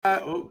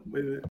Oh,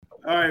 wait a minute.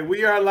 All right,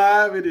 we are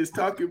live. It is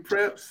Talking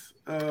Preps.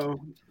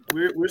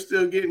 We're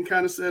still getting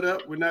kind of set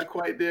up. We're not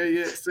quite there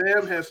yet.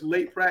 Sam has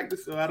late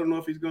practice, so I don't know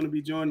if he's going to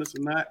be joining us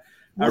or not.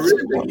 I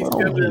really think he's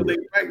scheduling late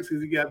practice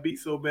because he got beat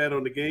so bad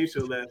on the game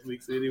show last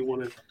week, so he didn't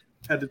want to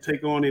have to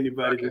take on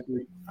anybody this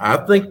week. I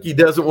think he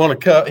doesn't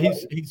want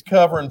to he's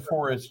covering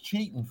for his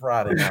cheating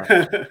Friday night.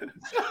 There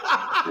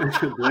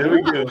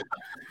we go.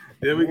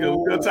 We're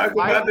going to talk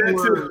about that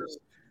too.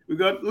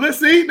 Let's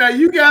see. Now,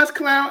 you guys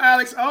clown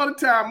Alex all the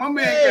time. My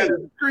man got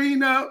his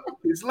screen up,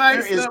 his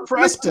lights up.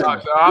 Preston.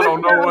 I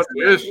don't know what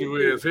the issue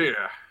is here.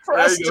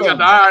 Preston. There you go. Got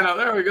the iron up.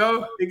 There we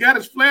go. He got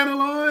his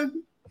flannel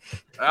on.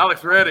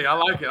 Alex ready. I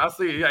like it. I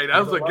see. Hey,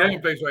 that was a game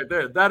face right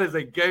there. That is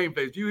a game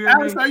face. You hear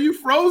Alex, me? Are you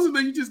frozen or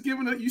you just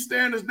you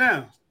staring us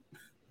down?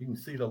 You can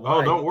see the light.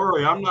 Oh, don't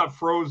worry. I'm not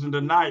frozen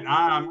tonight.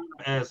 I'm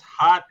as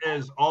hot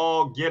as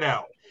all get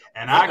out.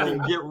 And I can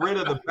get rid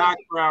of the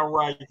background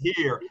right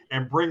here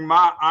and bring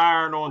my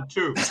iron on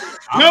too.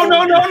 No. I'm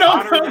going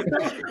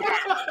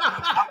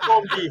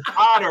to be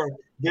hotter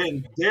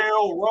than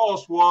Dale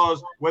Ross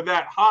was with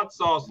that hot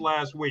sauce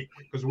last week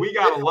because we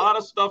got a lot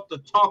of stuff to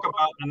talk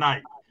about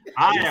tonight.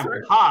 I am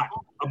hot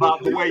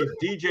about the way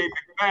DJ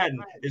McFadden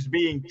is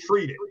being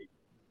treated.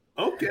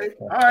 Okay.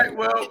 All right.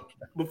 Well,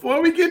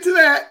 before we get to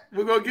that,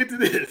 we're going to get to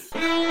this.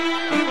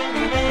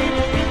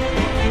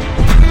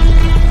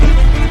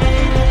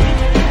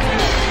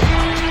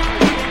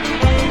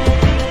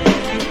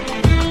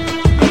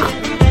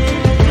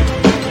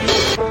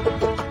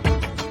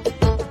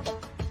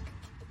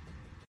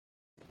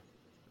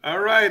 All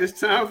right, it's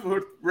time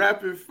for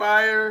rapid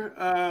fire.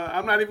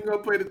 I'm not even going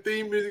to play the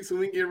theme music so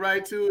we can get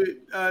right to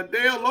it.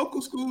 Dale,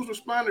 local schools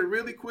responded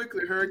really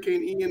quickly to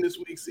Hurricane Ian this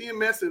week.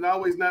 CMS had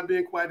always not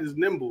been quite as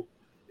nimble,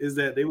 is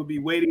that they would be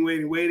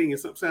waiting, and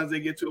sometimes they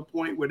get to a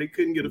point where they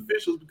couldn't get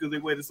officials because they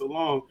waited so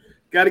long.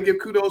 Got to give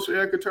kudos to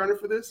Erica Turner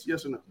for this,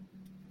 yes or no?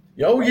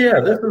 Oh,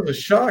 yeah, this was a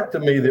shock to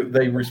me that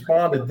they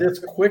responded this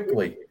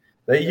quickly.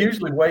 They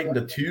usually wait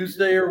until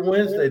Tuesday or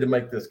Wednesday to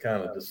make this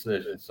kind of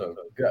decision, so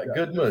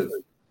good move.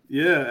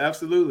 Yeah,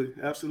 absolutely.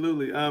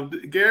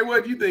 Gary,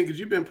 what do you think? Because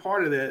you've been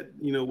part of that,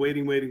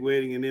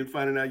 waiting, and then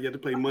finding out you have to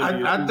play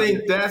Monday. I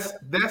think that's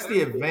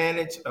the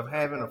advantage of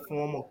having a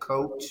former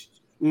coach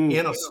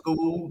in a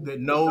school that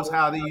knows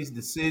how these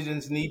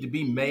decisions need to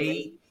be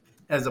made,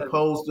 as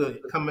opposed to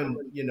coming,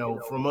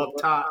 from up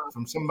top,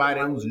 from somebody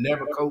who's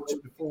never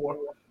coached before.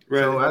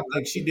 Right. So I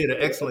think she did an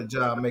excellent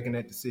job making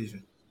that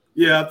decision.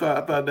 Yeah, I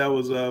thought that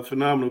was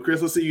phenomenal.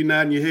 Chris, I see you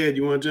nodding your head.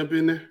 You want to jump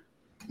in there?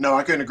 No,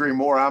 I couldn't agree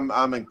more.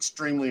 I'm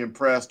extremely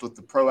impressed with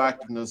the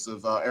proactiveness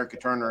of Erica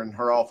Turner and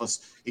her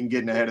office in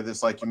getting ahead of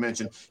this, like you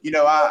mentioned.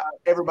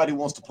 Everybody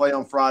wants to play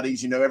on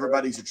Fridays.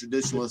 Everybody's a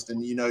traditionalist,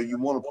 and you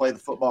want to play the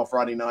football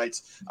Friday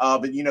nights.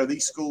 But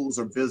these schools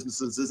are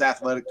businesses. These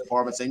athletic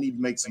departments, they need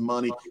to make some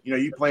money.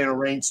 You play in a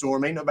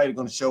rainstorm, ain't nobody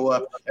going to show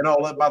up. And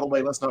all that. By the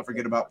way, let's not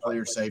forget about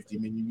player safety. I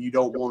mean, you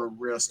don't want to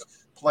risk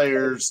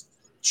players,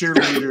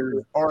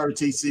 cheerleaders,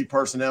 ROTC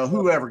personnel,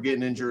 whoever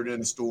getting injured in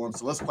the storm.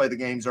 So let's play the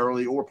games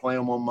early or play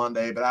them on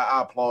Monday. But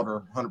I applaud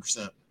her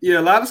 100%. Yeah,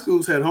 a lot of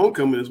schools had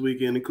homecoming this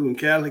weekend, including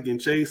Catholic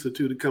and Chase are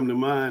two to come to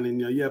mind. And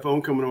you have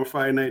homecoming on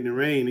Friday night in the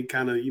rain. It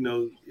kind of,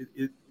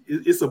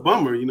 it's a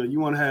bummer.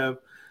 You want to have.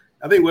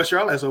 I think West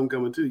Charlotte has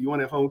homecoming too. You want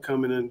to have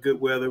homecoming in good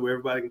weather where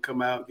everybody can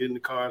come out, get in the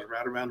cars,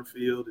 ride around the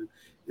field, and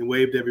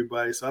wave to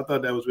everybody. So I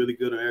thought that was really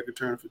good on Erica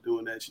Turner for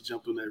doing that. She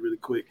jumped on that really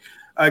quick.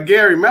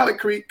 Gary, Mallard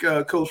Creek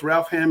coach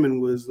Ralph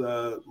Hammond was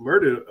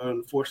murdered,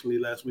 unfortunately,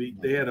 last week.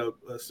 They had a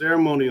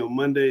ceremony on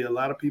Monday. A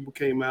lot of people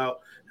came out,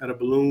 had a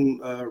balloon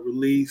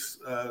release.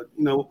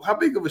 How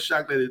big of a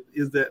shock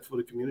is that for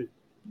the community?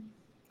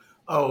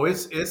 Oh,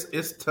 it's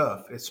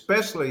tough,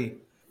 especially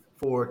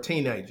for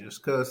teenagers,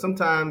 because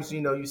sometimes,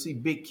 you see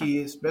big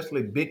kids,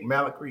 especially big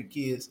Mallard Creek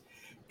kids,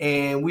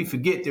 and we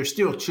forget they're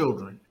still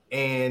children.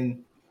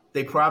 And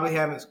they probably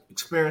haven't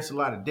experienced a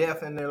lot of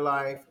death in their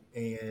life.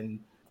 And,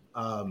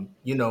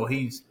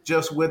 he's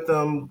just with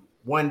them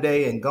one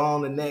day and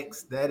gone the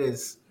next.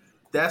 That's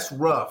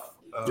rough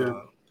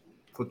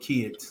for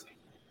kids.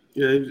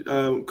 Yeah,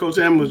 Coach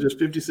Hammond was just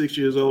 56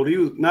 years old. He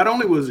was not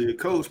only was he a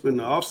coach, but in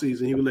the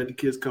offseason, he would let the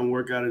kids come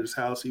work out at his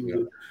house. He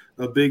was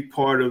a big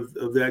part of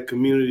that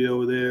community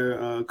over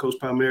there. Coach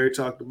Palmieri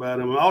talked about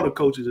him. All the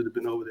coaches that have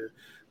been over there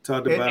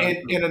talked about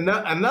him. And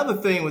another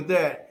thing with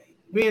that,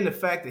 being the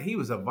fact that he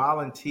was a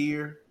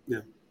volunteer,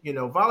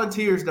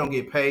 volunteers don't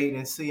get paid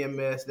in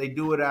CMS. They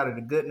do it out of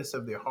the goodness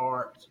of their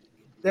hearts.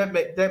 That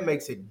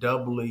makes it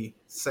doubly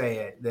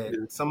sad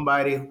that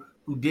somebody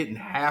who didn't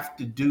have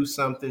to do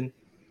something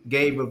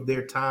gave of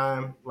their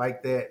time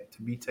like that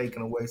to be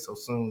taken away so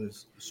soon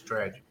is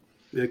tragic.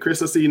 Yeah,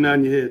 Chris, I see you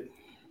nodding your head.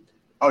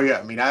 Oh, yeah.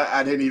 I mean,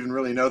 I didn't even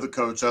really know the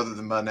coach other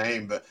than my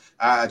name, but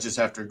I just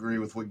have to agree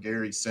with what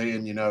Gary's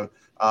saying.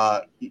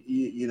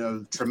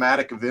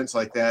 Traumatic events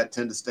like that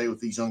tend to stay with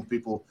these young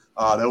people.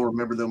 They'll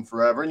remember them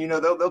forever. And,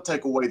 they'll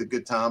take away the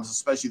good times,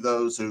 especially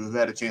those who've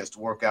had a chance to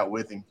work out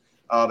with him.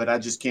 But I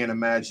just can't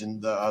imagine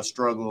the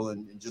struggle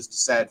and just the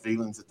sad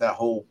feelings that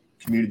whole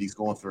community is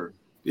going through.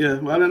 Yeah,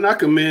 well, and I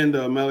commend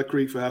Mallard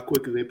Creek for how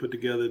quickly they put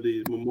together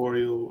the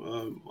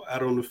memorial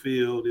out on the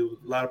field. There was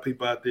a lot of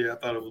people out there. I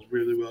thought it was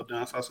really well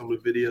done. I saw some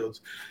of the videos.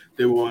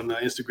 They were on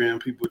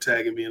Instagram. People were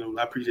tagging me in them.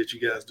 I appreciate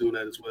you guys doing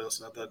that as well.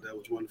 So I thought that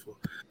was wonderful.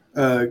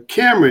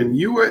 Cameron,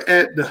 you were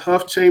at the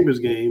Huff Chambers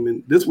game,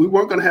 and we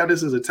weren't going to have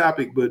this as a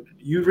topic, but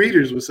you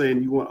readers were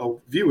saying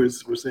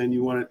viewers were saying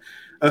you wanted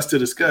us to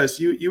discuss.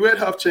 You were at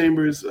Huff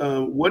Chambers.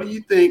 What do you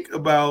think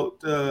about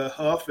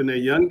Huff and their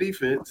young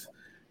defense?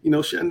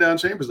 Shutting down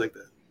Chambers like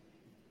that.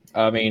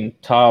 I mean,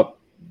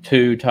 top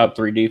 2, top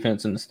 3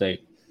 defense in the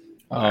state.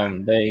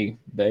 They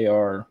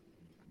are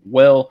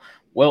well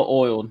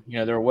oiled.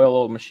 They're a well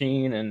oiled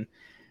machine, and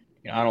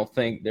I don't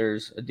think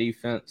there's a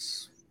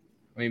defense.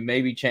 I mean,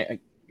 maybe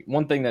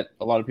one thing that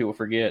a lot of people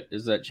forget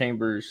is that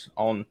Chambers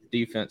on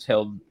defense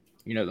held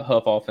the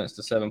Huff offense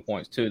to 7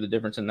 points too. The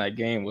difference in that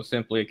game was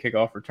simply a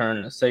kickoff return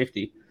and a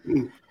safety.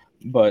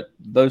 But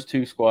those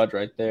 2 squads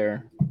right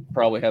there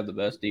probably have the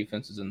best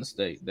defenses in the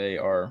state. They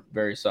are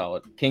very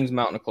solid. Kings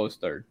Mountain a close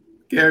third.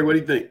 Gary, what do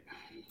you think?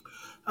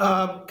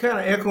 Kind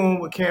of echoing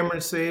what Cameron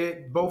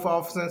said. Both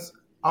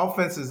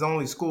offenses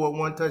only scored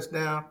 1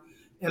 touchdown.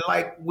 And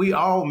like we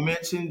all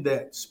mentioned,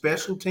 that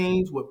special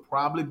teams would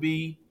probably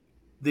be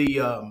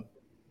the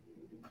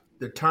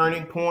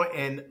turning point.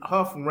 And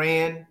Huff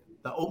ran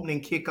the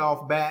opening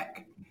kickoff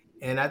back.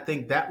 And I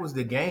think that was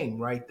the game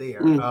right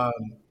there.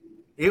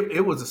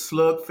 It was a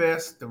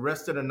slugfest the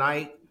rest of the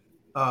night.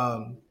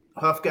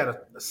 Huff got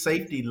a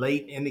safety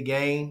late in the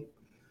game,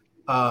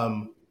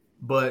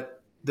 but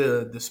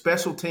the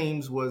special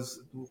teams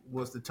was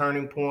the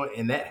turning point,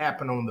 and that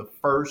happened on the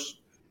first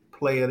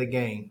play of the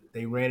game.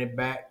 They ran it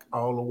back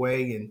all the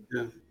way,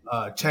 and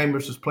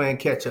Chambers was playing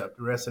catch up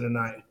the rest of the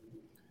night.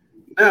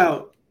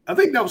 Now, I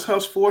think that was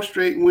Huff's 4th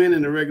straight win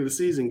in the regular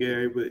season,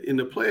 Gary. But in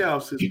the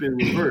playoffs, it's been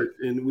reversed,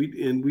 and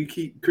we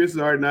keep Chris is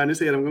already nodding his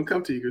head. I'm going to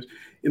come to you, Chris.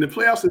 In the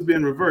playoffs, it's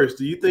been reversed.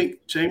 Do you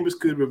think Chambers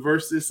could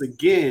reverse this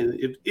again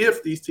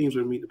if these teams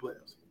were to meet the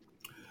playoffs?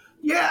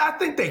 Yeah, I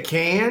think they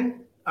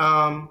can.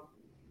 I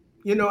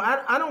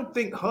don't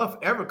think Huff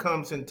ever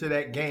comes into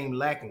that game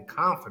lacking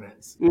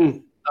confidence.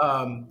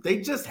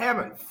 They just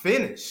haven't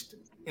finished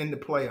in the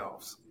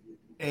playoffs.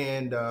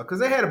 And because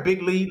they had a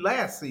big lead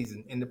last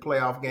season in the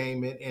playoff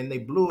game, and they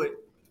blew it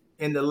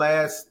in the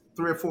last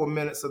 3 or 4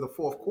 minutes of the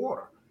 4th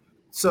quarter.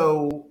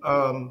 So,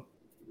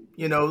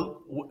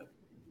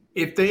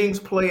 if things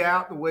play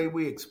out the way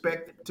we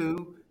expect it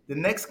to, the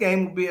next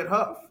game will be at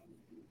Huff,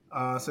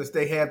 since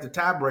they have the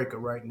tiebreaker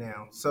right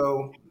now.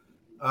 So,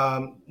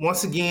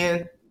 once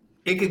again,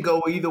 it could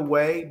go either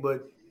way,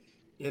 but,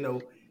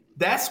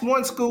 that's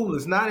one school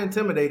that's not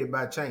intimidated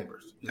by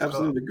Chambers.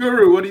 Absolutely.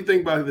 Guru, what do you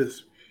think about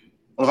this?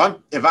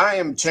 Well, if I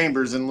am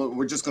Chambers, and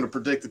we're just going to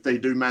predict that they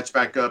do match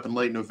back up in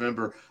late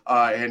November,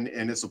 and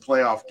it's a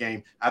playoff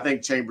game, I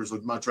think Chambers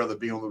would much rather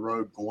be on the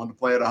road going to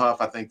play at a Huff.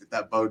 I think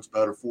that bodes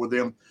better for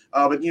them.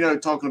 But,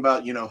 talking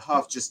about,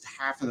 Huff just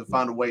having to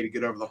find a way to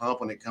get over the hump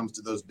when it comes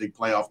to those big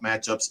playoff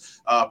matchups,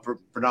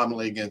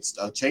 predominantly against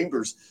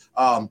Chambers.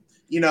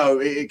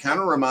 It kind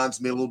of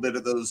reminds me a little bit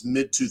of those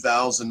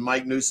mid-2000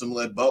 Mike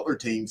Newsom-led Butler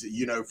teams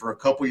that, for a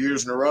couple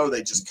years in a row,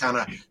 they just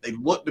they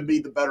looked to be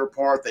the better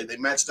part. They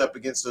matched up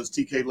against those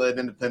TK-led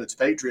Independence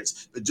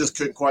Patriots, but just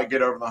couldn't quite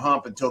get over the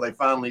hump until they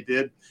finally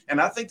did.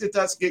 And I think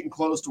that's getting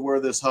close to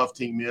where this Huff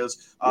team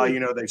is.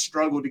 They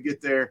struggled to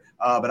get there,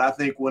 but I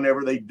think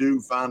whenever they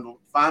do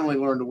finally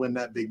learn to win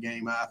that big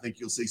game, I think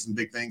you'll see some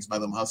big things by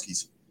them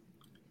Huskies.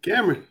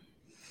 Cameron.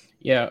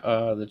 Yeah,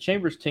 the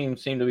Chambers team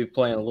seemed to be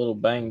playing a little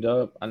banged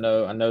up. I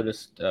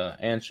noticed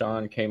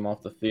Anshawn came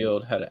off the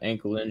field, had an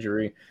ankle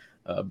injury.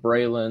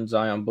 Braylon,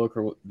 Zion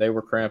Booker, they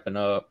were cramping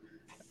up.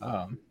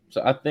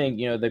 So I think,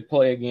 they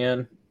play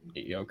again,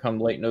 come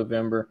late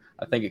November.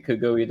 I think it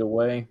could go either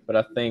way, but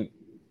I think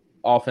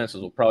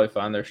offenses will probably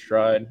find their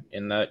stride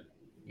in that,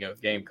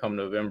 game come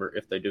November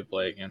if they do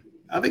play again.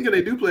 I think if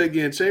they do play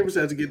again, Chambers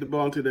has to get the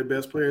ball into their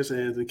best players'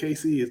 hands, and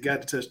KC has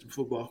got to touch the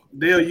football.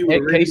 Dale, you were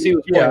KC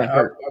was playing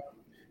hurt.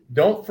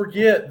 Don't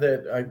forget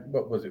that,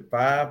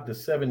 5 to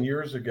 7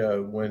 years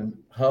ago when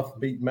Huff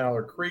beat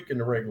Mallard Creek in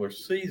the regular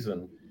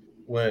season,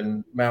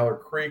 when Mallard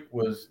Creek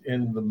was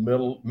in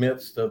the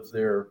midst of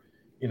their,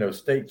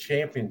 state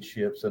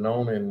championships and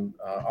owning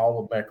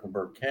all of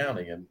Mecklenburg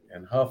County,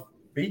 and Huff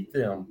beat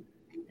them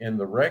in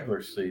the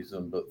regular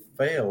season, but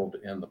failed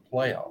in the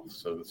playoffs.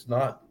 So it's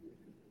not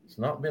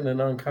been an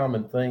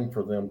uncommon thing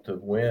for them to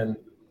win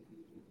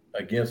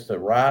against a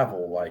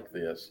rival like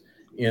this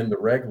in the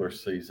regular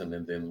season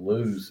and then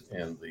lose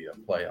in the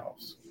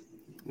playoffs.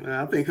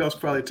 I think Huff's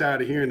probably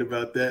tired of hearing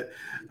about that.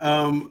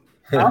 I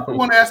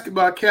want to ask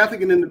about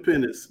Catholic and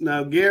Independence.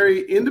 Now,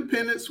 Gary,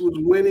 Independence was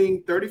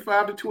winning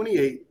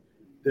 35-28.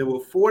 There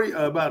were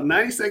about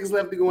 90 seconds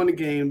left to go in the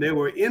game. They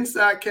were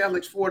inside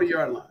Catholic's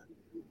 40-yard line.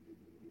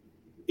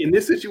 In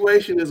this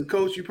situation, as a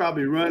coach, you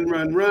probably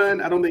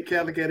run. I don't think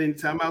Catholic had any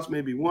timeouts,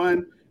 maybe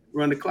one.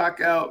 Run the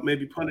clock out,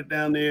 maybe punt it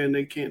down there, and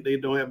they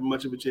don't have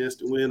much of a chance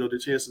to win, or the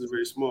chances are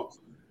very small.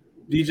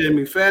 DJ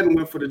McFadden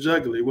went for the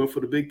jugular. He went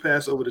for the big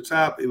pass over the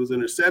top. It was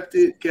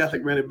intercepted.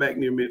 Catholic ran it back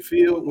near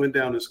midfield, went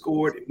down and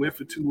scored. It went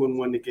for 2 and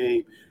won the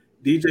game.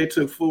 DJ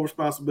took full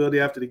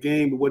responsibility after the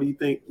game, but what do you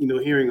think,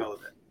 hearing all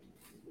of that?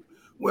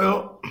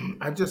 Well,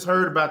 I just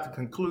heard about the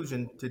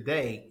conclusion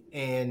today,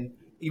 and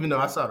even though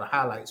I saw the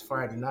highlights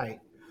Friday night,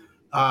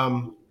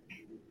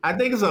 I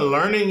think it's a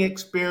learning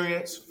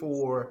experience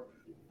for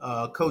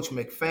Coach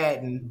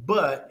McFadden,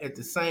 but at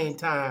the same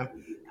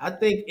time, I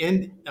think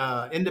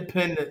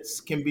Independence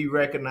can be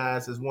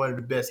recognized as one of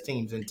the best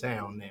teams in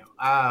town now.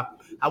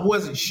 I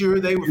wasn't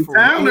sure they were in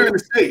town or in the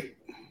state.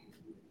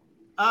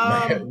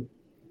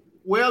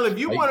 Well, if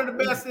you're one of the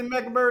best in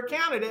Mecklenburg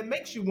County, that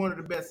makes you one of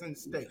the best in the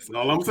state. That's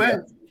all I'm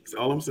saying. That's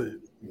all I'm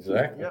saying.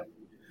 Exactly. Yep.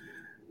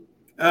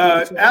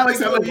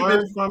 Alex, I know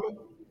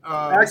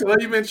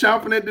you've been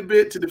chomping at the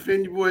bit to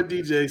defend your boy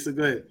DJ, so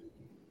go ahead.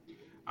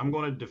 I'm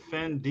going to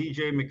defend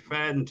DJ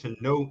McFadden to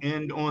no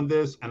end on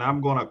this, and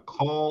I'm going to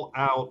call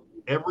out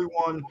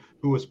everyone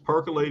who is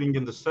percolating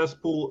in the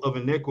cesspool of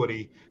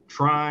iniquity,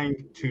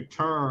 trying to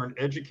turn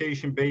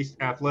education-based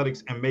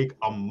athletics and make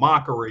a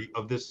mockery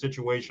of this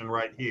situation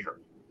right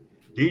here.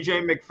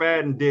 DJ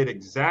McFadden did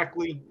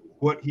exactly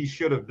what he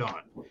should have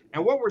done.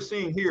 And what we're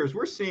seeing here is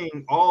we're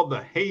seeing all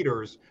the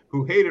haters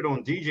who hated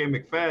on DJ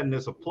McFadden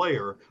as a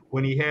player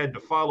when he had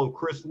to follow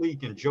Chris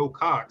Leak and Joe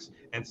Cox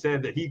and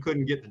said that he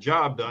couldn't get the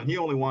job done. He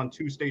only won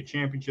 2 state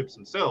championships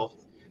himself.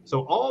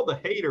 So all the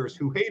haters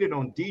who hated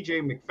on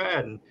DJ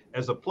McFadden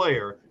as a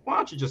player, why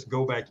don't you just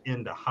go back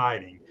into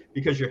hiding?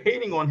 Because you're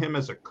hating on him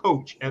as a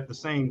coach at the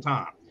same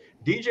time.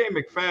 DJ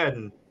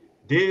McFadden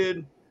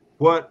did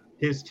what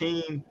his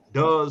team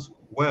does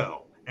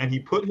well, and he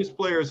put his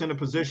players in a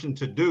position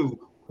to do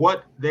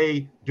what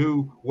they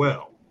do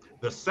well.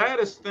 The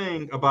saddest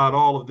thing about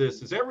all of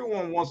this is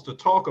everyone wants to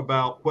talk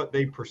about what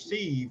they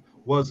perceive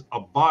was a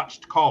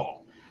botched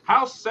call.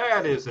 How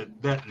sad is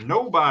it that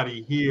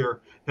nobody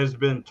here has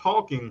been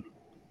talking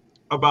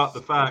about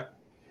the fact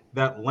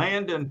that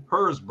Landon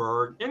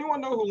Herzberg,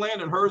 anyone know who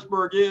Landon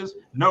Herzberg is?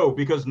 No,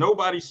 because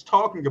nobody's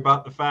talking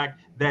about the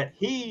fact that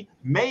he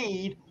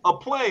made a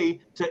play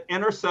to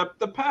intercept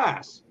the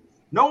pass.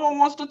 No one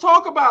wants to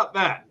talk about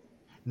that.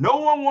 No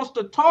one wants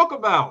to talk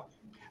about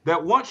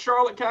that once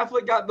Charlotte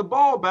Catholic got the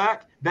ball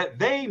back, that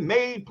they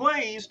made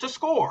plays to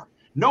score.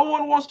 No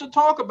one wants to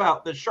talk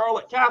about that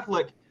Charlotte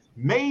Catholic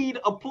made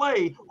a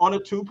play on a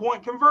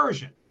 2-point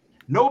conversion.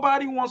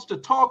 Nobody wants to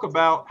talk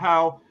about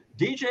how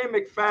DJ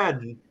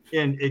McFadden,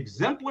 in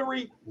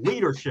exemplary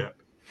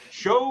leadership,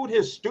 showed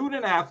his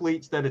student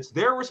athletes that it's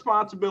their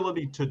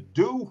responsibility to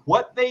do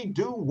what they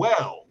do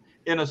well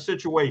in a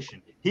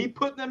situation. He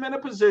put them in a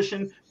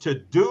position to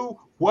do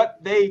what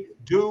they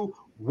do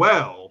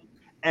well,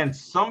 and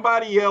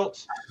somebody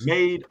else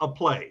made a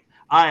play.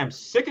 I am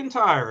sick and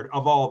tired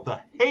of all the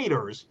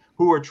haters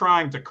who are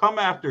trying to come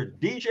after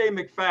DJ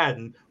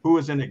McFadden, who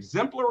is an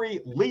exemplary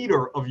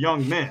leader of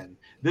young men.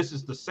 This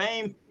is the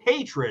same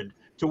hatred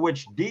to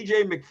which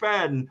DJ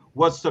McFadden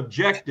was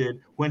subjected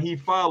when he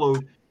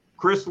followed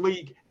Chris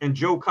Leak and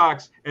Joe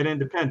Cox at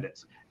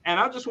Independence. And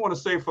I just want to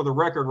say for the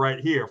record right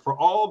here, for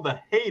all the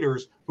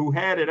haters who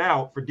had it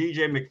out for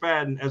DJ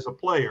McFadden as a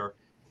player,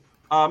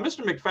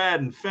 Mr.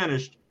 McFadden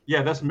finished.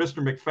 Yeah, that's Mr.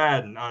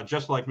 McFadden,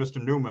 just like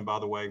Mr. Newman, by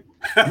the way.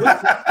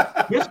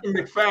 Mr.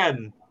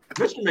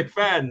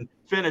 McFadden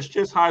finished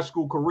his high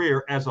school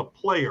career as a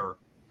player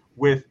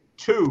with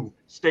 2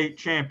 state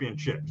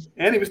championships.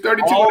 And he was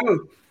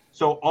 32.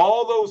 So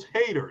all those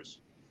haters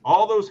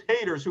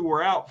who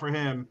were out for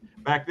him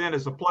back then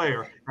as a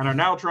player and are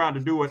now trying to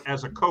do it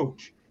as a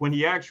coach, when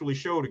he actually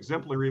showed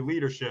exemplary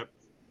leadership,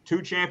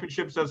 2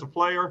 championships as a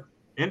player,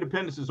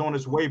 Independence is on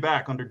its way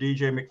back under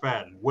DJ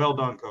McFadden. Well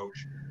done,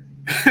 Coach.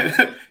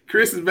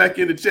 Chris is back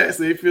in the chat,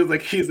 so he feels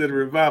like he's at a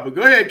revival.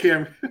 Go ahead,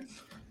 Cameron.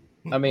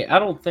 I mean, I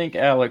don't think,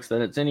 Alex,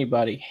 that it's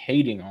anybody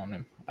hating on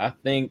him. I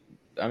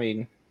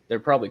mean, they're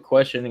probably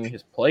questioning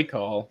his play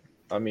call.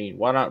 I mean,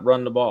 why not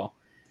run the ball?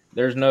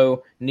 There's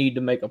no need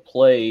to make a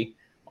play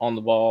on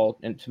the ball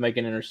and to make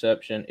an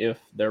interception if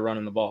they're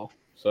running the ball.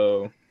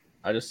 So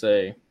I just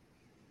say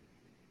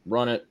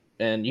run it,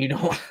 and you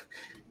don't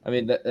 – I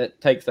mean,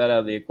 that takes that out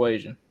of the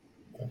equation.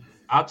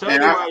 I'll tell you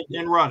why he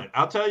didn't run it.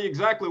 I'll tell you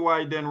exactly why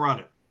he didn't run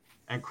it.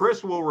 And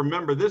Chris will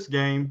remember this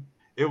game.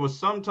 It was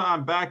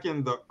sometime back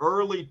in the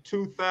early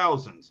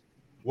 2000s,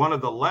 one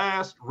of the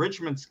last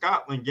Richmond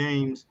Scotland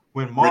games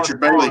when Mark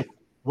Bailey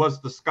was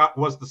the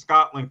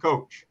Scotland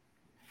coach.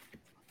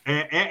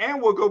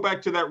 And we'll go back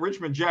to that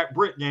Richmond Jack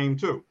Britt game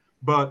too.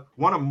 But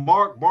one of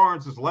Mark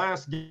Barnes'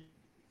 last games.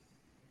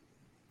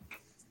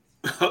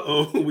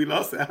 We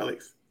lost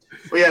Alex.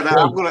 Well, yeah, man,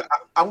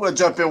 I'm gonna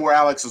jump in where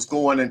Alex is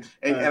going, and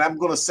I'm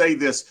gonna say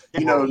this.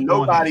 You know,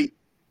 nobody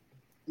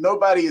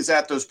is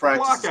at those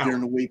practices during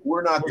the week.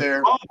 We're not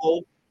there.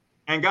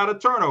 And got a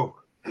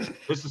turnover.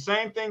 It's the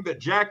same thing that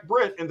Jack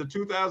Britt in the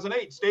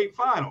 2008 state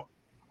final.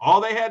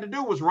 All they had to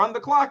do was run the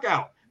clock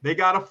out. They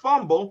got a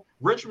fumble.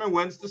 Richmond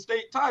wins the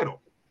state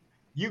title.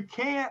 You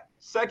can't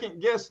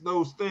second guess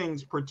those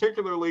things,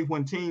 particularly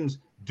when teams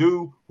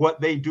do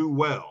what they do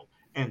well.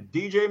 And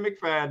DJ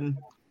McFadden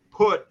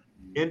put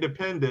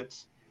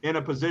Independence in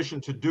a position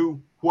to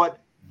do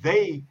what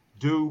they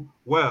do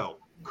well.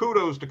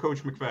 Kudos to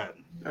Coach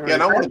McFadden. All right. Yeah,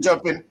 and I want to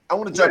jump in. I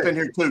want to jump in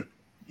here too.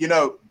 You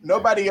know,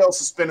 nobody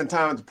else is spending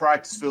time at the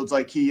practice fields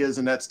like he is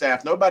and that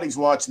staff. Nobody's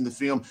watching the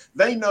film.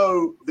 They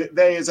know that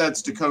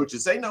that's the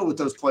coaches. They know what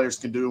those players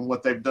can do and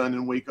what they've done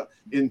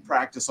in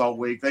practice all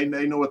week. They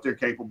know what they're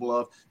capable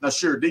of. Now,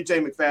 sure,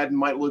 DJ McFadden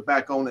might look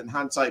back on it in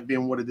hindsight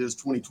being what it is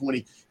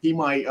 2020. He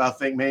might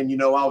think, man, you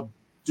know, I'll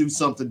do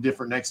something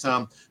different next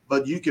time.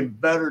 But you can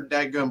better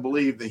daggone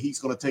believe that he's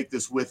going to take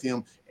this with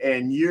him,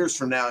 and years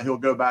from now he'll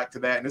go back to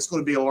that, and it's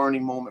going to be a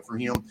learning moment for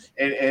him.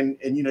 And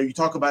you know, you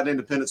talk about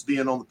Independence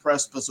being on the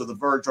precipice or the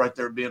verge right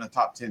there being a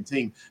top 10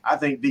 team. I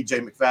think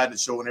DJ McFadden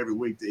is showing every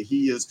week that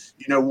he is,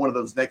 you know, one of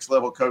those next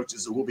level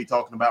coaches that we'll be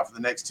talking about for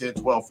the next 10,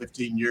 12,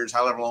 15 years,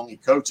 however long he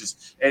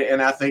coaches. And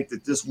I think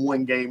that this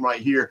one game right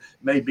here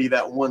may be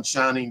that one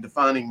shining,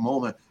 defining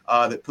moment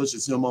that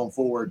pushes him on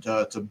forward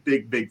to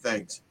big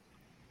things.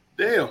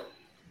 Dale.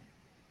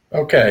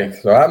 Okay,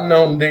 so I've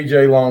known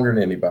DJ longer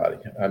than anybody.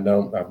 I've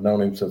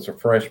known him since a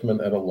freshman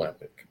at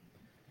Olympic,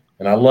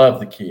 and I love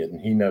the kid, and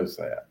he knows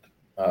that.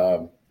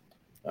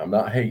 I'm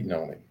not hating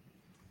on him.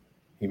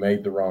 He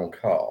made the wrong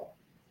call.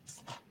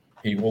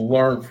 He will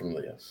learn from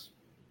this.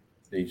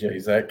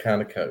 DJ's that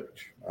kind of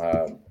coach.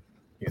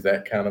 He's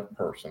that kind of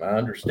person. I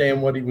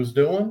understand what he was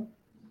doing,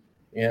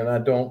 and I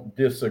don't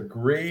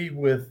disagree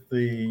with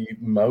the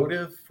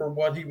motive for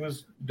what he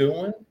was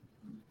doing.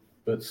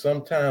 But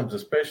sometimes,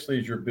 especially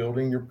as you're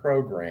building your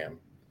program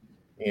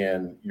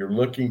and you're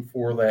looking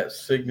for that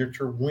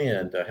signature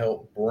win to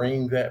help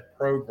bring that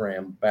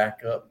program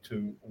back up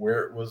to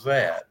where it was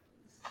at,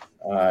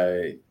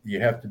 you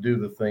have to do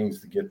the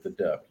things to get the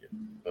W.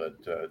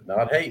 But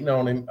not hating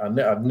on him.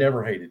 I've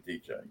never hated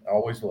DJ. I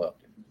always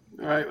loved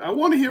him. All right. I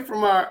want to hear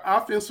from our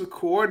offensive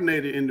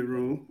coordinator in the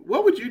room.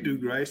 What would you do,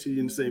 Grice,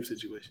 in the same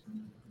situation?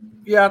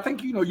 Yeah, I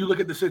think, you look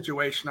at the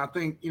situation. I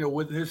think,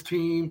 with his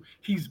team,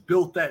 he's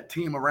built that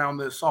team around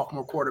this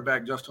sophomore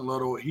quarterback, Justin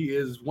Little. He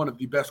is one of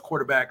the best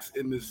quarterbacks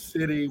in this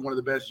city, one of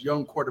the best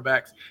young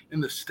quarterbacks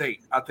in the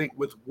state. I think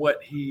with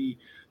what he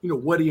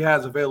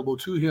has available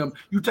to him,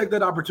 you take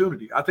that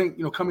opportunity. I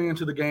think, coming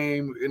into the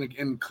game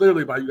and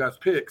clearly by you guys'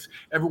 picks,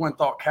 everyone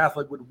thought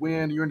Catholic would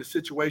win. You're in a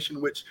situation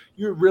in which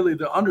you're really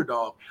the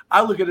underdog.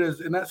 I look at it as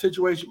in that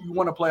situation, you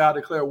want to play I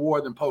declare war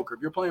than poker.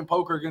 If you're playing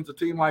poker against a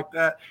team like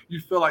that, you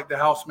feel like the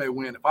house may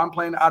win. If I'm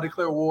playing I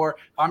declare war,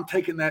 if I'm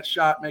taking that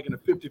shot, making a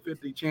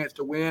 50-50 chance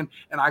to win,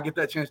 and I get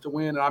that chance to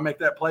win and I make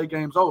that play,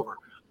 game's over.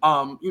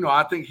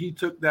 I think he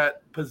took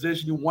that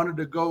position. He wanted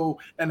to go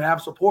and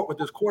have support with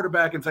this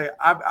quarterback and say,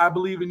 I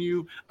believe in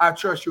you. I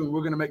trust you, and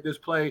we're going to make this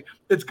play.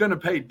 It's going to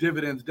pay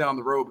dividends down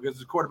the road because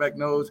the quarterback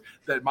knows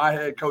that my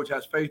head coach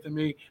has faith in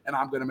me, and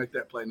I'm going to make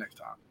that play next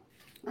time.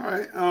 All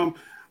right.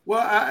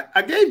 Well,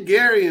 I gave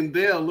Gary and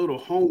Dale a little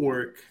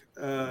homework.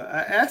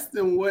 I asked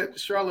them what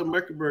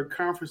Charlotte-Mecklenburg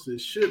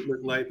conferences should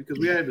look like because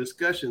we had a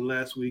discussion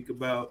last week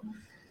about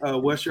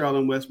West Charlotte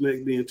and West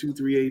Meck being 2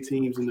 3A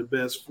teams in the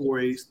best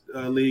 4A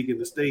league in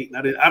the state.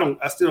 And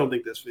I still don't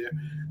think that's fair.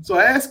 So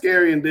I asked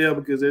Gary and Dale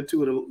because they're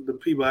two of the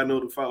people I know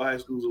to follow high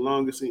schools the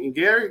longest. And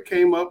Gary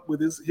came up with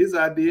his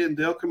idea, and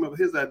Dale came up with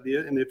his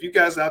idea. And if you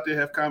guys out there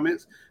have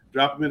comments,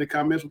 drop them in the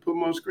comments. We'll put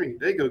them on the screen.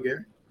 There you go,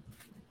 Gary.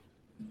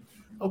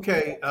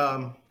 Okay.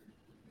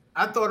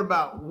 I thought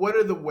about what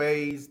are the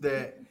ways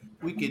that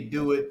we could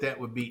do it that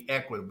would be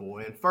equitable.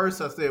 And first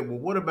I said, well,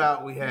 what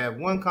about we have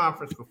one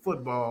conference for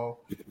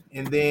football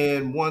and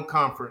then one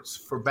conference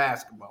for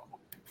basketball?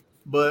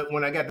 But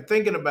when I got to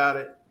thinking about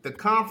it, the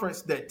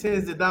conference that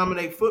tends to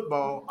dominate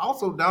football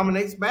also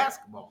dominates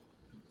basketball.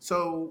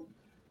 So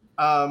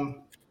I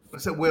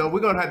said, well, we're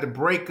going to have to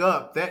break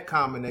up that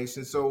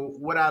combination. So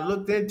what I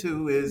looked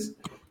into is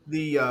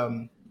the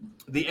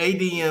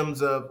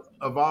ADMs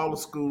of all the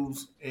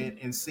schools in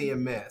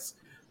CMS.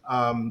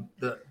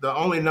 The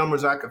only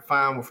numbers I could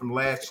find were from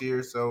last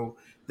year, so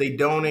they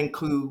don't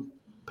include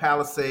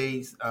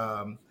Palisades.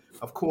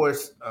 Of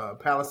course,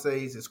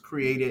 Palisades is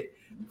created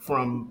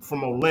from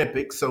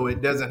Olympics, so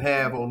it doesn't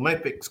have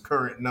Olympics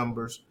current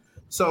numbers.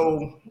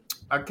 So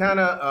I kind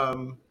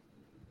of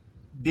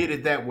did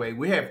it that way.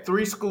 We have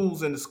 3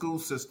 schools in the school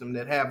system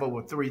that have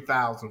over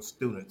 3,000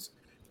 students.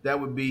 That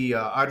would be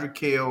Audrey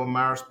Kell,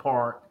 Myers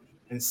Park,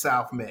 and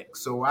South Meck.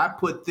 So I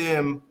put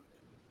them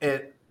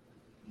at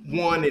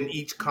one in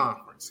each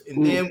conference.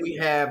 And then we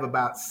have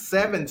about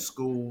 7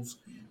 schools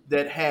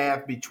that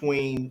have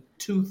between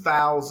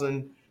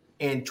 2,000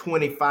 and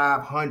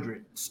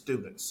 2,500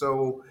 students.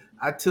 So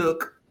I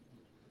took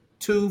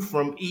 2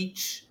 from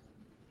each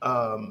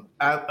out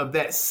of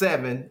that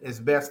 7 as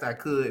best I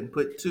could and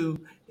put 2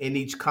 in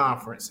each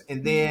conference.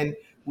 And then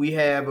we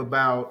have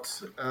about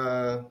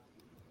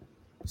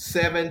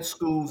 7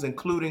 schools,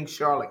 including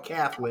Charlotte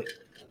Catholic,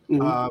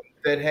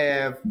 that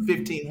have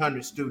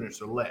 1,500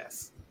 students or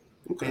less.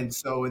 Okay.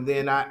 And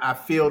then I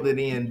filled it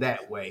in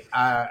that way.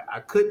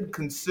 I couldn't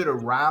consider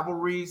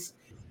rivalries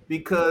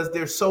because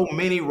there's so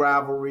many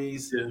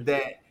rivalries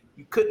that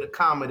you couldn't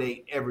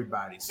accommodate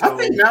everybody. So I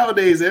think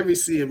nowadays every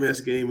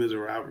CMS game is a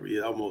rivalry.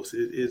 Almost,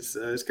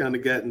 it's kind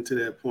of gotten to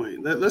that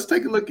point. Let's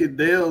take a look at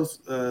Dale's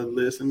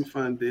list. Let me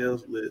find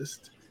Dale's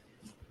list.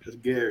 That's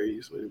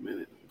Gary's. Wait a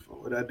minute.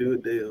 What I do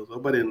with Dale's?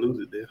 Hope I didn't lose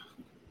it, Dale.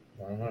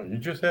 You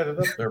just had it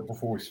up there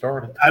before we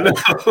started. I know,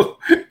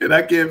 and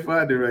I can't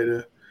find it right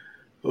now.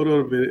 Hold on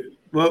a minute.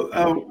 Well,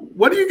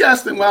 what do you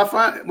guys think? Well,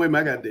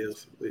 I got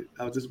Dale's. Wait,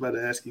 I was just about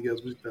to ask you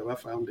guys which I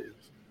found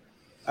Dale's.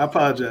 I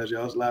apologize,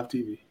 y'all. It's live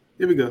TV.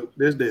 Here we go.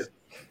 There's Dale.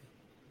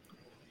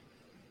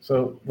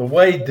 So the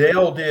way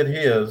Dale did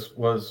his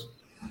was,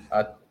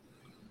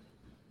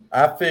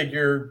 I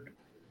figured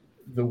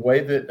the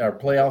way that our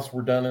playoffs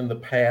were done in the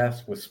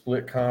past with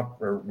split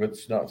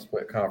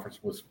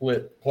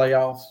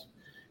playoffs,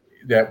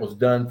 that was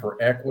done for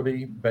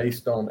equity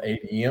based on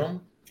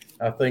ADM.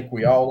 I think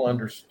we all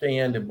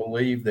understand and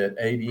believe that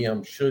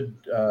ADM should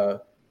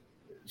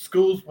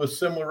schools with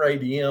similar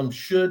ADM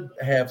should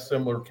have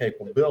similar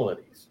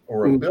capabilities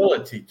or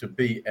ability to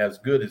be as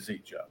good as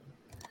each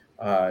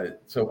other.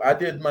 So I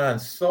did mine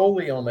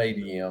solely on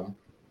ADM,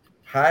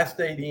 highest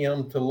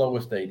ADM to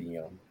lowest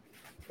ADM.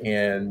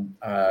 And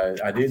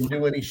I didn't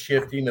do any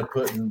shifting of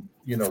putting,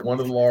 one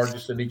of the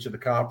largest in each of the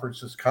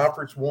conferences.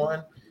 Conference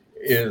 1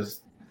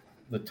 is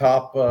the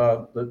top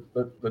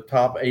the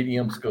top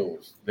ADM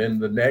schools. Then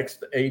the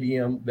next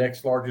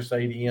largest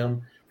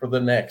ADM for the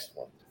next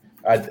one.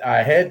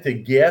 I had to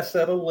guess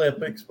at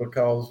Olympics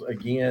because,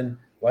 again,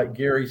 like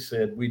Gary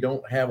said, we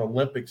don't have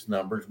Olympics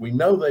numbers. We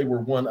know they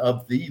were one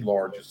of the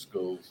largest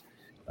schools,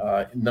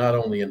 not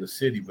only in the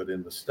city but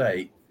in the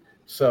state.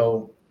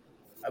 So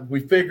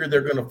we figured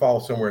they're going to fall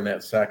somewhere in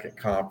that second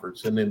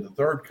conference. And then the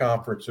third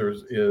conference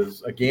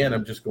is again,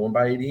 I'm just going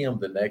by ADM,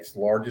 the next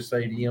largest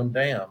ADM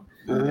down.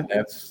 And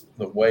that's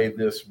the way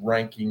this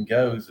ranking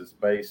goes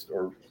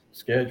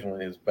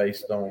scheduling is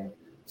based on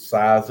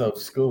size of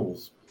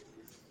schools.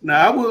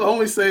 Now, I will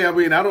only say, I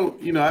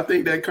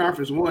think that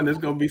Conference 1, there's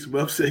going to be some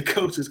upset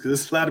coaches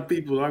because a lot of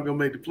people aren't going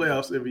to make the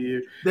playoffs every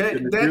year.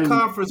 That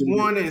Conference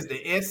 1 is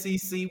the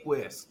SEC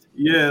West.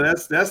 Yeah,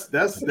 that's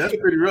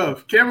pretty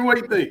rough. Cameron, what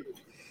do you think?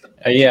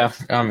 Yeah,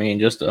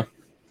 just to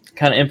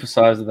kind of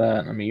emphasize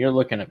that, you're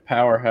looking at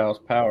powerhouse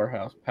in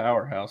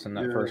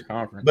that first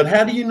conference. But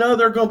how do you know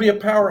they're going to be a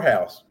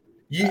powerhouse?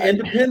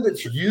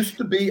 Independence used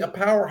to be a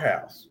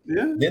powerhouse.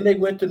 Yeah. Then they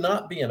went to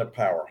not being a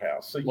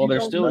powerhouse. So they're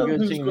still a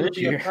good team this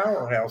year. A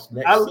powerhouse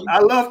next season. I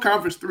love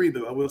Conference 3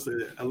 though. I will say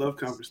that. I love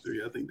Conference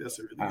 3. I think that's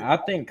a really good. I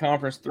think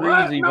Conference 3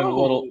 is even a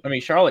little.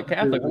 Charlotte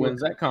Catholic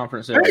wins that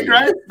conference. Hey,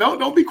 Grice,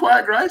 don't be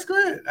quiet, Grice.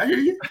 Go ahead. I hear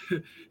you.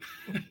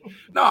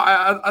 No,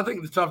 I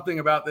think the tough thing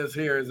about this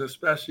here is,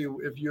 especially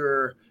if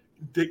you're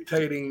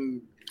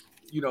dictating,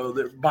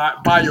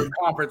 by your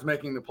conference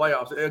making the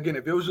playoffs. Again,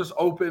 if it was just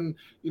open,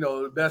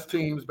 the best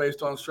teams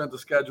based on strength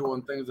of schedule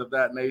and things of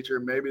that nature,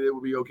 maybe they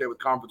would be okay with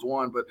Conference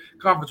 1. But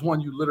Conference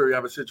 1, you literally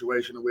have a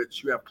situation in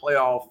which you have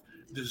playoff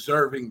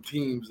deserving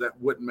teams that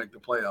wouldn't make the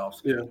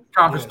playoffs. Yeah.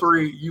 Conference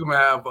 3, you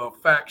have a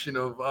faction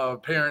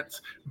of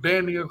parents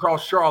banding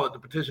across Charlotte to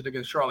petition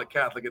against Charlotte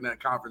Catholic in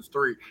that Conference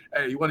 3.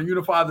 Hey, you want to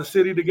unify the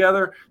city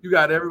together? You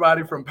got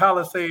everybody from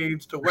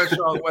Palisades to West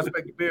Charlotte, West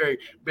Berry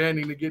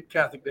banding to get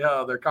Catholic to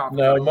hell of their conference.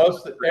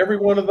 No, every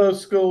one of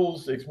those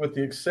schools, with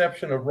the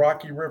exception of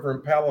Rocky River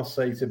and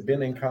Palisades, have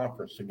been in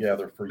conference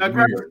together for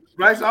years.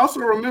 Right. Also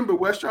remember,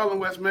 West Charlotte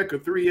and West Mecca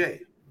 3A.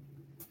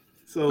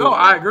 So no,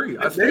 I agree.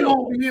 They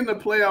won't be in the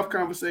playoff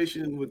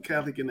conversation with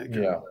Catholic in that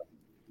conference.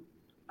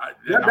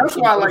 Yeah. That's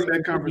why I like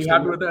that conference.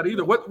 Happy with that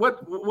either.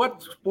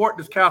 What sport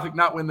does Catholic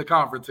not win the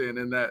conference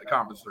in that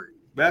Conference 3?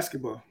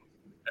 Basketball.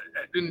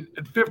 In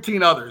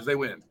 15 others, they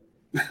win.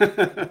 But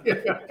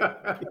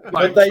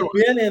they've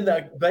been in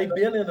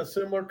a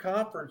similar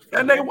conference,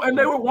 and they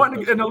were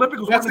wanting to, and the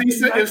Olympics.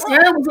 If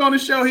Sam was on the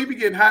show, he'd be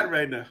getting hot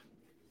right now.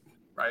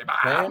 Right,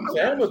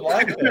 Sam would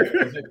like that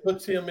because it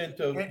puts him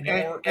into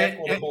more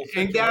equitable.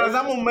 And guys,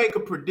 I'm gonna make a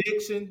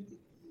prediction.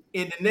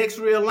 In the next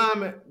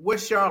realignment,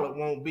 West Charlotte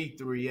won't be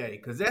 3A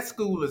because that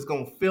school is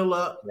gonna fill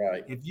up.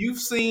 Right. If you've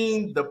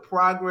seen the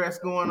progress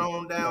going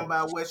on down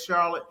by West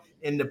Charlotte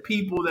and the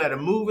people that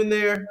are moving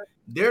there,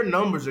 their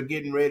numbers are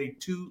getting ready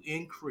to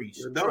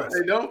increase.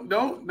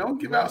 Don't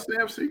give out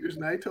Sam secrets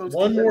now.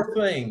 One more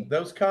thing: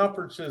 those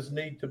conferences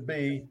need to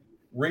be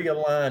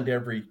realigned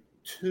every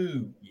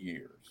 2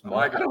 years.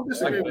 I don't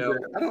disagree with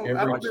that. I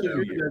don't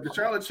disagree with that. The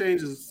Charlotte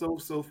changes so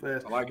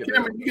fast. I like it.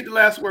 Cameron, you get the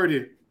last word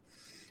here.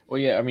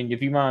 Well, yeah,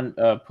 if you mind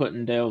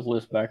putting Dale's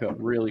list back up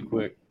really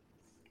quick.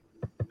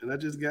 And I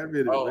just got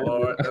rid of it. Oh,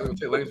 Lord. That's going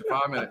to take less than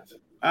 5 minutes.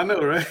 I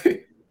know,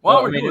 right?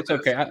 Well, it's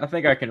okay. I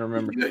think I can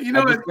remember.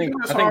 I think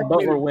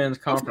Butler wins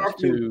Conference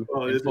 2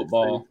 in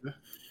football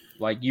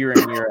like year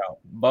in, year out.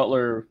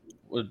 Butler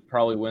would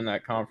probably win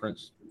that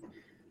conference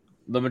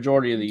the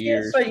majority of the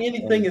years. You can't say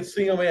anything in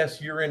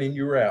CMS year in and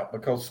year out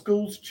because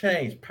schools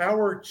change.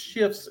 Power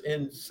shifts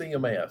in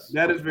CMS.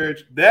 That is very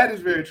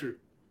true.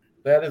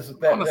 On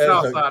the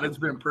south side, it's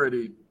been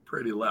pretty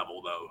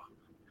level, though.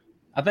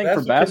 I think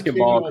for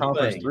basketball,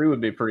 Conference 3 would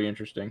be pretty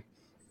interesting.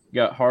 You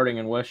got Harding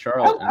and West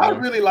Charlotte. I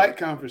really like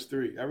Conference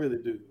 3. I really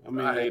do. I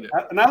mean, I hate it.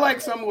 I like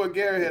some of what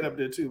Gary had up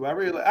there too. But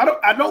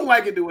I don't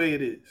like it the way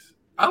it is.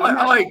 I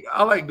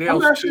like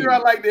Dale's. I'm not too. sure I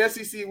like the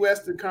SEC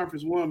West and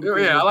Conference 1.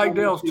 Yeah, I like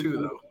Dale's too,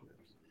 though.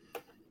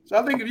 So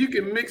I think if you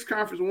can mix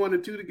Conference 1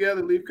 and 2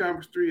 together, leave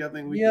Conference 3, I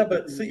think we. Yeah,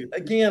 but see,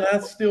 again, I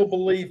still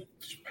believe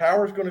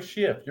power's going to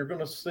shift. You're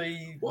going to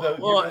see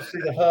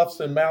the Huffs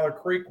and Mallard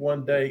Creek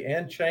one day,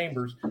 and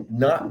Chambers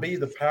not be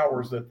the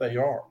powers that they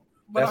are.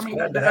 But I mean,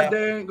 that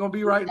day ain't going to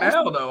be right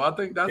now, though. I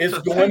think that's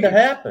going to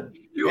happen.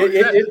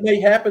 It may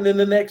happen in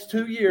the next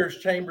 2 years.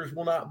 Chambers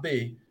will not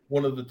be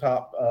one of the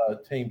top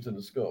teams in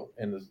the school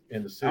in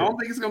the city. I don't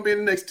think it's going to be in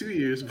the next 2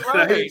 years.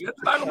 Right.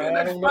 It's not going to be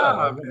the next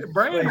 5.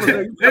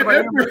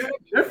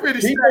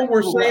 People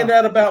were saying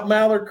that about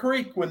Mallard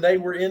Creek when they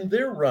were in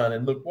their run,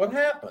 and look what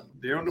happened.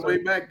 They're on the way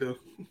back, though.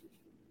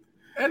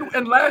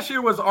 And last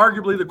year was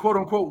arguably the quote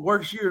unquote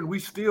worst year, and we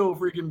still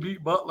freaking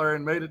beat Butler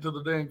and made it to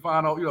the dang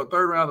final,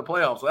 third round of the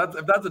playoffs. So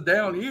if that's a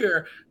down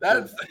year,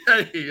 that's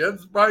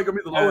probably gonna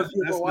be the lowest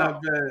year for a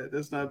while.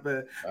 That's not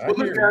bad. But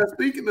look, guys,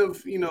 speaking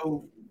of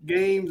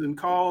games and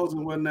calls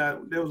and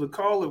whatnot, there was a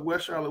call at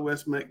West Charlotte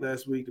West Meck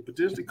last week that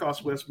potentially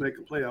cost West Meck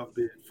a playoff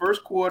bid.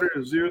 First quarter, a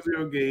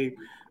 0-0 game.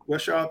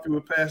 West Charlotte threw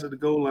a pass at the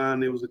goal line.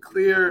 There was a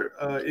clear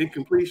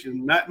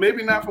incompletion.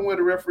 Maybe not from where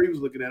the referee was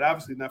looking at.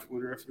 Obviously not from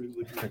where the referee was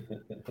looking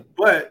at.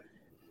 But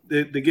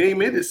the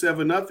game ended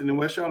 7-0, and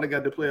West Charlotte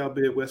got the playoff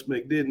bid. West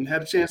Meck didn't.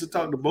 Had a chance to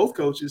talk to both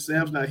coaches.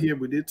 Sam's not here.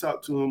 We did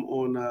talk to him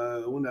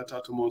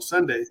on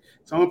Sunday.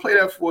 So I'm gonna play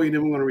that for you.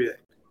 Then we're gonna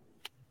react.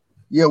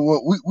 Yeah,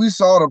 well, we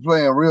saw the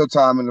play in real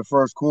time in the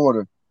first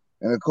quarter,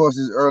 and of course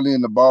it's early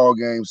in the ball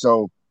game,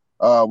 so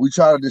we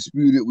try to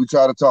dispute it. We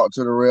try to talk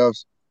to the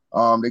refs.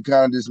 They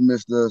kind of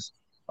dismissed us.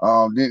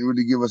 Didn't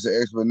really give us an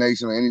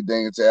explanation or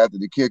anything until after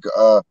the kick,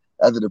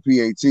 after the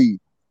PAT.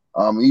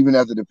 Even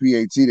after the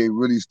PAT, they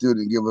really still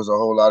didn't give us a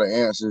whole lot of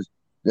answers.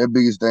 Their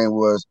biggest thing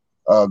was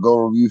go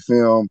review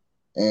film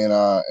and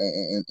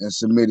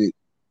submit it,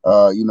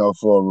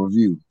 for a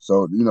review.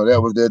 So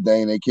that was their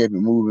thing. They kept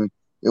it moving.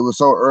 It was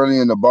so early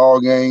in the ball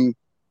game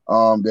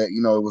that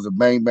it was a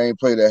bang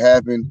play that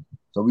happened.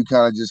 So we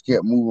kind of just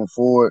kept moving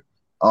forward.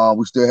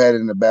 We still had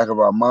it in the back of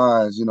our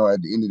minds, at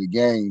the end of the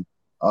game.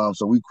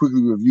 So we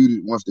quickly reviewed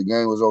it once the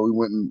game was over. We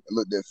went and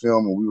looked at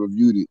film and we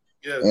reviewed it,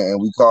 and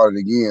we called it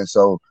again.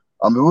 So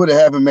if it would have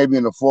happened maybe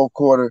in the fourth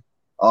quarter,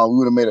 we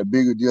would have made a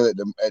bigger deal at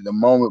the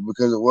moment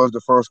because it was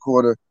the first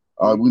quarter.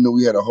 We knew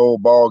we had a whole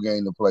ball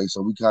game to play,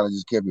 so we kind of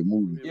just kept it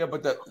moving. Yeah,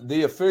 but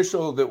the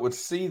official that would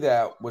see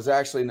that was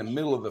actually in the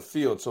middle of the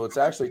field, so it's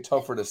actually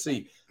tougher to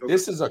see. Okay.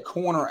 This is a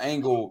corner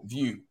angle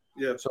view.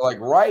 Yeah. So like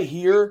right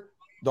here,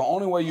 the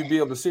only way you'd be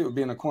able to see it would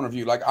be in a corner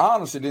view. Like I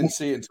honestly didn't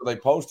see it until they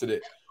posted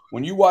it.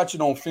 When you watch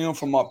it on film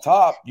from up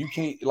top, you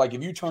can't, like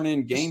if you turn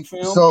in game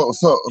film. So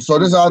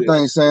this is our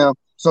thing, Sam.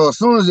 So as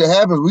soon as it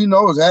happens, we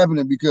know it's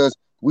happening because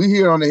we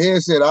hear on the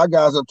headset, our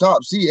guys up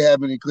top see it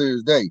happening clear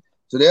as day.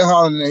 So they're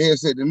hollering in the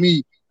headset to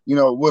me,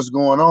 what's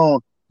going on.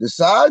 The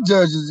side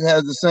judges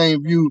has the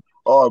same view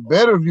or a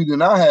better view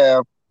than I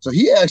have. So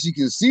he actually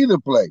can see the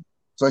play.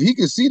 So he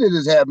can see that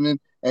it's happening.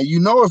 And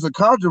it's a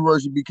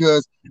controversy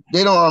because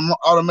they don't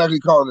automatically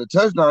call it a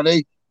touchdown.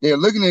 They're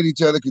looking at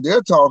each other because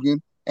they're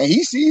talking, and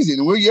he sees it,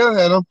 and we're yelling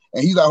at him,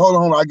 and he's like, hold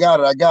on, I got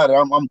it.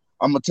 I'm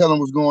gonna tell him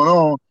what's going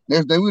on.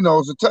 Next thing we know,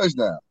 it's a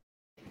touchdown.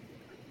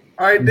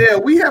 All right,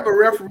 Dale, we have a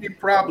referee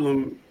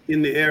problem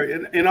in the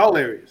area, in all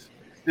areas.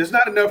 There's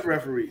not enough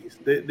referees.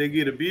 They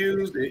get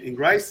abused, and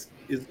Grice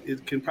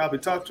can probably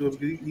talk to us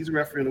because he's a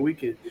referee on the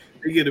weekend.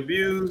 They get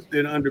abused,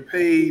 they're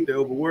underpaid, they're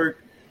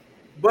overworked.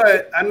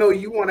 But I know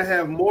you want to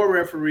have more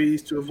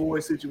referees to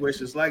avoid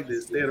situations like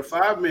this. They had a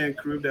 5-man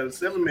crew, they had a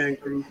 7-man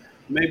crew.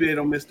 Maybe they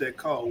don't miss that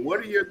call.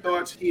 What are your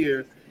thoughts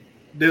here?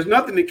 There's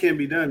nothing that can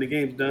be done. The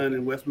game's done,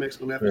 and West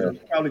Mexico will have to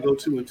probably go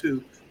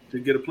 2-2 to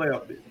get a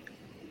playoff bid.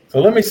 So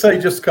let me say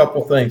just a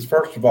couple things.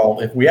 First of all,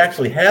 if we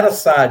actually had a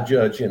side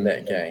judge in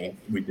that game,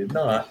 we did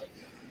not.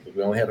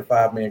 We only had a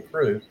 5-man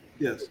crew.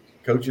 Yes.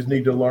 Coaches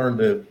need to learn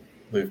the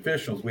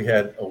officials. We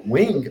had a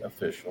wing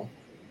official,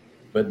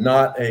 but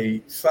not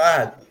a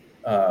side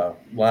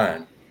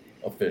line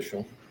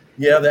official.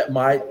 Yeah, that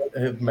might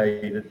have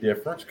made a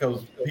difference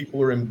because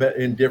people are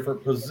in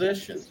different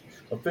positions.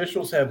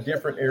 Officials have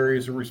different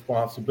areas of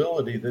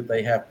responsibility that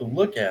they have to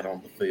look at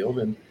on the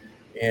field,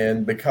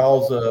 and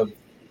because of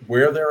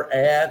where they're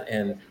at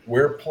and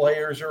where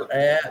players are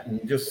at,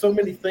 and just so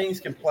many things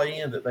can play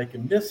in that they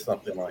can miss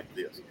something like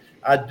this.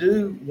 I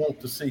do want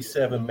to see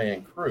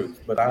 7-man crews,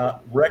 but I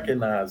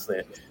recognize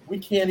that we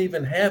can't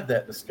even have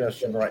that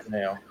discussion right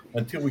now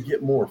until we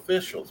get more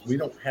officials. We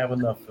don't have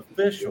enough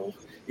officials,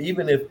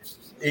 even if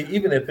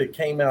it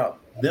came out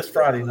this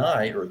Friday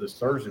night or this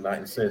Thursday night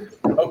and said,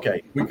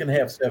 okay, we can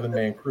have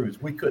 7-man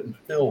crews. We couldn't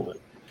fill them.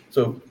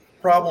 So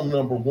problem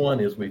number one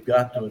is we've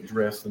got to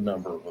address the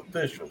number of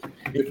officials.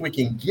 If we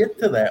can get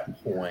to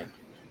that point,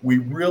 we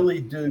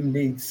really do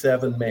need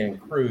 7-man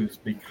crews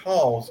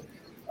because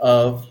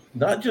of,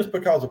 not just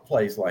because of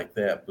plays like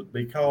that, but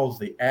because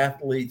the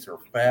athletes are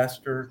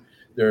faster.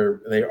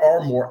 They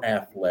are more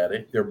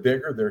athletic. They're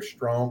bigger. They're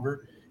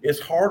stronger. It's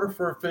harder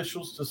for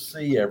officials to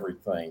see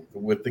everything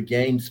with the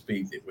game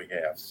speed that we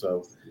have.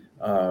 So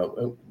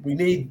we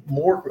need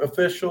more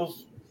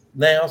officials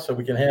now so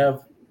we can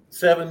have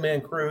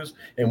 7-man crews,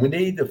 and we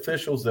need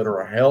officials that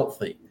are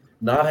healthy,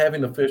 not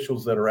having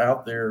officials that are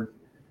out there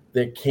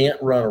that can't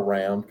run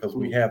around, because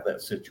we have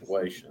that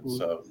situation.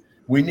 So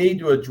we need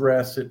to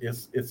address it.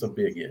 It's a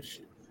big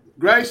issue.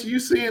 Grice, you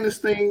seeing this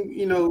thing,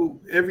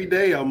 every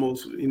day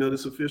almost,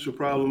 this official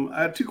problem.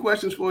 I have 2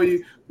 questions for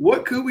you.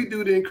 What could we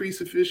do to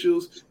increase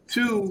officials?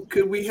 2,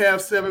 could we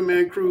have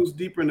 7-man crews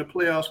deeper in the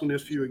playoffs when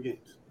there's fewer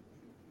games?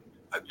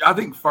 I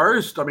think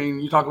first,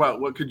 you talk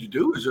about what could you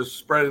do is just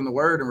spreading the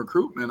word and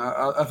recruitment.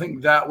 I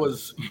think that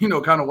was,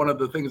 kind of one of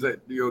the things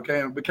that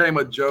became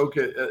a joke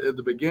at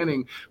the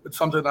beginning, but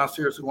something I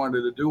seriously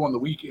wanted to do on the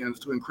weekends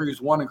to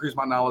increase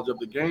my knowledge of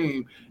the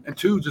game, and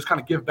 2, just kind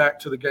of give back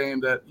to the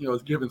game that,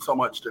 has given so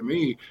much to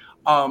me.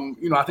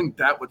 I think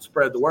that would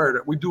spread the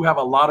word. We do have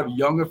a lot of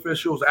young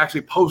officials.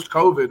 Actually,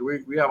 post-COVID,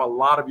 we have a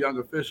lot of young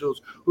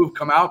officials who've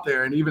come out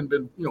there and even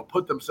been,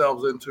 put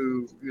themselves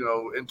into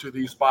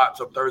these spots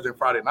of Thursday and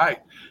Friday night.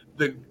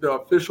 The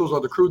officials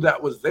or the crew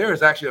that was there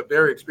is actually a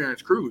very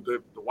experienced crew.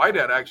 The White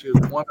Hat actually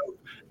is one of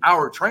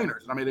our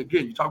trainers.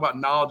 Again, you talk about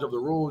knowledge of the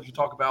rules. You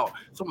talk about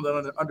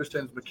someone that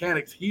understands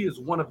mechanics. He is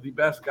one of the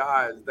best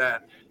guys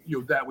that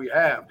we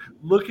have.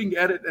 Looking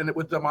at it and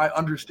with my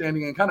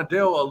understanding, and kind of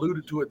Dale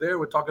alluded to it there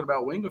with talking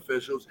about wing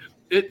officials,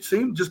 it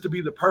seemed just to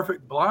be the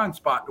perfect blind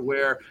spot to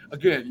where,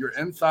 again, you're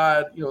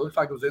inside, it looks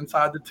like it was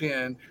inside the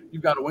 10.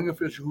 You've got a wing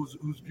official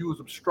whose view is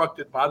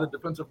obstructed by the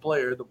defensive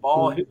player. The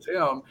ball hits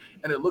him,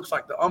 and it looks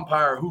like the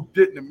umpire, who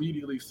didn't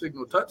immediately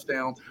signal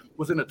touchdown,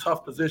 was in a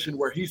tough position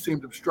where he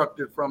seemed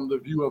obstructed from the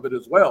view of it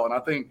as well. And I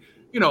think,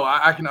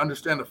 I can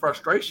understand the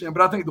frustration,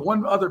 but I think the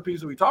one other piece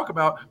that we talk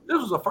about, this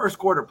was a first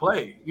quarter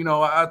play.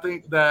 I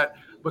think that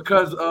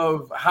because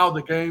of how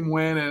the game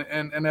went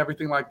and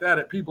everything like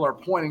that, people are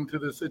pointing to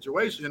this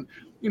situation.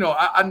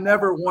 I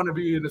never want to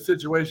be in a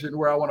situation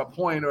where I want to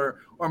point or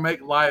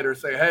make light or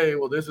say, hey,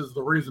 well, this is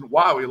the reason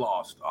why we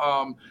lost.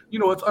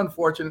 It's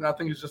unfortunate. And I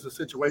think it's just a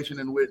situation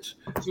in which,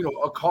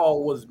 a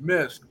call was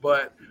missed,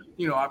 but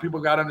people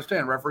got to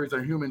understand referees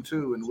are human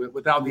too. And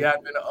without the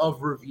advent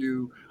of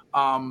review,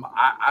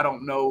 I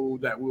don't know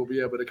that we'll be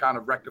able to kind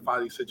of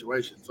rectify these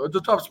situations. So it's a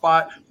tough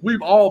spot.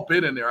 We've all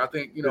been in there. I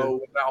think,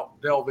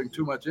 without delving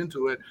too much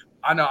into it,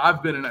 I know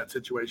I've been in that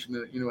situation,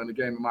 in the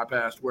game in my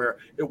past where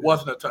it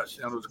wasn't a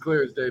touchdown. It was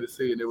clear as day to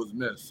see, and it was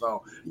missed.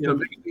 So, the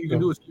biggest thing you can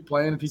do is keep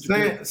playing and teach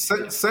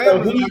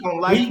Sam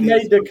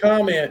made the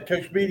comment,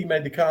 Coach Beatty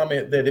made the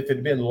comment that if it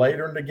had been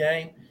later in the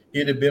game,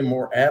 he'd have been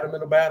more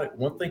adamant about it.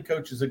 One thing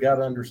coaches have got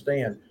to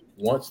understand,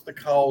 once the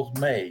call's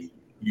made,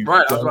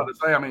 I was about to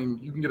say,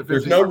 you can get a 15.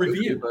 There's no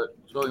review, but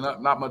it's really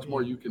not much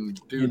more you can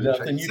do.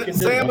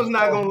 Sam is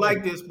not going to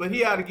like this, but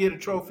he ought to get a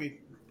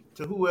trophy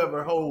to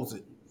whoever holds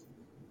it.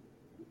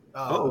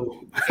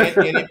 And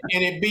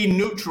it be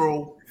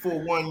neutral for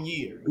 1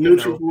 year.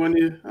 Neutral for 1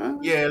 year? Huh?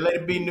 Yeah, let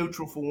it be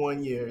neutral for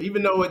 1 year,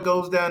 even though it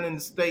goes down in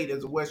the state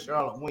as a West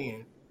Charlotte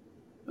win.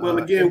 Well,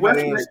 again,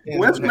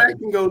 West Mac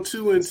can go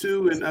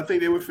 2-2, and I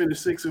think they would finish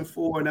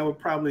 6-4, and that would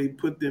probably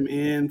put them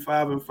in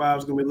 5-5.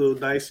 Is going to be a little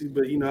dicey,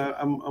 but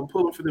I'm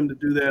pulling for them to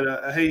do that.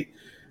 I hate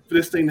for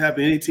this thing to happen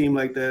to any team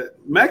like that.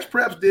 Max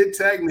Preps did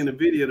tag me in a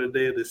video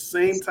today of the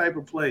same type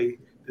of play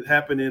that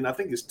happened in, I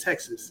think it's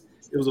Texas.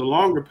 It was a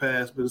longer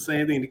pass, but the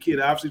same thing. The kid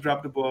obviously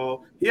dropped the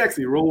ball. He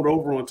actually rolled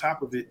over on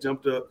top of it,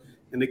 jumped up,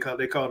 and they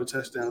called a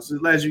touchdown.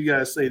 So as you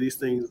guys say, these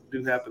things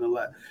do happen a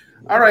lot.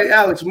 All right,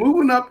 Alex,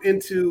 moving up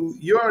into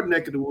your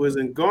neck of the woods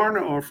in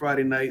Garner on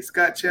Friday night,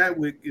 Scott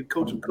Chadwick and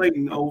Coach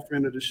Clayton, old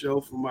friend of the show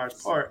from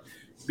Myers Park,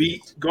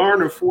 beat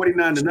Garner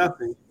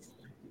 49-0.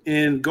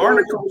 And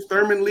Garner coach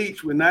Thurman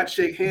Leach would not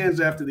shake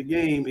hands after the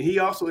game, and he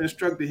also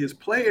instructed his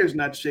players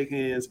not to shake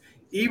hands,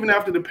 even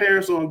after the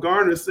parents on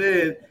Garner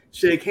said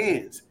shake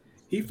hands.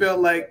 He felt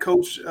like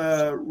Coach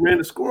ran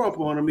the score up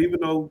on him,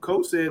 even though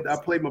Coach said I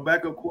played my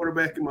backup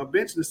quarterback in my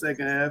bench in the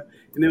second half,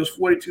 and it was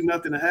 42-0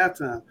 at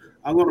halftime.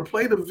 I'm going to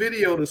play the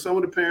video that some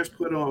of the parents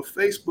put on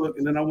Facebook,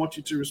 and then I want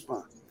you to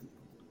respond.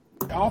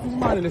 Offensive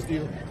mind in this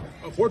deal.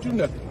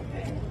 42-0.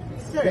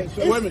 Sir, it's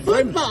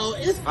football.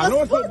 It's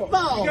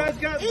football. It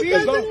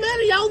doesn't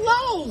matter. Y'all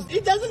lost.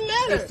 It doesn't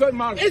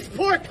matter. It's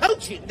poor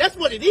coaching. That's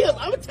what it is.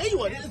 I'm going to tell you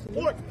what it is. It's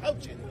poor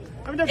coaching.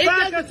 The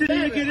backup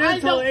didn't get in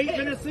until 8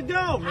 minutes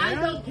ago, man.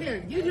 I don't care.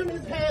 Give him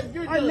his pass.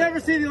 You're done. I've never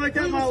seen anything like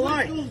that in my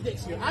life.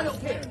 I don't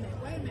care.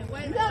 Wait a minute.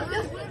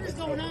 What's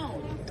going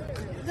on?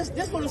 This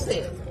is what it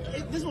says.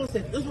 This is what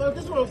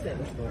it says.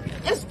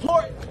 It's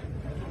poor.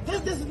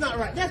 This is not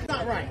right. That's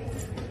not right.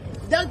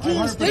 Those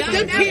kids. You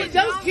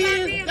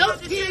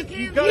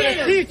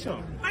gotta teach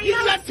them. You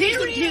gotta teach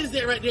them kids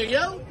that right there,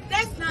 yo.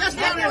 That's not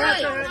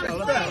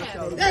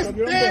right. That's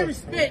bad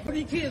respect for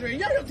these kids right there.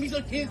 Y'all don't teach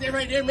those kids that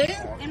right there, man.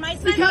 And my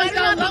son, because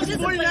y'all lost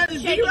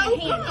 49-0.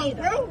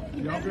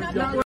 Come on,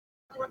 bro.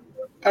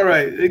 All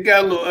right, it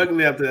got a little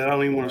ugly after that. I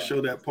don't even want to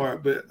show that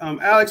part. But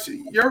Alex,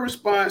 your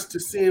response to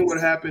seeing what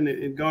happened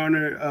in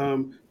Garner,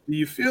 do Do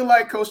you feel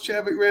like Coach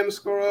Chadwick ran the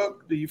score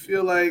up? Do you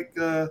feel like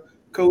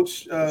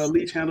Coach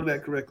Leach handled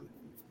that correctly?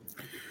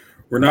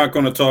 We're not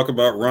going to talk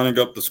about running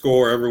up the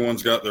score.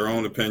 Everyone's got their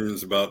own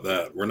opinions about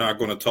that. We're not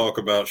going to talk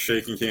about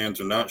shaking hands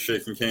or not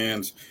shaking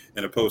hands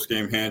in a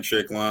post-game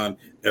handshake line.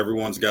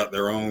 Everyone's got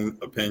their own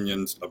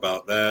opinions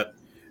about that.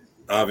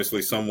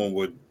 Obviously, someone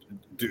would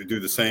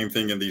do the same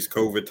thing in these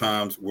COVID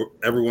times.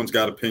 Everyone's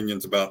got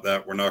opinions about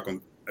that. We're not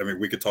going – I mean,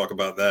 we could talk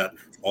about that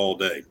all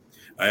day.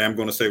 I am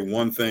going to say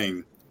one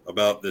thing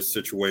about this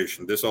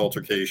situation. This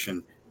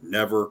altercation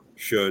never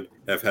should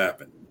have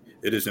happened.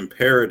 It is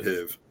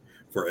imperative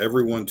for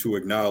everyone to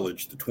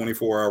acknowledge the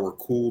 24-hour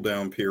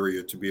cool-down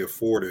period to be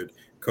afforded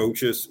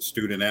coaches,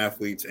 student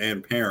athletes,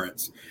 and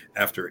parents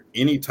after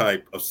any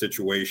type of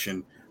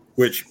situation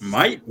which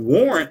might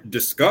warrant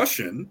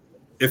discussion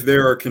if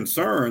there are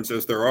concerns,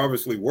 as there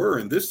obviously were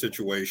in this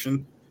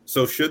situation.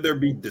 So should there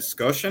be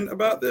discussion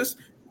about this?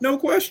 No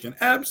question,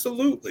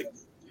 absolutely.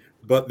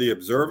 But the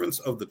observance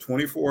of the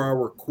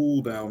 24-hour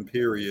cool-down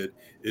period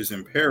is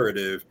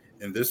imperative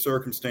in this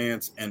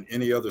circumstance and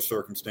any other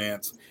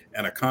circumstance,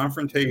 and a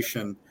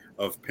confrontation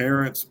of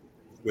parents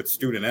with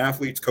student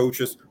athletes,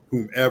 coaches,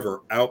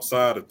 whomever,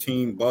 outside of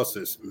team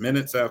buses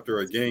minutes after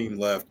a game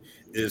left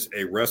is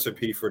a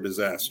recipe for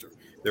disaster.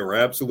 There were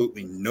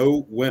absolutely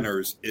no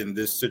winners in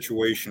this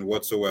situation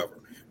whatsoever.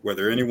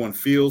 Whether anyone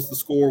feels the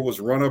score was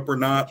run up or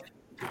not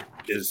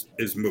is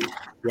moot.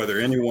 Whether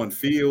anyone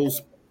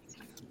feels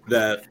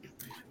that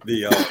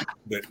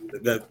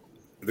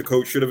the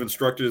coach should have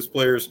instructed his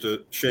players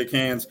to shake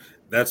hands,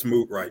 that's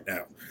moot right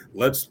now.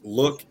 Let's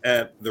look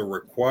at the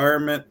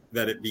requirement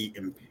that it be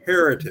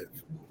imperative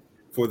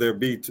for there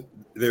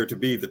to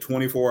be the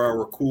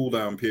 24-hour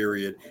cool-down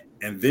period,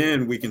 and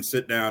then we can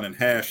sit down and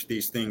hash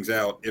these things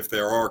out if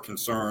there are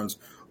concerns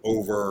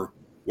over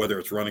whether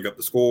it's running up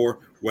the score,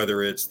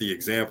 whether it's the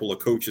example a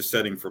coach is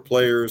setting for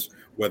players,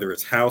 whether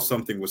it's how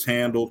something was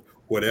handled,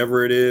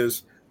 whatever it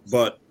is.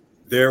 But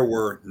there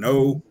were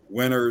no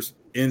winners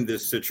in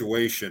this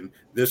situation.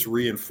 This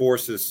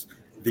reinforces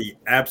the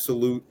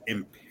absolute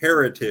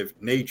imperative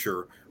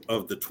nature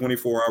of the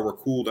 24-hour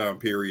cool-down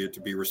period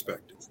to be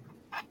respected.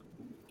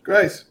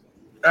 Grace?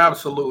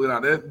 Absolutely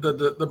not.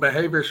 The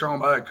behavior shown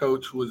by that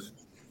coach was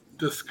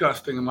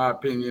disgusting, in my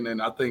opinion,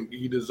 and I think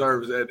he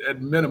deserves,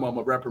 at minimum,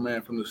 a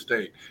reprimand from the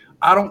state.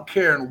 I don't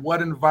care in what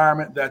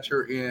environment that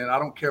you're in. I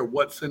don't care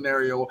what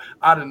scenario.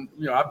 I've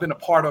been a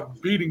part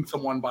of beating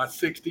someone by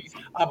 60.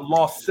 I've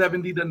lost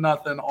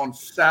 70-0 on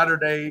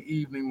Saturday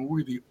evening when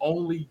we were the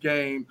only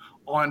game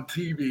on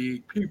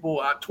TV.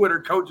 People,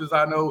 Twitter coaches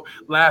I know,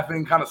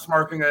 laughing, kind of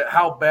smirking at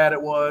how bad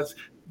it was.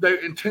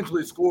 They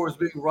intentionally scores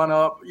being run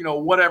up,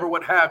 whatever,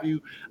 what have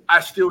you. I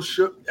still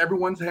shook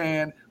everyone's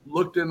hand,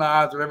 looked in the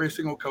eyes of every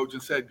single coach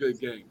and said, good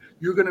game.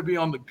 You're going to be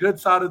on the good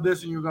side of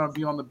this and you're going to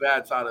be on the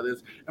bad side of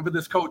this. And for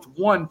this coach,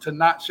 one, to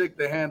not shake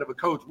the hand of a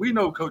coach. We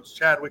know Coach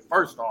Chadwick,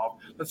 first off.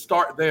 Let's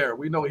start there.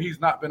 We know he's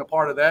not been a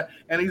part of that,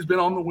 and he's been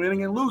on the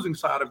winning and losing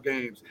side of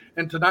games.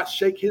 And to not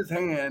shake his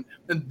hand,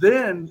 and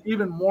then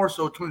even more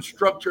so to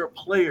instruct your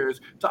players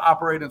to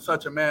operate in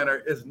such a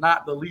manner is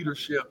not the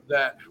leadership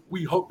that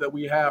we hope that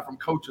we have from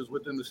coaches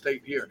within the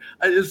state here.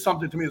 It's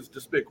something to me that's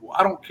despicable.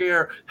 I don't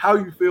care how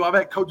you feel. I've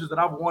had coaches that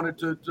I've wanted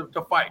to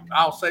fight.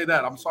 I'll say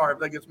that. I'm sorry if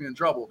that gets me in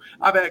trouble.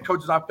 I've had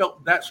coaches I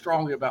felt that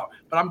strongly about,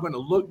 but I'm going to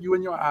look you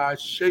in your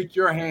eyes, shake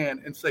your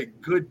hand, and say,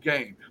 good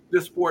game.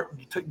 This sport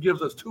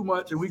gives us too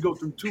much, and we go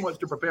through too much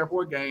to prepare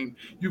for a game.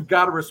 You've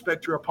got to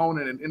respect your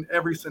opponent in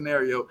every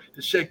scenario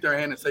to shake their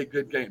hand and say,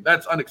 good game.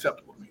 That's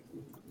unacceptable to me.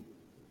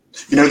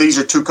 These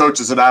are two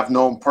coaches that I've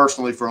known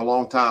personally for a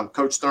long time.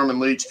 Coach Thurman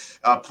Leach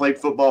played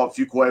football at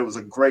Fuquay, was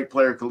a great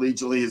player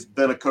collegiately, has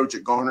been a coach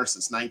at Garner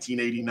since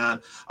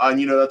 1989.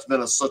 That's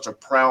been such a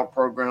proud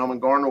program,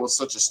 and Garner was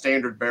such a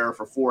standard bearer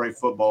for 4A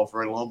football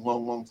for a long,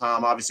 long, long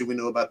time. Obviously, we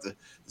know about the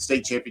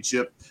state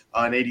championship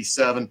in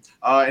 87.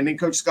 And then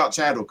Coach Scott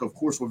Chadwick, of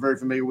course, we're very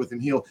familiar with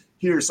him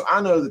here. So I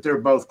know that they're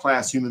both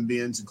class human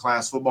beings and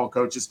class football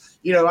coaches.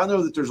 I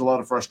know that there's a lot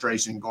of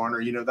frustration in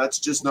Garner. That's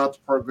just not the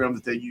program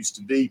that they used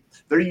to be.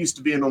 They're used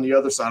to being on the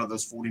other side of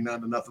those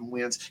 49-0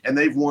 wins, and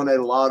they've won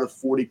a lot of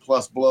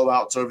 40-plus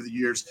blowouts over the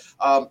years.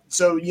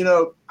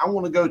 I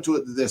want to go to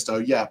it this, though.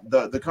 Yeah,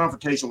 the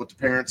confrontation with the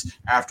parents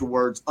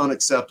afterwards,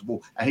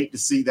 unacceptable. I hate to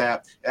see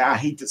that. I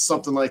hate that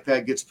something like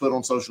that gets put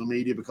on social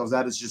media because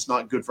that is just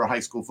not good for high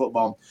school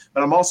football.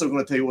 But I'm also going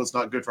to tell you what's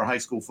not good for high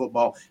school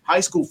football. High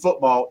school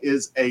football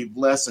is a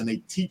lesson, a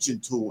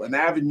teaching tool, an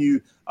avenue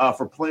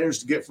for players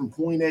to get from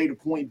point A to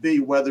point B,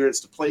 whether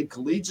it's to play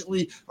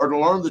collegiately or to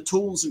learn the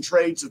tools and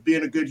trades of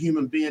being a good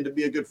human being, to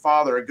be a good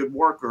father, a good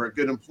worker, a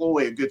good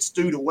employee, a good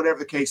student, whatever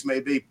the case may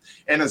be.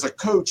 And as a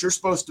coach, you're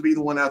supposed to be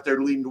the one out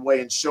there leading the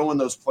way and showing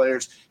those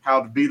players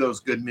how to be those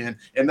good men.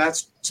 And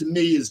that's, to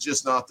me, is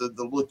just not the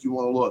look you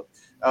want to look.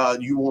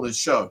 You want to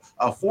show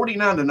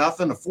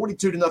 49-0, a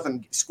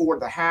 42-0 score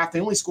at the half. They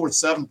only scored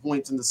 7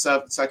 points in the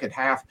second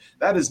half.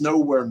 That is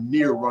nowhere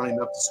near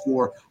running up the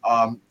score.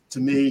 To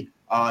me,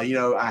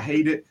 I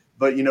hate it,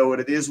 But you know what,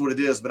 it is what it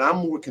is. But I'm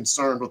more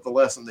concerned with the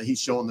lesson that he's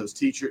showing those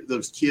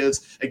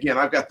kids. Again,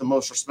 I've got the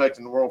most respect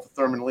in the world for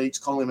Thurman Leach,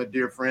 calling him a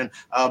dear friend.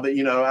 But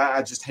you know,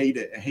 I just hate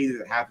it. I hate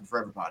it happened for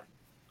everybody.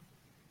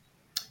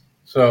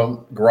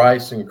 So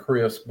Grice and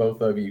Chris,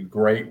 both of you,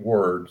 great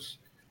words.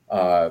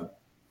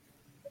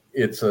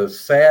 It's a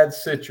sad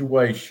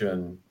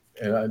situation.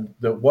 And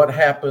what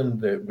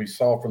happened that we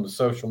saw from the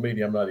social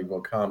media, I'm not even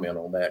going to comment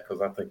on that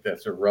because I think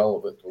that's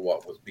irrelevant to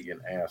what was being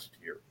asked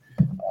here.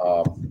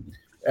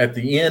 At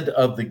the end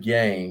of the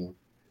game,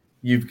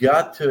 you've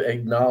got to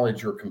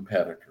acknowledge your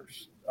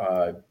competitors.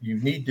 You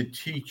need to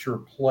teach your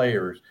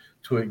players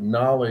to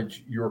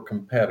acknowledge your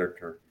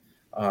competitor.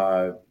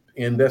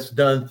 And that's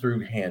done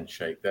through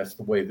handshake. That's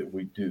the way that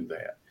we do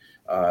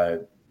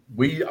that.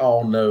 We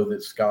all know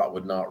that Scott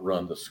would not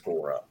run the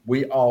score up.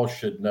 We all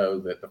should know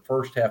that the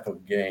first half of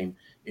the game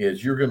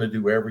is you're going to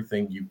do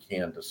everything you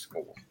can to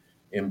score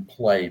and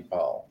play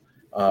ball.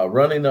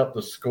 Running up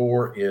the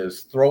score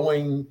is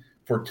throwing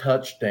for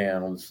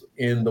touchdowns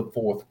in the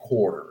fourth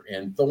quarter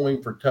and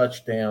throwing for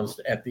touchdowns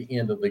at the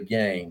end of the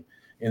game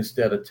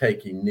instead of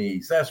taking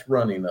knees. That's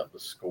running up the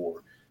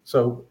score.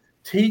 So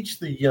teach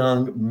the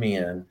young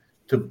men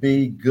to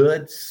be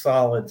good,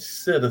 solid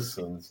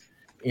citizens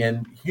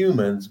and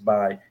humans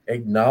by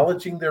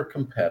acknowledging their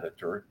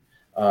competitor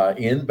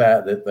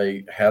that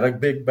they had a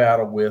big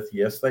battle with.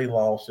 Yes, they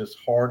lost. It's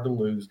hard to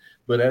lose.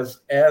 But as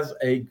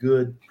a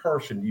good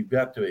person, you've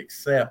got to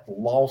accept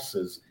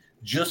losses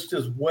just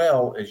as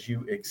well as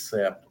you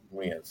accept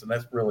wins. And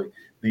that's really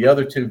the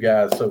other two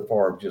guys so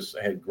far have just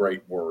had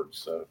great words.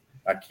 So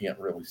I can't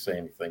really say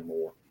anything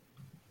more.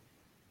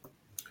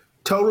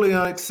 Totally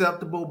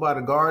unacceptable by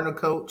the Gardner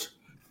coach.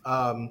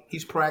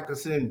 He's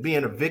practicing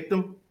being a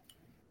victim.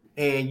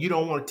 And you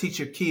don't want to teach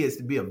your kids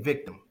to be a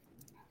victim.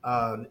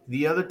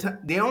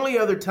 The only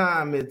other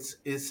time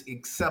it's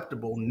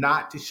acceptable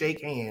not to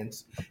shake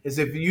hands is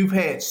if you've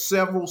had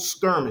several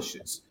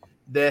skirmishes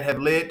that have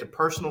led to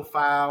personal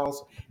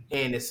fouls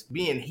and it's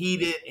being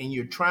heated and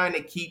you're trying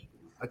to keep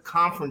a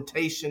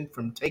confrontation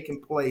from taking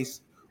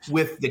place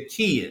with the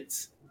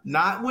kids,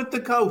 not with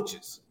the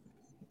coaches,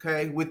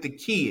 okay, with the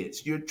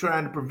kids. You're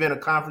trying to prevent a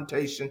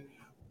confrontation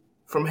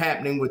from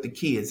happening with the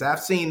kids. I've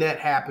seen that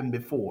happen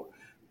before.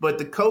 But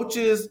the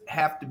coaches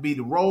have to be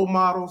the role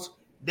models.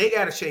 They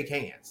got to shake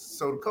hands.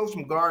 So the coach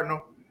from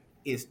Gardner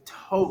is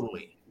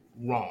totally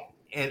wrong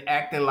and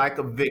acting like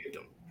a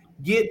victim.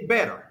 Get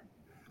better.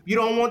 You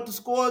don't want the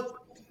score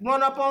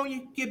run up on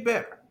you? Get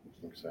better.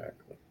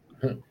 Exactly.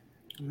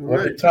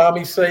 What did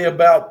Tommy say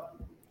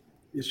about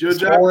it's your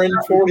scoring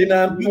job.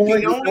 49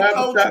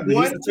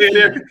 points?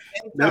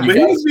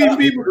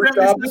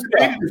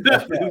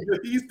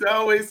 He used to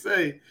always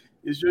say,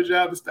 it's your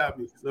job to stop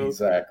me. So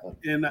exactly.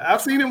 And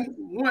I've seen him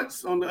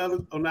once on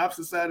the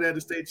opposite side of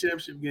the state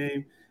championship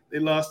game. They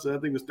lost, I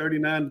think it was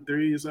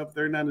 39-3 or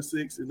something,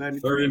 39-6 in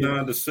 93.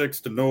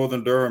 39-6 to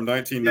Northern Durham,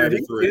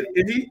 1993.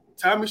 Yeah,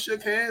 Tommy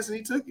shook hands and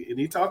he took it and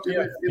he talked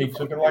to him. He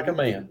took it like a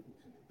man.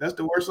 That's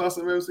the worst loss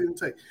I've ever seen him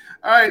take.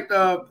 All right,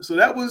 so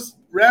that was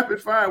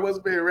rapid fire. It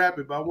wasn't very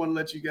rapid, but I want to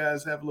let you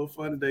guys have a little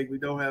fun today. We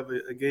don't have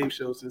a game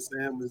show since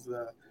Sam is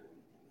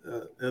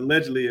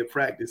allegedly at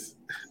practice.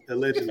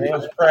 Allegedly.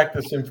 Sam's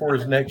practicing for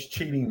his next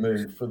cheating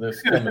move for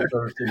this coming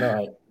Thursday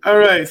night. All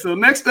right, so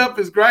next up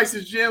is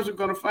Grice's Gems. We're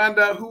going to find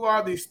out who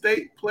are the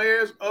state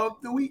players of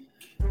the week.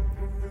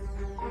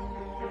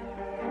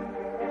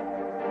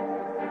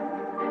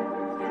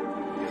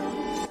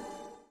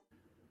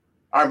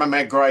 All right, my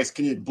man Grice,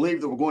 can you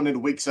believe that we're going into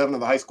week 7 of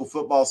the high school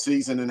football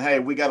season? And hey,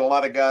 we got a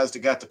lot of guys that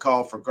got the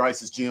call for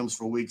Grice's Gems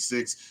for week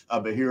 6,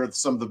 but here are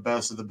some of the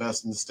best in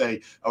the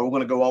state. We're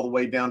going to go all the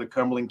way down to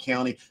Cumberland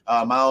County,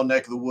 my own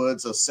neck of the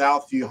woods of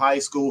Southview High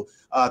School,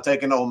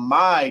 taking on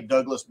my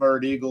Douglas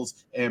Bird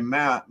Eagles and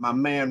my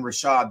man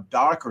Rashad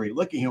Dockery.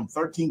 Look at him,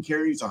 13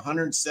 carries,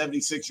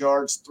 176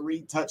 yards,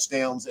 3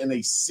 touchdowns, and a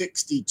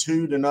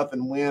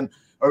 62-0 win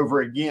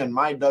over, again,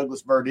 my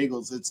Douglas Bird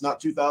Eagles. It's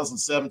not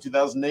 2007,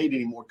 2008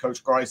 anymore,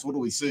 Coach Grice. What do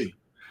we see?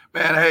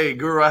 Man, hey,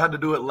 Guru, I had to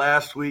do it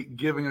last week,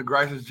 giving a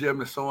Grice's Gym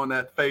to someone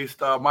that faced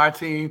my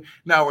team.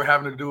 Now we're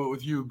having to do it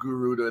with you,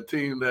 Guru, the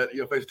team that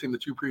faced a team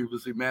that you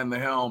previously manned the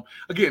helm.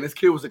 Again, this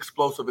kid was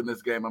explosive in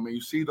this game. I mean,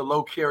 you see the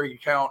low carry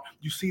count,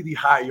 you see the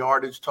high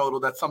yardage total.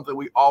 That's something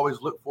we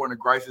always look for in the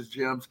Grice's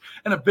Gyms.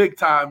 And a big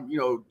time,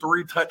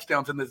 3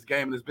 touchdowns in this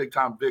game, this big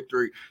time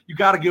victory. You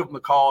got to give him the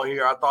call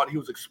here. I thought he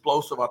was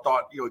explosive. I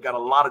thought he got a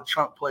lot of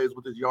chunk plays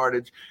with his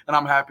yardage, and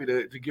I'm happy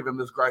to give him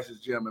this Grice's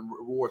Gym and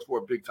rewards for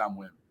a big time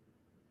win.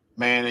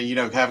 Man,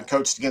 and, having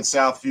coached against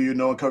Southview,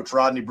 knowing Coach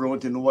Rodney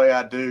Brewington the way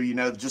I do,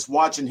 just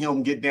watching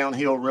him get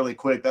downhill really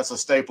quick, that's a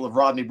staple of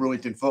Rodney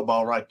Brewington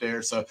football right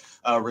there. So,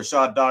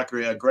 Rashad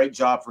Dockery, a great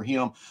job for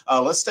him.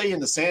 Let's stay in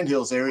the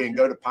Sandhills area and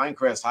go to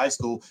Pinecrest High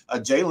School.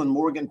 Jalen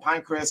Morgan,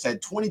 Pinecrest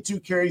had 22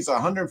 carries,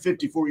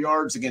 154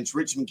 yards against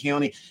Richmond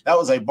County. That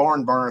was a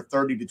barn burner,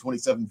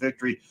 30-27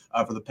 victory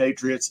for the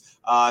Patriots.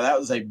 That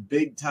was a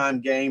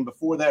big-time game.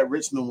 Before that,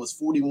 Richmond was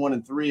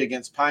 41-3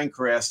 against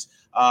Pinecrest.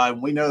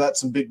 We know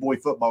that's some big boy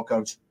football,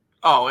 Coach.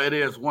 Oh, it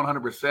is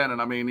 100%.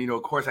 And I mean,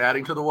 of course,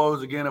 adding to the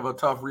woes again of a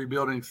tough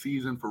rebuilding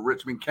season for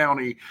Richmond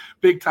County,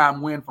 big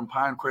time win from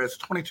Pinecrest,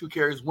 22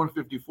 carries,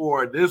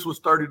 154. This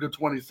was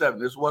 30-27.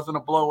 This wasn't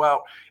a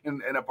blowout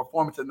in a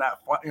performance in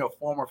that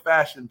form or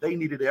fashion. They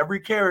needed every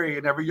carry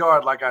and every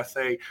yard, like I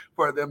say,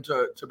 for them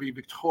to be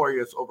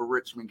victorious over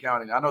Richmond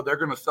County. I know they're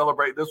going to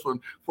celebrate this one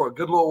for a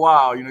good little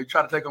while. You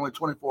try to take only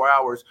 24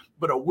 hours,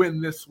 but a win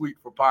this week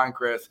for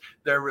Pinecrest,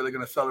 they're really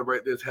going to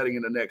celebrate this heading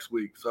into next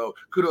week. So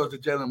kudos to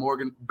Jalen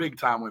Morgan. Big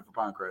time win for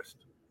Pinecrest.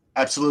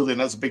 Absolutely, and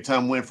that's a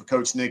big-time win for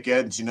Coach Nick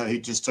Edens. He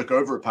just took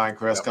over at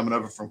Pinecrest, coming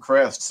over from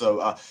Crest.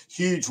 So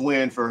huge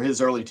win for his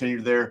early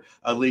tenure there,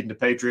 leading the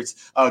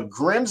Patriots.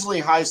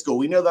 Grimsley High School,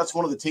 we know that's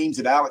one of the teams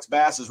that Alex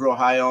Bass is real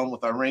high on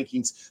with our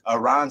rankings.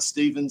 Ryan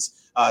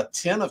Stevens,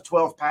 10 of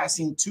 12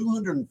 passing,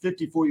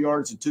 254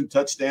 yards and 2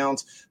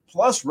 touchdowns,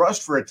 plus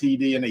rushed for a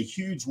TD and a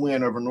huge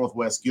win over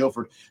Northwest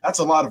Guilford. That's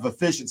a lot of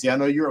efficiency. I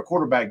know you're a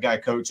quarterback guy,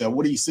 Coach.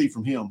 What do you see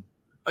from him?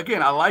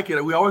 Again, I like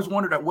it. We always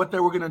wondered what they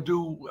were going to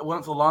do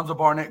once Alonzo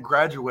Barnett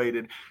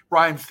graduated.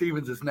 Ryan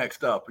Stevens is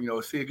next up.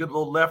 See a good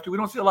little lefty. We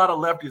don't see a lot of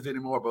lefties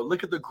anymore, but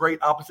look at the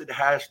great opposite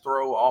hash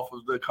throw off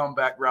of the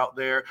comeback route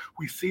there.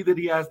 We see that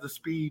he has the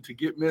speed to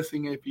get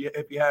missing if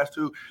he has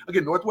to.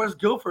 Again, Northwest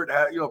Guilford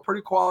had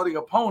pretty quality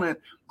opponent.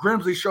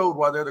 Grimsley showed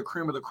why they're the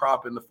cream of the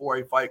crop in the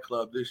 4A Fight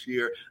Club this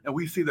year, and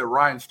we see that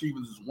Ryan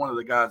Stevens is one of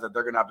the guys that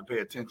they're going to have to pay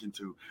attention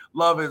to.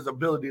 Love his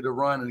ability to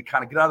run and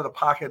kind of get out of the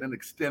pocket and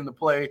extend the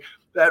play.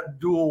 That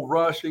dual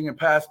rushing and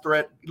pass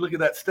threat. Look at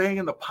that, staying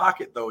in the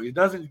pocket, though. He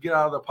doesn't get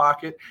out of the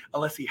pocket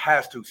unless he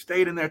has to.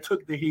 Stayed in there,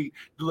 took the heat,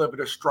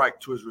 delivered a strike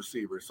to his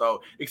receiver.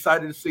 So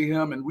excited to see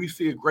him, and we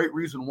see a great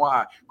reason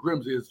why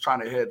Grimsley is trying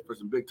to head for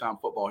some big-time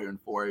football here in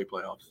 4A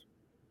playoffs.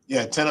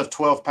 Yeah, 10 of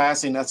 12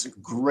 passing. That's a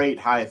great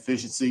high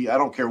efficiency. I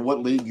don't care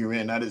what league you're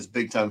in. That is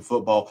big-time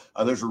football.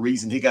 There's a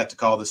reason he got to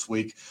call this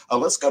week.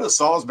 Let's go to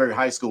Salisbury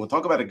High School and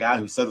talk about a guy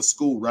who set a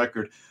school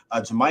record.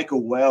 Jamaica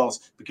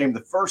Wells became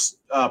the first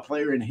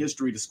player in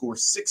history to score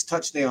 6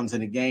 touchdowns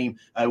in a game.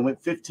 Went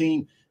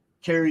 15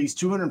 carries,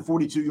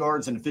 242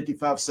 yards, and a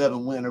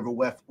 55-7 win over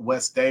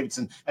West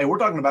Davidson. Hey, we're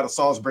talking about a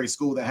Salisbury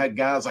school that had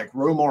guys like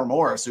Romar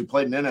Morris, who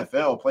played in the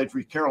NFL, played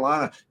for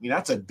Carolina. I mean,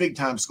 that's a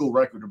big-time school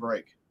record to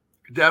break.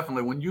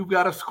 Definitely. When you've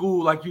got a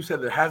school, like you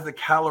said, that has the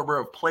caliber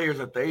of players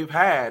that they've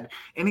had,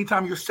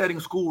 anytime you're setting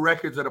school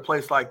records at a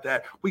place like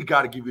that, we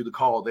got to give you the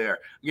call there.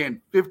 Again,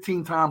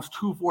 15 times,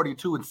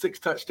 242 and 6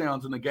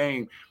 touchdowns in the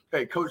game.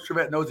 Hey, Coach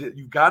Trevette knows that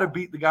you've got to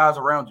beat the guys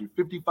around you.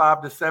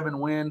 55-7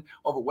 win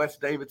over West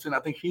Davidson.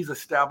 I think he's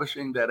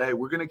establishing that, hey,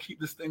 we're going to keep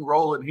this thing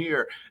rolling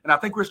here. And I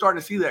think we're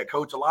starting to see that,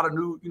 Coach. A lot of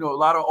new, a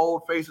lot of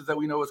old faces that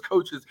we know as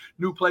coaches,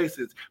 new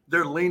places.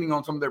 They're leaning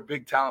on some of their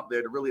big talent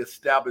there to really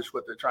establish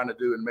what they're trying to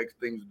do and make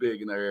things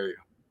big in their area.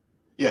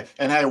 Yeah,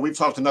 and hey, we've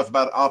talked enough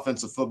about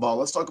offensive football.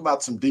 Let's talk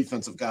about some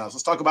defensive guys.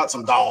 Let's talk about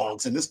some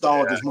dogs. And this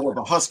dog is more of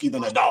a husky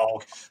than a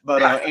dog.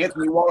 But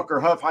Anthony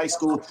Walker, Huff High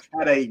School,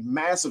 had a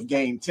massive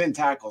game, 10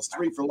 tackles,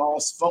 3 for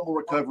loss, fumble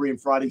recovery,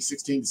 and Friday's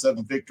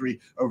 16-7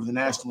 victory over the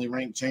nationally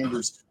ranked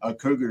Chambers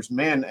Cougars.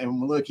 Man,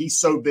 and look, he's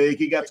so big.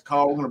 He got the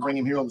call. We're going to bring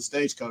him here on the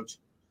stage, Coach.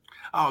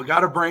 Oh, got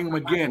to bring him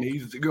again.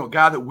 He's a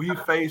guy that we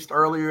faced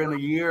earlier in the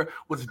year,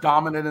 was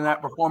dominant in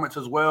that performance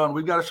as well. And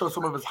we've got to show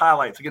some of his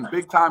highlights. Again,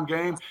 big-time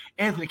game.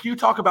 Anthony, can you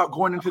talk about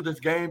going into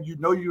this game?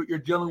 You're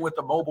dealing with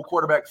the mobile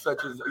quarterbacks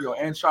such as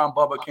Anshawn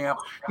Bubba Camp.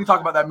 Can you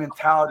talk about that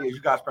mentality as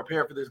you guys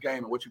prepare for this game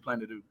and what you plan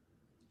to do?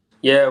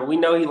 Yeah, we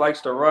know he likes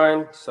to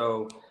run,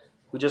 so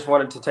we just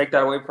wanted to take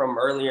that away from him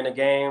early in the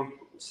game,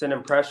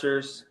 sending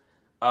pressures.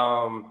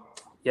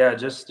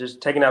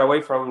 Just taking that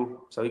away from him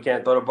so he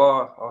can't throw the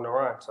ball on the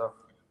run. So.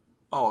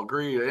 Oh,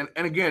 agreed.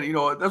 And again,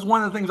 that's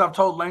one of the things I've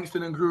told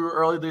Langston and Greer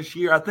early this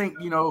year. I think,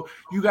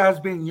 you guys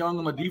being young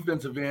on the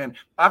defensive end,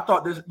 I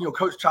thought this,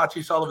 Coach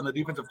Chachi Sullivan, the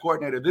defensive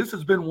coordinator, this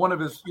has been one of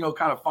his,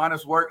 kind of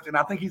finest works. And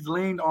I think he's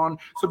leaned on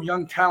some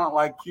young talent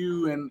like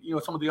you and,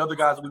 some of the other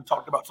guys that we've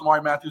talked about,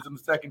 Samari Matthews in the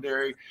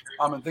secondary,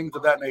 and things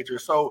of that nature.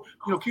 So,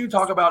 can you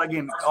talk about,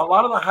 again, a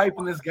lot of the hype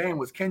in this game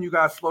was, can you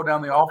guys slow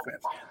down the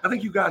offense? I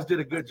think you guys did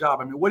a good job.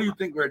 I mean, what do you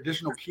think were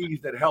additional keys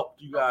that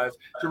helped you guys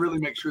to really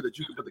make sure that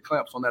you could put the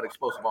clamps on that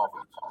explosive offense?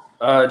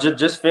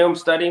 Just film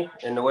study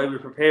and the way we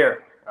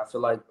prepare. I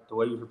feel like the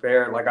way we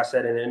prepare, like I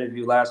said in the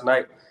interview last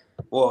night,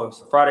 well, it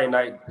was Friday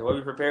night, the way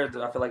we prepared,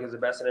 I feel like is the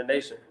best in the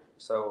nation.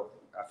 So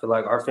I feel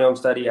like our film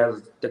study,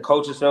 as the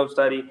coach's film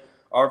study,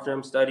 our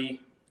film study,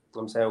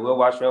 I'm saying we'll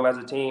watch film as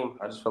a team.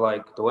 I just feel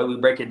like the way we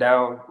break it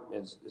down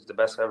is the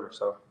best ever.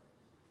 So.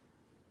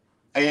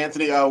 Hey,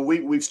 Anthony,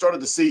 we've started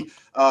to see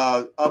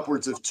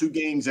upwards of 2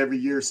 games every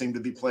year seem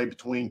to be played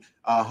between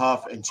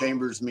Huff and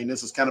Chambers. I mean, this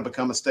has kind of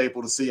become a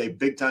staple to see a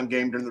big-time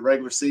game during the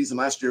regular season.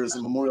 Last year was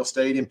in Memorial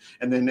Stadium,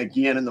 and then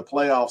again in the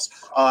playoffs.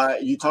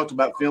 You talked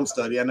about film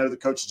study. I know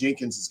that Coach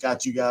Jenkins has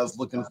got you guys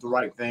looking at the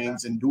right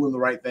things and doing the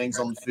right things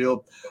on the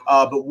field.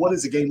 But what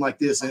is a game like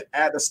this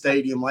at a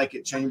stadium like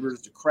at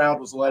Chambers? The crowd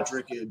was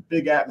electric, a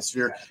big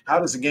atmosphere. How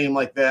does a game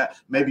like that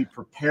maybe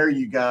prepare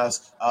you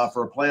guys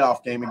for a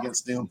playoff game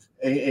against them?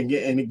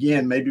 And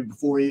again, maybe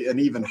before an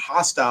even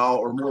hostile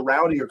or more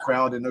rowdier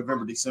crowd in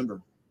November, December?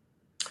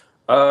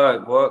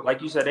 Well,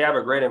 like you said, they have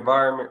a great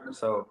environment,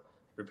 so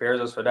prepares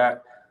us for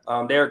that.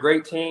 They're a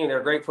great team.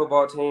 They're a great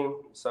football team.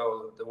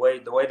 So the way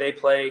they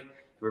play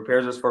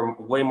prepares us for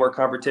way more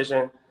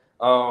competition.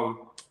 I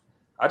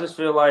just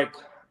feel like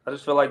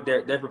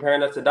they're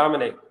preparing us to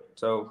dominate.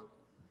 So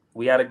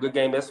we had a good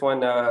game this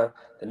one. We're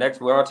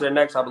on to the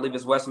next. I believe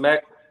it's West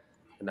Meck.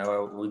 And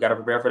we got to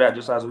prepare for that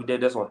just as we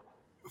did this one.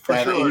 For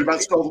sure.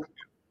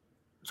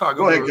 Sorry,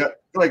 go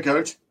ahead,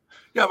 Coach.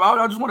 Yeah,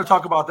 I just want to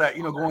talk about that.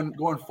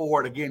 Going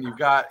forward again, you've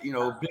got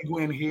big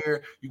win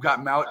here. You've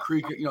got Mallard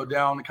Creek,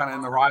 down kind of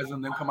in the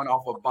horizon, then coming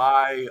off a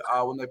bye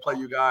when they play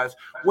you guys.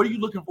 What are you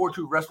looking forward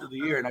to the rest of the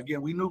year? And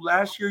again, we knew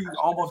last year you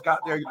almost got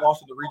there. You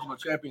lost to the regional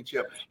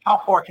championship.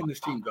 How far can this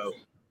team go?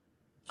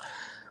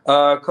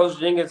 Coach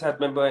Jenkins has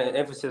been putting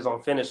emphasis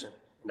on finishing.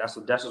 That's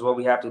just what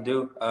we have to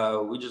do.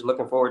 We're just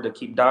looking forward to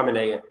keep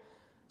dominating.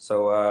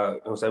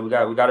 So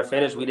we got to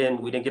finish. We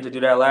didn't get to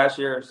do that last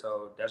year,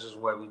 so that's just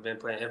what we've been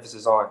putting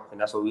emphasis on, and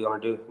that's what we're going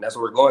to do, and that's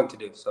what we're going to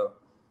do. So,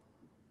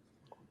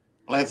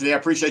 well, Anthony, I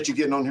appreciate you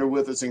getting on here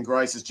with us in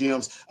Grice's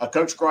Gyms.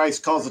 Coach Grice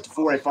calls it the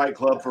 4A Fight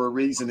Club for a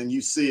reason, and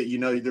you see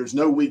it. There's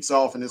no weeks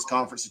off in this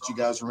conference that you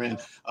guys are in.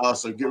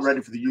 So get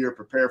ready for the year,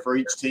 prepare for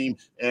each team,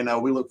 and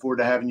we look forward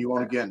to having you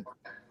on again.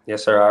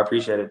 Yes, sir. I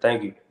appreciate it.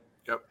 Thank you.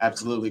 Yep,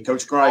 absolutely,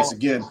 Coach Grice.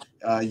 Again,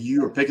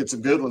 you are picking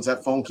some good ones.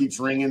 That phone keeps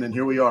ringing, and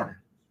here we are.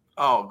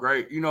 Oh,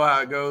 great. You know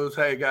how it goes.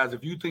 Hey, guys,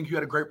 if you think you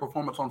had a great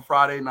performance on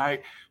Friday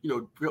night,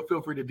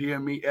 feel free to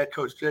DM me at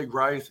Coach Jay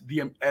Grice,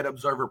 DM at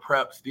Observer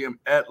Preps, DM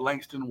at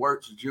Langston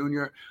Wirtz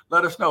Jr.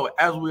 Let us know.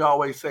 As we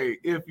always say,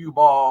 if you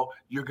ball,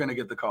 you're going to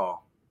get the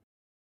call.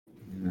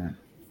 Yeah.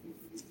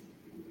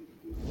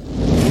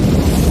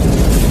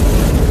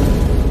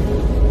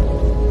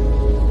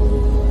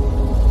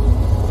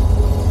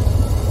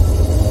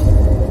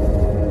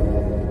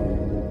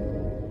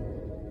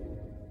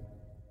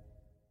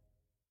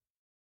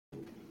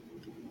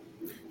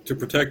 To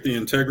protect the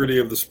integrity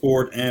of the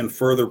sport and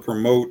further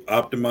promote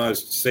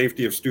optimized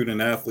safety of student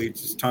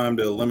athletes, it's time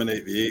to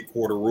eliminate the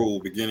 8-quarter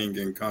rule beginning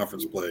in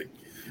conference play.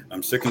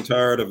 I'm sick and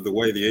tired of the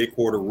way the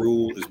 8-quarter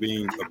rule is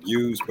being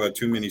abused by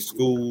too many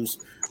schools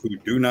who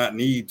do not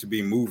need to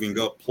be moving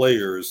up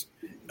players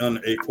in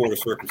 8-quarter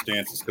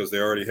circumstances because they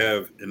already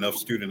have enough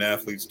student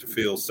athletes to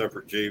fill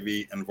separate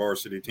JV and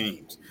varsity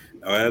teams.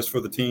 Now, as for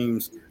the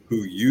teams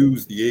who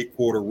use the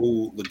 8-quarter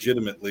rule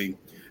legitimately,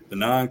 the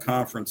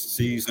non-conference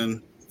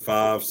season,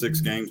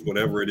 5-6 games,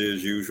 whatever it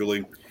is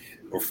usually,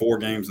 or 4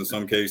 games in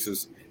some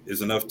cases,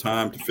 is enough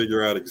time to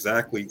figure out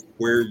exactly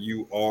where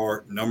you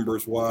are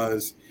numbers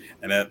wise.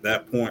 And at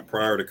that point,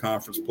 prior to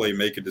conference play,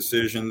 make a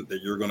decision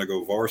that you're going to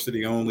go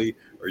varsity only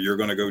or you're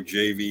going to go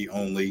JV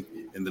only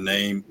in the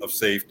name of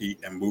safety,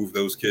 and move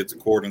those kids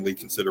accordingly,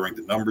 considering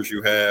the numbers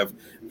you have,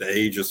 the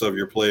ages of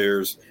your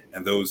players,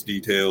 and those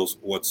details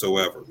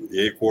whatsoever.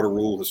 The 8-quarter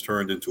rule has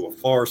turned into a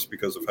farce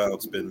because of how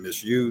it's been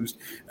misused,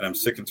 and I'm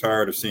sick and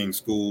tired of seeing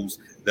schools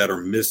that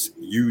are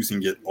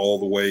misusing it all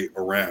the way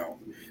around.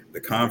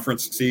 The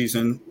conference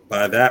season,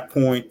 by that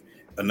point,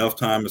 enough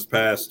time has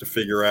passed to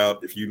figure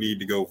out if you need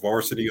to go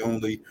varsity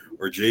only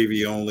or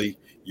JV only.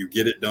 You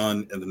get it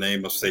done in the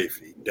name of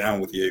safety. Down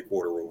with the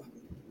 8-quarter rule.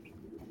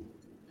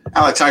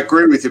 Alex, I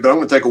agree with you, but I'm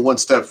going to take a one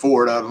step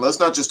forward. Let's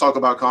not just talk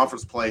about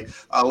conference play.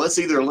 Let's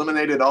either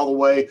eliminate it all the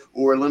way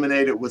or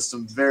eliminate it with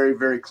some very,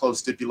 very close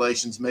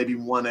stipulations, maybe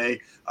 1A,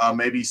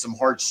 maybe some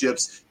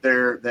hardships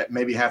there that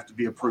maybe have to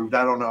be approved.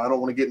 I don't know. I don't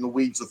want to get in the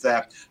weeds with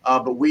that.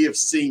 But we have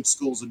seen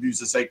schools abuse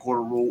this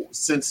 8-quarter rule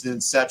since the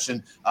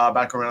inception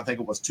back around, I think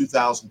it was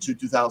 2002,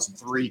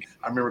 2003.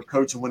 I remember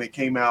coaching when it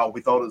came out.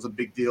 We thought it was a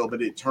big deal,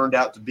 but it turned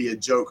out to be a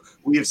joke.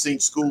 We have seen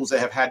schools that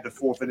have had to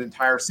forfeit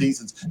entire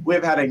seasons. We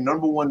have had a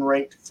number 1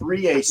 ranked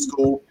 3A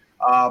school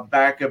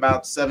back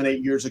about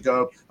 7-8 years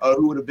ago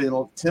who would have been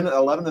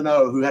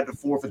 11-0 who had to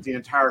forfeit the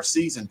entire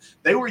season.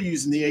 They were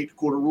using the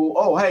 8-quarter rule.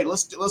 Oh, hey,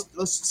 let's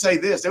say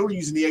this. They were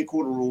using the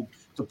 8-quarter rule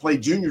to play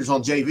juniors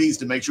on JVs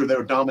to make sure they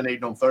were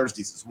dominating on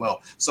Thursdays as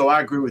well. So I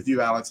agree with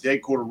you, Alex. The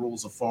 8-quarter rule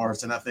is a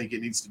farce, and I think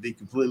it needs to be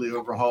completely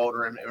overhauled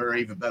or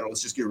even better.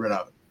 Let's just get rid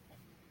of it.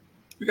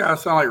 You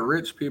guys sound like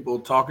rich people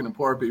talking to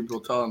poor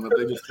people, telling them if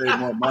they just save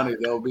more money,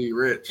 they'll be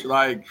rich.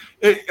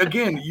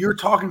 Again, you're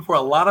talking for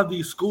a lot of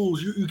these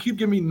schools. You keep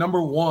giving me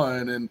number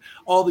 1 and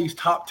all these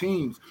top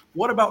teams.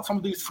 What about some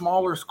of these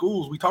smaller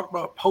schools? We talked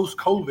about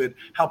post-COVID,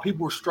 how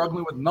people were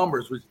struggling with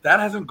numbers, which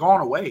that hasn't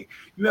gone away.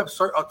 You have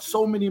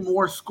so many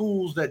more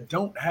schools that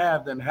don't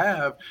have than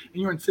have,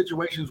 and you're in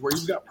situations where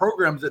you've got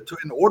programs that,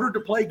 in order to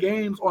play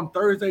games on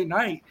Thursday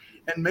night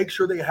and make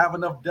sure they have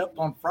enough depth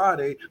on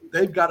Friday,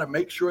 they've got to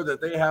make sure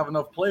that they have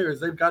enough players.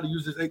 They've got to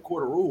use this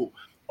 8-quarter rule.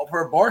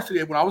 For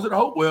varsity, when I was at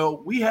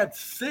Hopewell, we had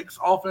 6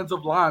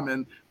 offensive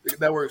linemen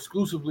that were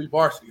exclusively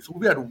varsity. So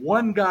we had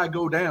one guy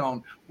go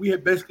down. We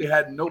had basically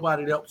had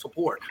nobody to help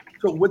support.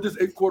 So with this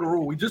 8-quarter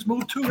rule, we just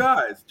moved 2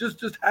 guys.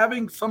 Just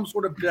having some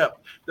sort of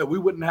depth that we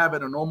wouldn't have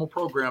in a normal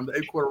program. The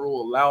 8-quarter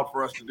rule allowed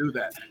for us to do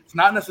that. It's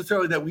not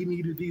necessarily that we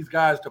needed these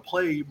guys to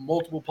play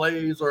multiple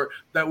plays or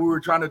that we were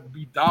trying to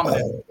be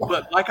dominant.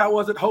 But like I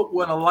was at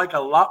Hopewell, and like a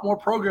lot more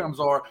programs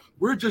are,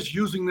 we're just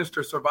using this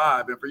to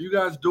survive. And for you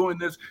guys doing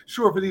this,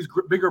 sure, for these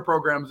bigger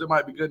programs, it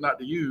might be good not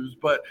to use.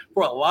 But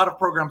for a lot of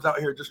programs out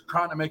here just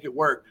trying to make it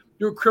work,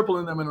 you're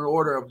crippling them in an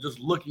order of just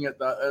looking at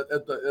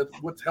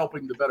what's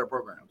helping the better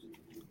programs.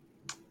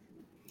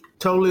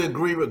 Totally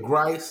agree with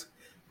Grice.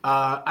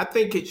 I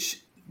think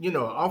it's,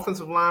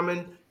 offensive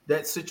lineman,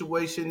 that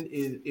situation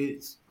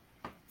is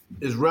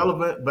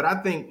relevant, but I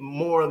think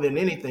more than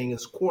anything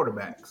is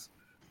quarterbacks.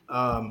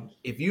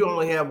 If you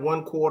only have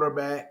one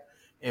quarterback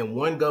and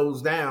one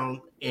goes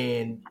down,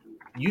 and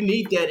you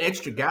need that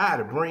extra guy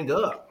to bring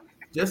up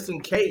just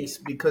in case,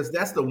 because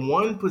that's the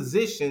one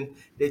position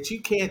that you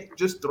can't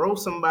just throw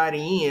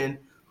somebody in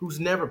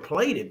who's never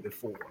played it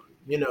before.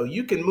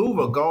 You can move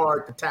a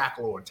guard to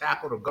tackle or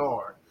tackle to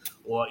guard,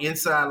 or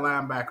inside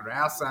linebacker to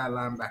outside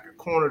linebacker,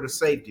 corner to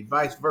safety,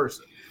 vice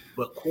versa.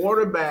 But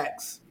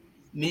quarterbacks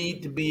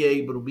need to be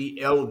able to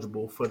be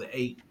eligible for the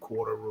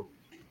 8-quarter rule.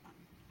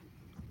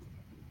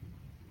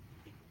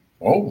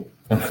 Oh,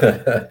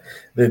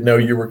 didn't know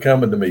you were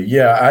coming to me.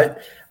 Yeah,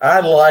 I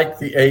like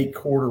the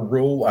 8-quarter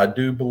rule. I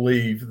do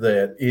believe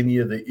that any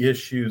of the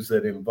issues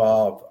that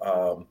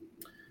involve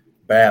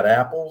bad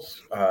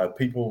apples,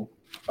 people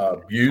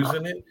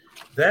abusing it,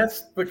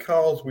 that's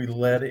because we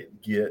let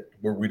it get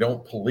where we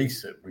don't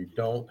police it. We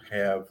don't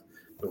have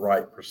the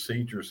right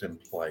procedures in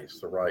place,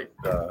 the right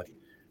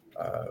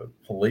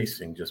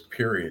policing, just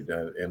period.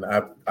 And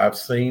I've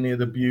seen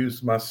it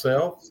abused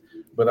myself,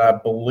 but I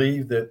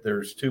believe that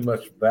there's too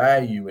much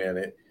value in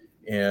it.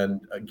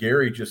 And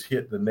Gary just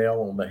hit the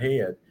nail on the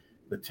head.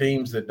 The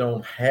teams that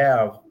don't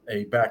have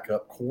a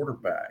backup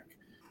quarterback,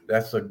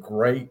 that's a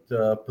great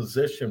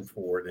position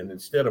for it. And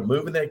instead of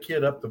moving that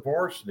kid up to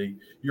varsity,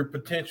 you're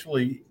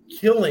potentially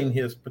killing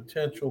his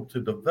potential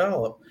to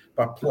develop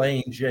by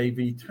playing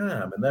JV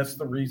time. And that's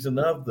the reason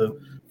of the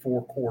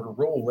 4-quarter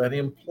rule. Let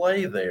him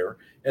play there.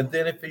 And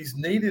then if he's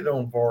needed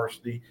on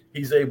varsity,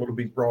 he's able to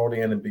be brought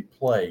in and be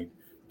played.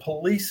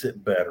 Police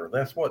it better.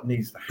 That's what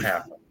needs to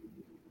happen.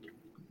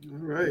 All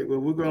right. Well,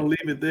 we're going to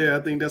leave it there. I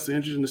think that's an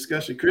interesting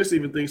discussion. Chris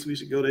even thinks we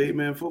should go to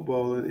 8-man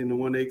football in the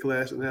 1A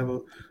class and have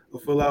a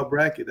full-out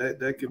bracket.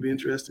 That could be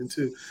interesting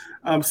too.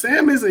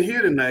 Sam isn't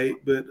here tonight,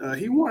 but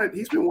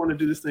he's been wanting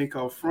to do this thing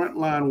called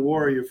Frontline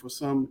Warrior for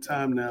some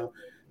time now.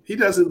 He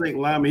doesn't think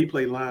linemen, he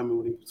played lineman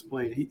when he was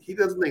playing. He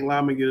doesn't think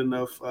linemen get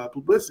enough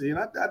publicity, and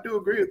I do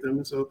agree with him.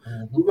 And so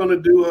we're going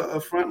to do a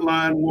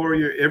Frontline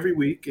Warrior every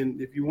week.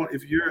 And if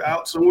you're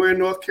out somewhere in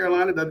North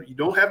Carolina, you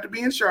don't have to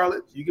be in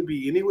Charlotte. You can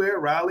be anywhere,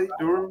 Raleigh,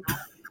 Durham,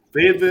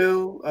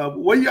 Fayetteville.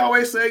 What do you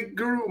always say,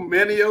 Guru?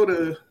 Manio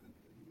to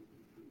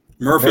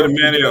Murphy to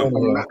Manio.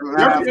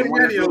 Murphy to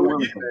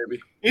Manio.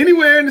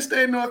 Anywhere in the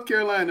state of North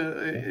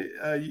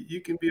Carolina,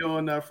 you can be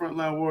on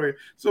Frontline Warrior.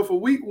 So for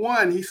week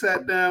 1, he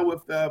sat down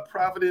with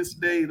Providence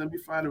Day. Let me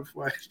find him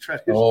before I try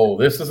to. Oh,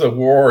 this is a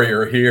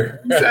warrior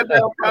here. He sat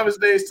down with Providence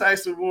Day's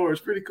Tyson Moore.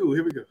 It's pretty cool.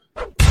 Here we go.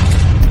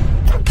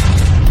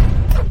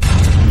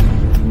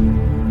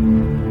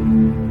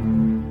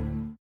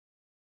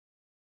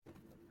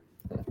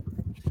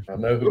 I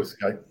know who's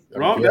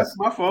wrong. That's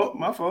my fault.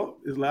 My fault.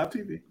 It's live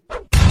TV.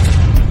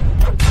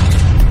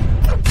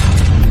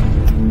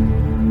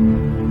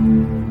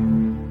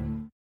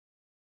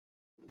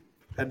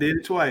 I did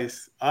it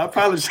twice. I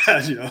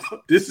apologize, y'all.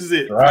 This is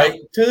it. Right,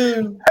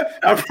 too.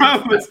 I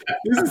promise.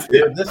 This is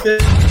it. This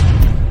is.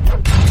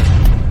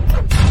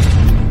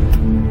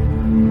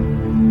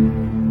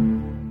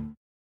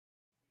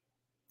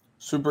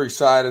 Super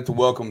excited to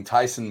welcome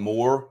Tyson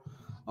Moore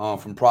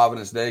from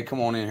Providence Day. Come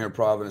on in here,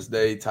 Providence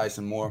Day,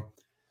 Tyson Moore.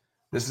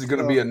 This is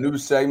going to be a new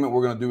segment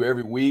we're going to do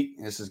every week.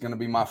 This is going to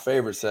be my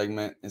favorite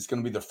segment. It's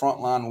going to be the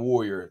Frontline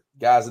Warrior,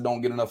 guys that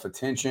don't get enough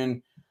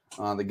attention.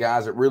 The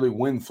guys that really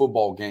win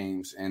football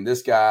games. And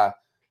this guy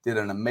did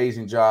an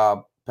amazing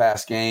job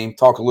past game.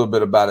 Talk a little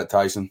bit about it,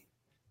 Tyson.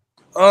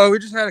 We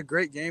just had a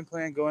great game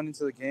plan going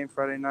into the game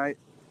Friday night.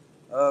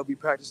 We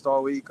practiced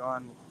all week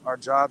on our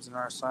jobs and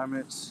our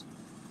assignments,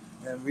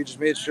 and we just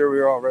made sure we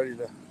were all ready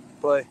to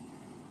play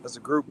as a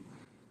group.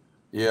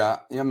 Yeah,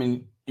 I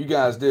mean, you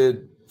guys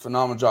did a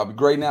phenomenal job.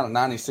 Grading out of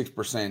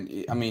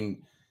 96%. I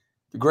mean,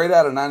 the grade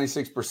out of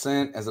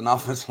 96% as an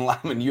offensive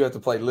lineman, you have to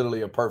play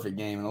literally a perfect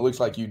game, and it looks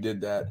like you did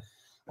that.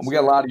 And we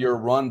got a lot of your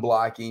run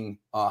blocking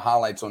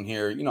highlights on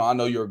here. I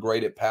know you're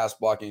great at pass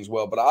blocking as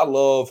well, but I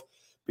love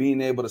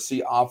being able to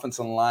see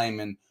offensive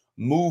linemen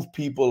move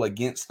people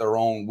against their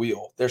own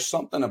will. There's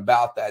something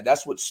about that.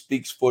 That's what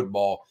speaks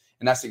football,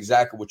 and that's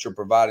exactly what you're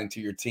providing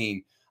to your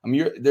team. I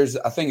mean,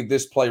 I think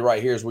this play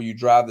right here is where you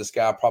drive this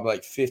guy probably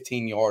like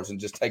 15 yards and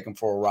just take him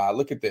for a ride.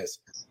 Look at this.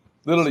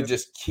 Literally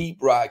just keep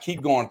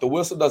going. If the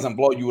whistle doesn't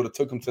blow, you would have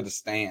took him to the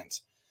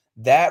stands.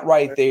 That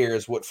right there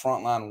is what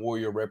Frontline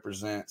Warrior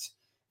represents.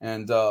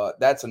 And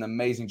that's an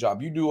amazing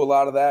job. You do a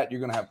lot of that,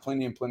 you're going to have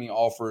plenty and plenty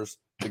offers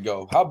to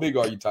go. How big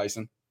are you,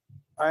 Tyson?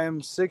 I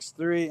am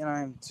 6'3", and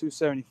I am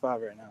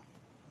 275 right now.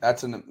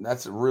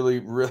 That's a really,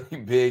 really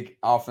big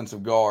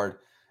offensive guard.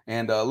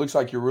 And looks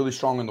like you're really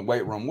strong in the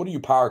weight room. What are you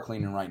power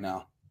cleaning right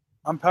now?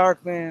 I'm power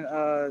cleaning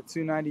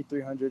 290,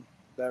 300,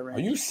 that range.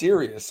 Are you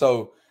serious?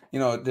 So,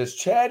 does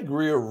Chad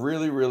Greer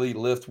really, really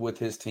lift with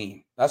his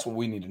team? That's what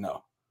we need to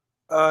know.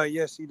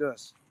 Yes, he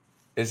does.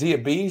 Is he a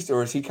beast,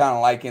 or is he kind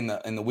of like in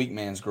the weak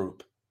man's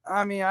group?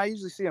 I mean, I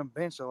usually see him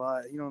bench a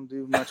lot. He don't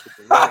do much with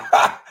the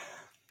leg.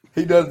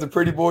 He does the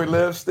pretty boy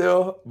lift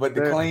still, but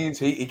the cleans,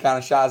 he kind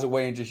of shies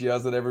away and just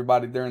yells at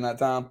everybody during that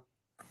time.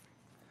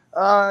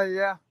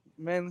 Yeah,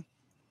 mainly.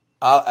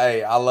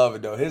 I love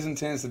it though. His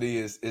intensity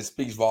it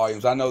speaks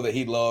volumes. I know that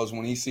he loves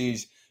when he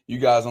sees you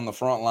guys on the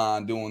front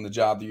line doing the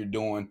job that you're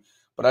doing.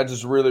 But I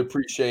just really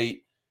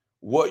appreciate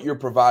what you're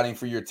providing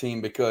for your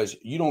team, because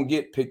you don't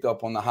get picked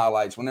up on the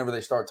highlights whenever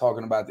they start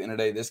talking about the end of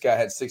the day. This guy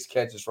had 6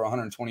 catches for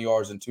 120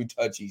 yards and 2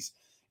 touchies.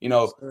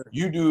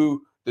 You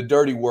do the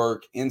dirty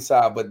work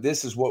inside, but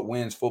this is what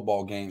wins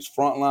football games.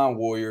 Frontline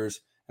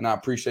warriors, and I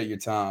appreciate your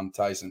time,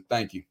 Tyson.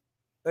 Thank you.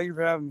 Thank you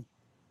for having me.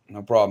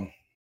 No problem.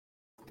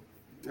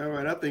 All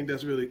right, I think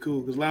that's really cool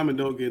because linemen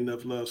don't get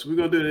enough love. So we're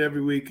going to do it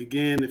every week.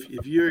 Again, if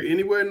you're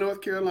anywhere in North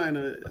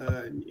Carolina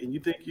and you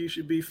think you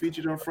should be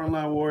featured on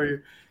Frontline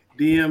Warrior,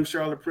 DM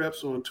Charlotte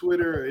Preps on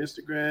Twitter or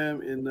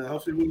Instagram, and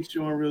hopefully we can get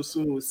you on real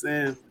soon with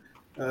Sam.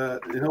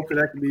 And hopefully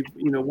that can be,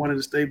 one of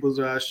the staples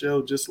of our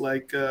show, just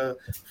like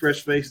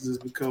Fresh Faces has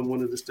become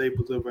one of the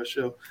staples of our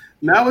show.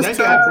 Now it's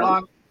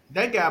time.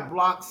 That guy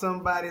blocked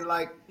somebody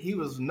like he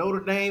was Notre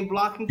Dame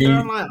blocking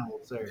Carolina.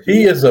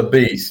 He is a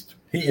beast.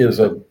 He is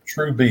a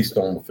true beast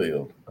on the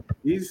field.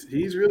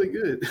 He's really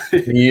good.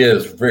 He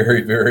is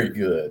very, very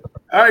good.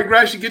 All right,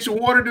 Grice, you get your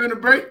water during the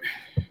break?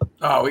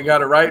 Oh, we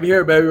got it right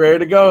here, baby. Ready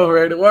to go.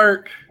 Ready to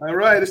work. All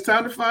right, it's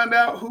time to find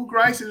out who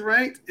Grice is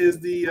ranked as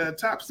the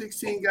top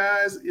 16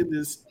 guys in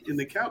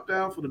the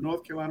countdown for the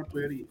North Carolina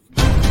Player of the Year.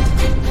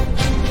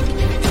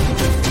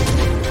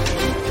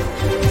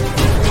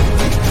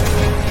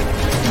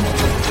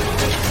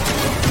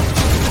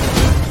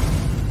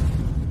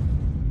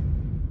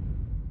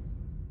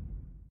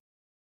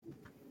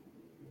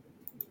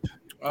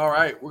 All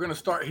right, we're going to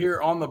start here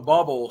on the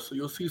bubble. So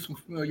you'll see some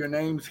familiar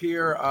names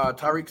here.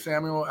 Tyreek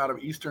Samuel out of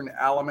Eastern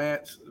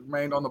Alamance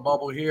remained on the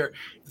bubble here.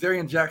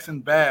 Zarian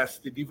Jackson-Bass,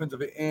 the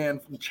defensive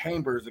end from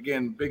Chambers.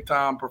 Again,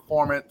 big-time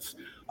performance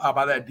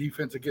by that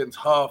defense against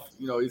Huff.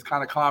 He's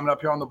kind of climbing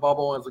up here on the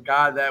bubble as a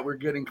guy that we're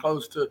getting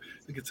close to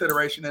the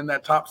consideration in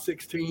that top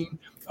 16.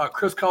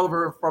 Chris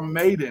Culliver from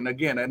Maiden.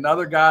 Again,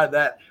 another guy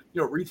that,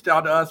 reached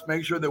out to us,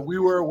 make sure that we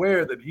were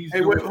aware that he's –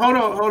 Hey, wait, hold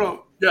on.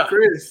 Yeah.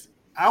 Chris,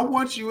 I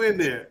want you in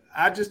there.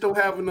 I just don't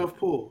have enough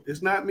pull.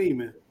 It's not me,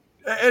 man.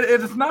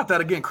 It's not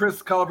that. Again,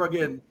 Chris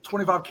Culliver,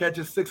 25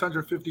 catches,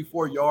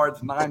 654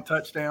 yards, 9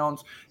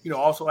 touchdowns.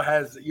 Also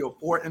has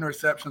 4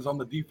 interceptions on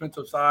the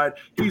defensive side.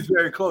 He's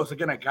very close.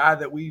 Again, a guy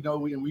that we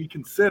know and we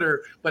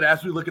consider. But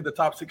as we look at the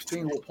top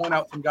 16, we'll point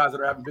out some guys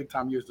that are having big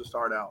time years to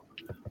start out.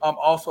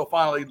 Also,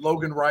 finally,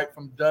 Logan Wright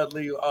from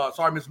Dudley.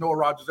 Miss Noah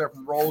Rogers there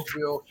from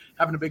Rollsville,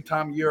 having a big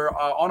time year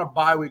on a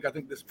bye week, I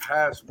think this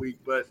past week.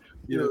 But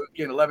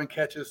again, 11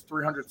 catches,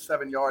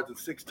 307 yards, and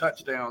 6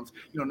 touchdowns.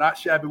 Not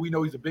shabby. We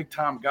know he's a big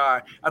time guy.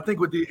 I think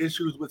with the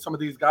issues with some of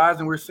these guys,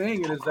 and we're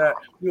seeing it, is that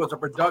it's a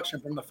production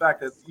from the fact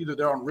that either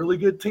they're on really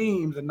good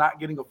teams and not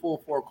getting a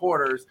full 4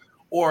 quarters,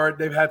 or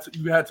you've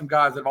had some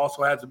guys that have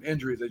also had some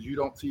injuries, as you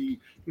don't see,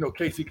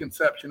 Casey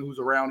Conception, who's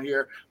around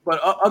here. But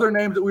other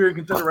names that we were in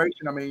consideration,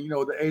 the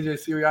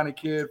AJ Sirianni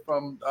kid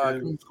from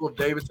Community School of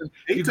Davidson.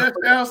 8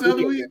 touchdowns the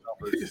other week.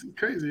 It's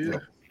crazy, yeah.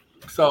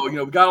 So,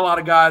 we got a lot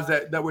of guys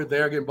that were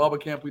there. Again, Bubba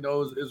Kemp, we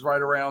know, is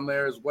right around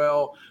there as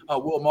well.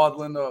 Will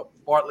Maudlin, the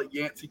Bartlett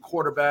Yancey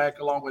quarterback,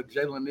 along with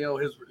Jalen Neal,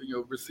 his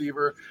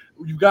receiver.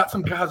 You've got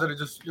some guys that are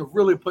just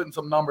really putting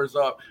some numbers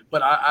up,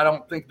 but I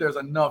don't think there's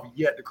enough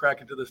yet to crack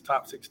into this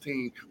top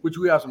 16, which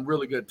we have some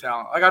really good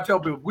talent. Like I tell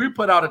people, if we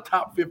put out a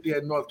top 50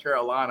 at North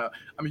Carolina,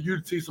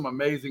 you'd see some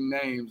amazing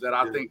names that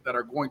I think that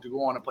are going to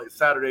go on and play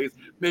Saturdays.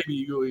 Maybe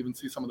you'll even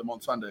see some of them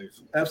on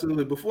Sundays.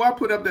 Absolutely. Before I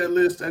put up that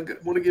list, I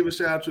want to give a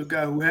shout out to a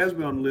guy who has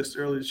been on the list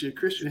earlier this year,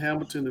 Christian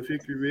Hamilton of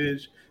Hickory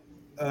Ridge.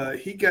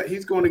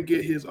 He's going to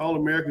get his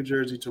All-American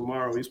jersey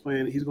tomorrow. He's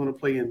going to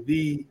play in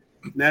the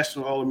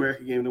National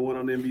All-American game, the one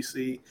on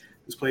NBC.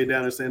 He's played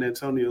down in San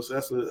Antonio, so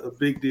that's a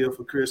big deal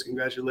for Chris.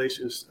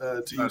 Congratulations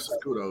to you.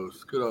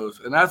 Kudos.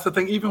 And that's the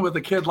thing, even with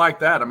a kid like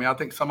that, I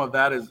think some of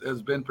that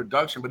has been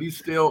production, but he's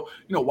still,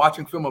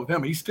 watching film of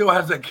him, he still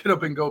has that get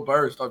up and go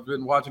burst. I've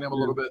been watching him a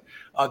little bit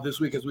this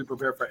week as we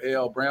prepare for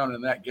A.L. Brown in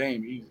that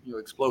game. He's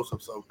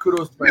explosive. So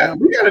kudos to him.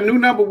 We got a new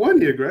number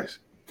 1 here, Grace.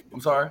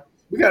 I'm sorry?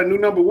 We got a new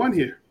number 1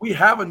 here. We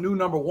have a new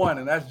number 1,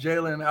 and that's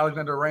Jalen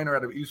Alexander Rayner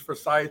out of East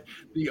Forsyth,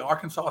 the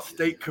Arkansas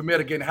State commit.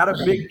 Again, had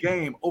a big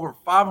game, over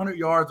 500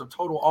 yards of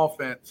total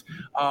offense.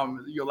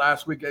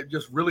 Last week, it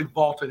just really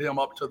vaulted him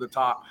up to the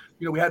top.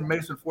 we had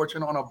Mason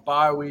Fortune on a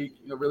bye week.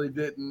 Really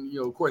didn't.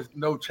 Of course,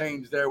 no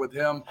change there with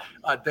him.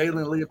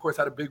 Dalen Lee, of course,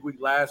 had a big week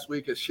last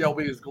week as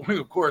Shelby is going,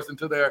 of course,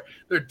 into their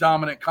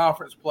dominant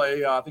conference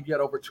play. I think he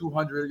had over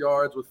 200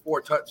 yards with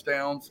 4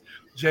 touchdowns.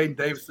 Jaden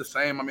Davis the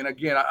same. I mean,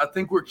 again, I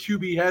think we're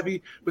QB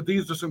heavy, but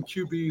these are some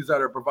QBs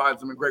that are providing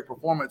some great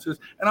performances.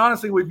 And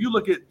honestly, if you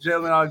look at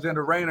Jalen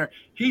Alexander Rayner,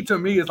 he to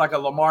me is like a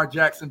Lamar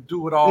Jackson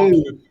do-it-all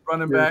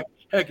running back.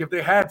 Heck, if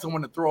they had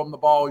someone to throw him the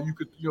ball, he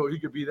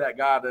could be that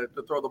guy to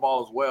throw the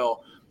ball as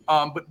well.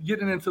 But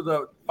getting into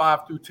the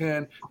 5 through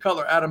 10,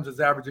 Cutler Adams is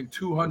averaging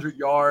 200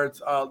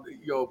 yards,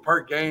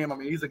 per game. I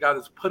mean, he's a guy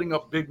that's putting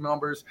up big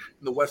numbers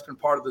in the western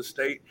part of the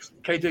state.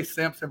 KJ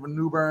Simpson from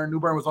New Bern. New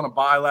Bern was on a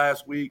bye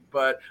last week,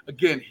 but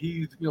again,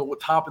 he's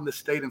top in the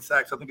state in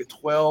sacks. I think at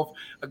 12,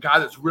 a guy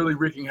that's really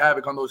wreaking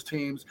havoc on those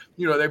teams.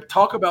 They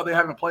talk about they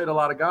haven't played a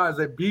lot of guys.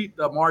 They beat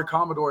the Amari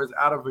Commodores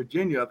out of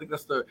Virginia. I think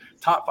that's the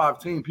top 5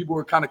 team. People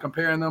were kind of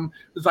comparing them.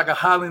 It's like a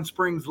Highland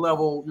Springs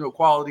level,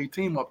 quality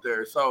team up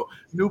there. So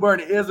New Bern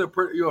is a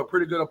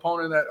pretty good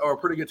opponent or a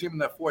pretty good team in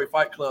that 4A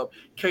Fight Club.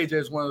 KJ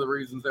is one of the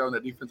reasons they're on the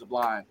defensive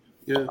line.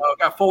 Yeah,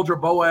 got Folger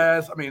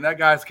Boaz. I mean, that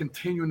guy's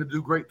continuing to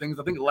do great things.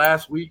 I think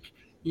last week,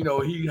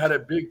 he had a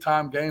big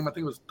time game. I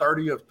think it was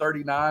 30 of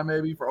 39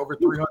 maybe for over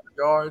 300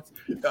 yards.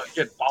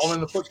 Again, following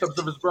the footsteps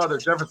of his brother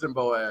Jefferson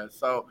Boaz.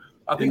 So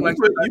I think you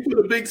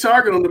put a big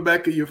target on the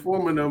back of your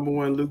former number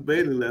 1, Luke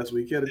Bailey, last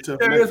week. He had a tough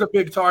There match. is a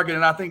big target,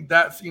 and I think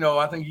that's,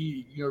 I think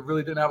he,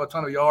 really didn't have a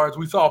ton of yards.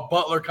 We saw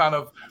Butler kind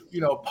of,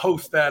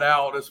 post that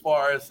out as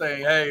far as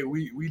saying, hey,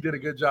 we did a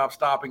good job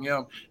stopping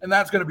him. And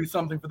that's going to be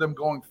something for them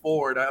going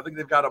forward. I think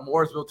they've got a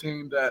Mooresville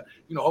team that,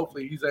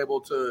 hopefully he's able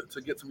to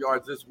get some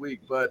yards this week,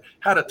 but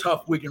had a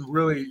tough week and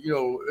really,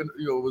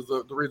 was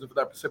the reason for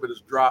that precipitous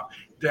drop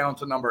down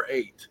to number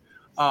 8.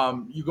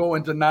 You go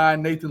into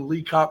 9, Nathan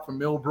Leacock from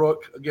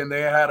Millbrook. Again,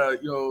 they had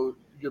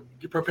you're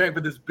preparing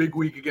for this big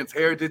week against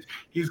Heritage.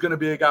 He's going to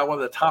be a guy, one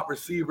of the top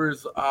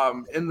receivers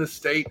in the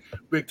state.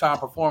 Big time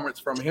performance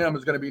from him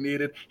is going to be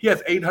needed. He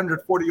has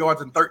 840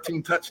 yards and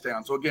 13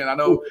 touchdowns. So again, I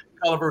know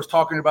Culliver was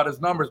talking about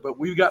his numbers, but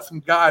we've got some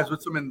guys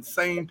with some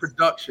insane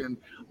production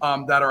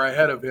that are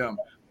ahead of him.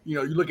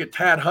 You look at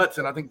Tad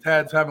Hudson. I think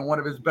Tad's having one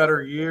of his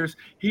better years.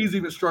 He's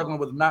even struggling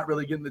with not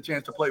really getting the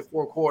chance to play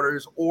 4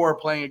 quarters or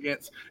playing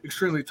against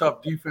extremely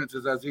tough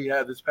defenses as he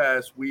had this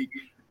past week.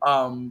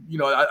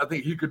 I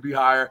think he could be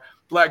higher.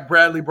 Black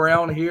Bradley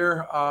Brown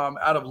here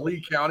out of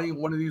Lee County,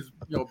 one of these,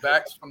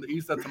 backs from the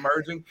East that's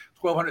emerging,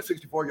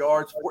 1,264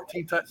 yards,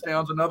 14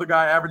 touchdowns. Another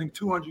guy averaging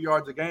 200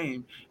 yards a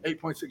game,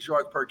 8.6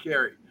 yards per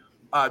carry.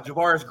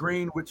 Javaris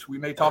Green, which we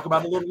may talk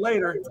about a little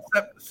later,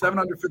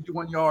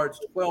 751 yards,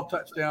 12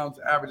 touchdowns,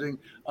 averaging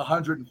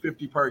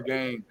 150 per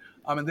game.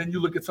 And then you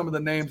look at some of the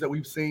names that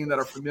we've seen that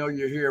are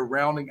familiar here,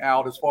 rounding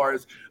out as far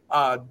as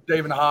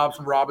David Hobbs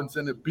from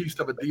Robinson, a beast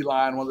of a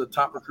D-line, one of the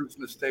top recruits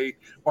in the state.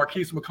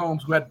 Marquise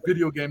McCombs, who had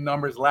video game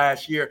numbers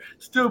last year,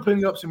 still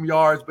putting up some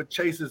yards, but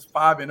Chase is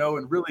 5-0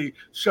 and really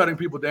shutting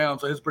people down.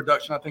 So his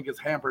production, I think, is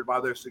hampered by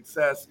their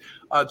success.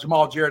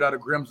 Jamal Jarrett out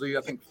of Grimsley,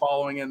 I think,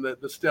 following in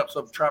the steps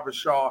of Travis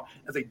Shaw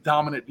as a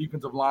dominant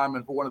defensive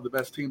lineman for one of the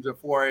best teams in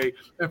 4A.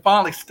 And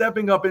finally,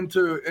 stepping up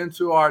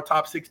into our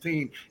top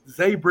 16,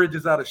 Zay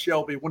Bridges out of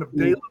Shelby, one of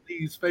Dale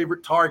Lee's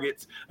favorite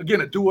targets. Again,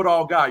 a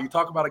do-it-all guy. You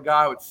talk about a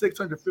guy with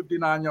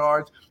 659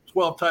 yards,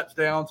 12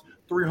 touchdowns,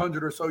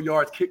 300 or so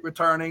yards kick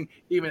returning,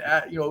 even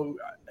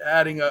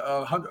adding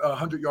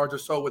 100 yards or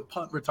so with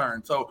punt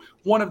return. So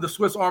one of the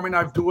Swiss Army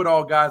knife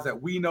do-it-all guys that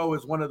we know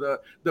is one of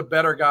the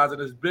better guys that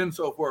has been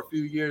so for a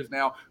few years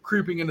now,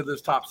 creeping into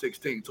this top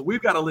 16. So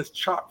we've got a list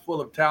chock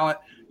full of talent.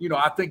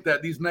 I think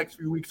that these next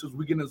few weeks as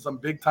we get into some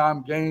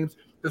big-time games,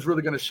 is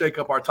really going to shake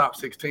up our top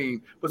 16.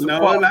 But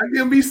no, I'm not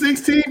going to be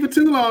 16 for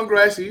too long,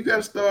 Gracie. You got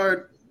to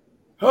start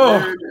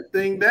tearing that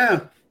thing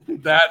down.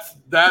 That's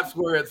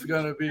where it's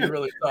going to be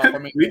really tough. I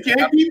mean, we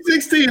can't keep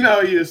 16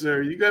 all year,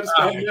 sir. You got to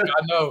start. I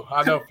know.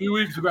 A few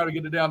weeks we're going to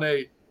get it down to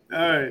 8. All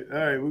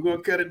right. We're going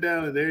to cut it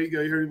down. There you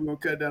go. You heard we're going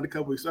to cut it down a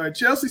couple weeks. All right.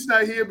 Chelsea's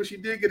not here, but she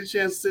did get a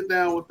chance to sit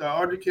down with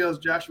Audrey Kells,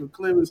 Joshua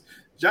Clemens.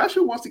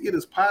 Joshua wants to get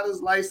his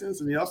pilot's license,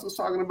 and he also is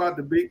talking about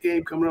the big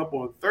game coming up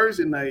on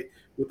Thursday night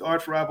with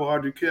arch rival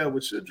Audrey Kell,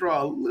 which should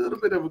draw a little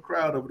bit of a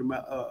crowd over the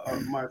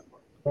Myers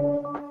Park.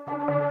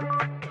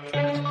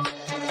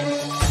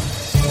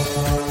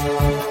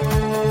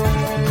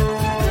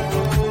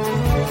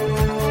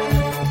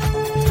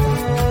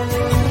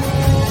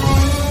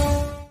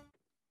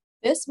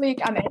 This week,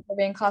 I'm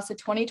interviewing class of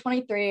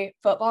 2023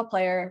 football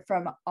player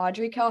from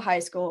Audrey Kell High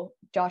School,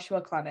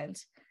 Joshua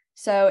Clemens.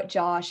 So,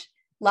 Josh,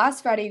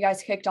 last Friday, you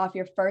guys kicked off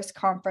your first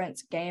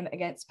conference game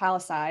against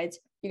Palisades.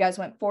 You guys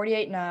went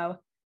 48-0.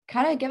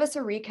 Kind of give us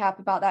a recap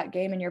about that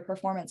game and your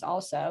performance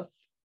also.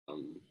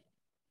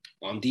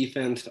 On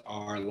defense,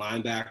 our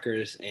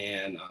linebackers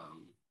and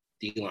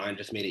D-line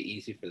just made it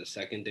easy for the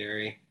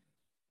secondary.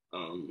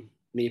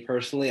 Me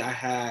personally,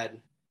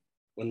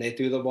 when they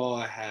threw the ball,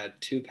 I had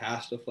 2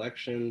 pass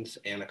deflections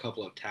and a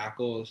couple of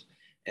tackles,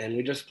 and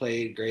we just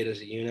played great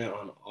as a unit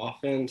on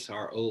offense.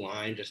 Our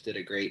O-line just did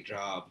a great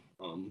job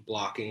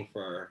blocking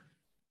for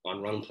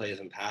on run plays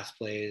and pass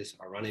plays.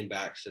 Our running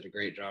backs did a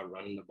great job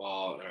running the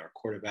ball, and our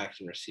quarterbacks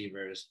and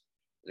receivers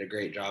did a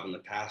great job in the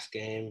pass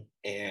game.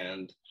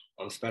 And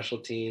on special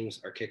teams,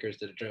 our kickers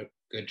did a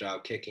good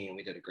job kicking, and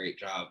we did a great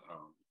job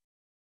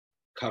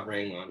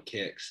covering on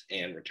kicks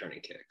and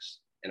returning kicks.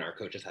 And our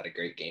coaches had a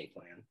great game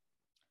plan.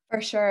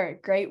 For sure.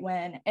 Great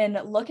win. And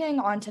looking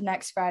on to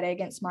next Friday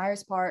against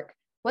Myers Park,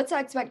 what's the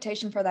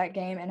expectation for that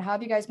game, and how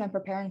have you guys been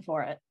preparing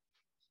for it?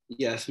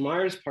 Yes,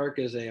 Myers Park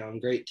is a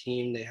great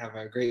team. They have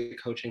a great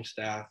coaching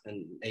staff,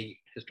 and they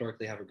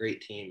historically have a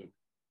great team.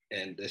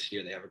 And this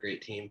year they have a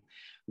great team.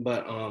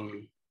 But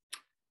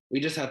we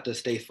just have to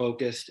stay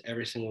focused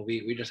every single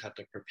week. We just have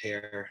to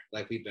prepare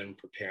like we've been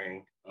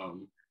preparing.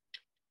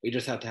 We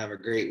just have to have a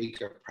great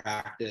week of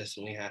practice,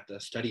 and we have to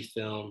study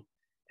film.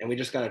 And we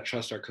just got to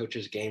trust our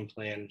coach's game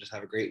plan and just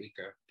have a great week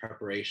of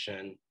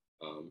preparation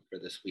for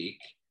this week.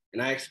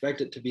 And I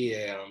expect it to be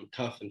a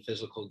tough and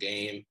physical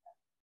game,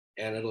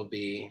 and it'll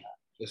be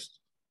just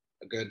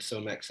a good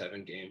SOMEC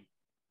 7 game.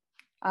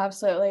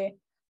 Absolutely.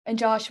 And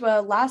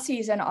Joshua, last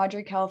season,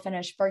 Audrey Kell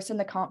finished first in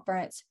the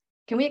conference.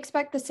 Can we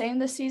expect the same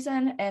this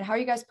season? And how are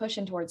you guys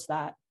pushing towards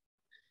that?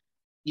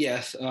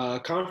 Yes,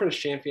 conference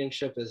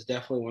championship is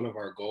definitely one of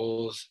our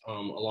goals,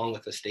 along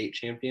with the state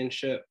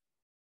championship.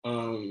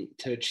 To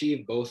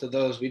achieve both of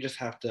those, we just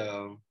have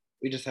to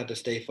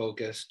stay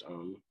focused,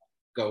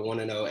 go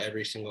 1-0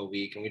 every single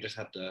week, and we just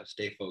have to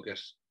stay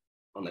focused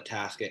on the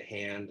task at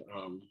hand.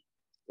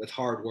 With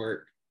hard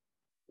work,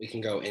 we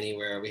can go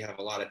anywhere. We have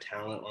a lot of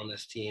talent on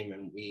this team,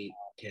 and we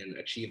can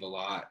achieve a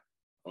lot.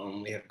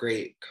 We have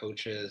great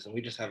coaches, and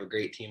we just have a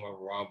great team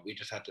overall. We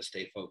just have to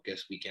stay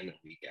focused week in and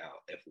week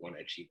out if we want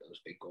to achieve those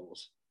big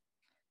goals.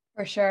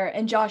 For sure.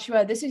 And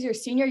Joshua, this is your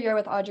senior year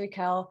with Audrey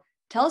Kell.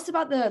 Tell us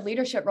about the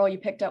leadership role you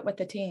picked up with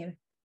the team.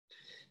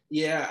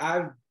 Yeah,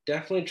 I've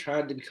definitely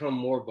tried to become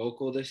more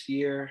vocal this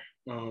year.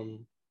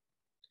 We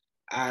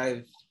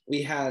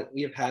have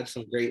had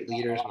some great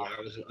leaders when I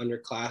was an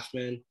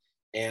underclassman,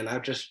 and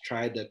I've just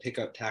tried to pick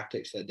up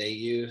tactics that they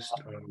used.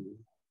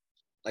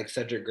 Like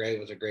Cedric Gray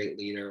was a great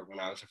leader when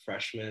I was a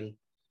freshman,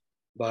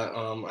 but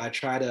I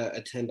try to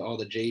attend all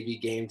the JV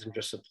games and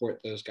just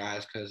support those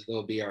guys because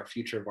they'll be our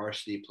future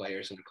varsity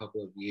players in a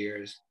couple of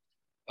years.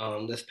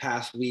 This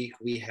past week,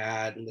 we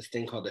had this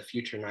thing called the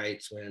Future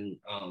Nights when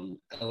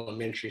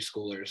elementary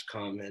schoolers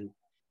come and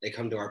they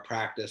come to our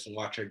practice and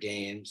watch our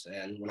games.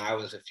 And when I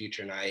was a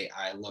Future Night,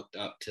 I looked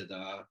up to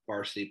the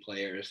varsity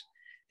players,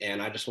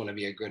 and I just want to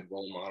be a good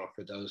role model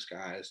for those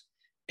guys.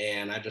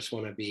 And I just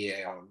want to be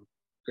a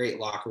great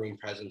locker room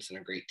presence and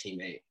a great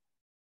teammate.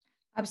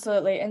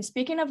 Absolutely. And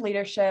speaking of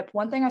leadership,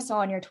 one thing I saw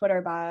on your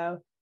Twitter bio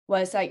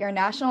was that you're a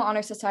National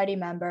Honor Society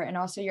member and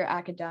also your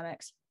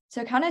academics.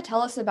 So kind of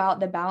tell us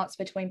about the balance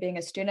between being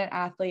a student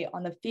athlete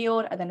on the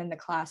field and then in the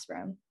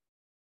classroom.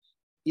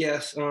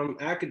 Yes,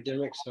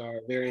 academics are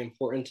very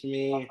important to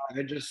me.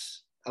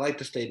 I like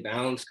to stay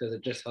balanced because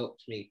it just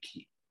helps me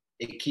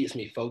it keeps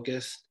me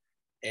focused,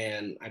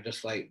 and I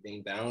just like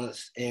being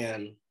balanced.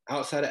 And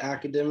outside of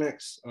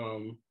academics,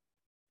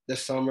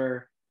 this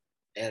summer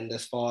and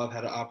this fall, I've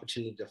had an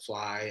opportunity to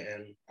fly,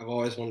 and I've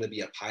always wanted to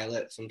be a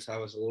pilot since I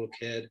was a little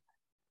kid.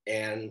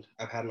 And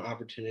I've had an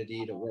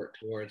opportunity to work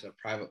towards a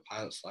private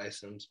pilot's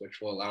license, which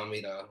will allow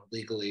me to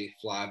legally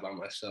fly by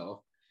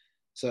myself.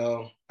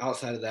 So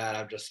outside of that,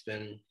 I've just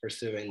been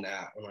pursuing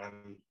that when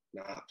I'm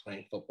not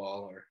playing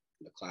football or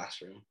in the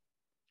classroom.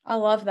 I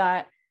love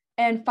that.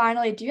 And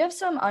finally, do you have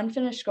some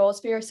unfinished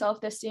goals for yourself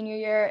this senior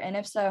year? And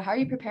if so, how are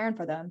you preparing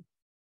for them?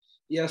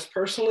 Yes,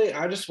 personally,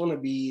 I just want to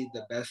be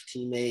the best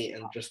teammate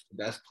and just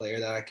the best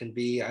player that I can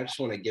be. I just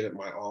want to give it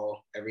my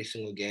all every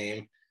single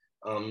game.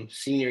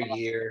 Senior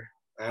year,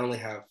 I only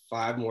have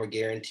 5 more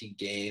guaranteed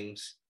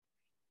games,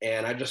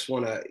 and I just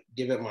want to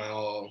give it my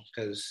all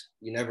because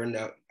you never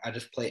know. I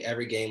just play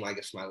every game like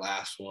it's my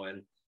last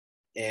one.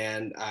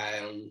 And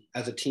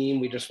as a team,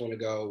 we just want to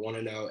go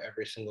 1-0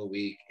 every single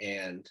week,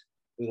 and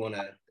we want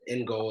to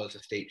end goal as a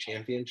state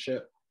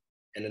championship.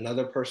 And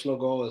another personal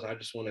goal is I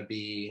just want to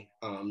be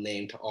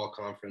named to all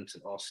conference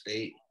and all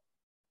state.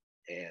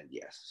 And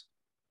yes.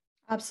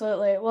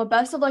 Absolutely. Well,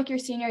 best of luck your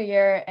senior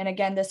year. And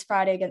again, this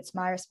Friday against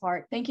Myers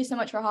Park. Thank you so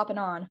much for hopping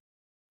on.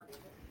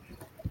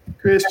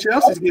 Chris,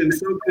 Chelsea's getting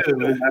so good,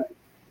 man.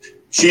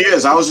 She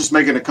is. I was just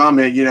making a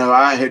comment. You know,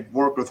 I had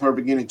worked with her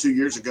beginning 2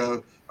 years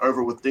ago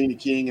over with Dina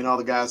King and all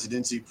the guys at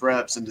NC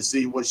Preps, and to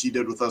see what she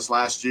did with us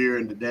last year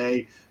and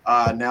today,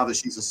 now that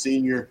she's a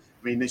senior,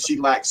 I mean, she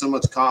lacked so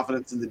much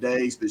confidence in the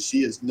days, but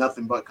she is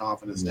nothing but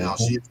confidence now.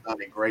 She has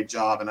done a great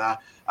job, and I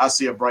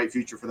see a bright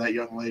future for that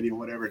young lady and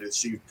whatever it is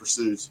she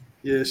pursues.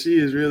 Yeah, she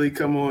has really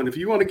come on. If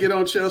you want to get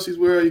on Chelsea's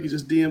World, you can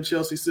just DM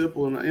Chelsea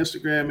Simple on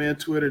Instagram and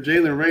Twitter.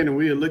 Jalen Rayner,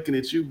 we are looking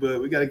at you,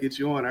 but we got to get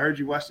you on. I heard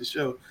you watch the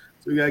show,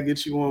 so we got to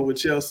get you on with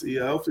Chelsea.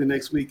 Hopefully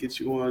next week get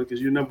you on because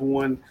you're number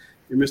one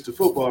in Mr.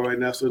 Football right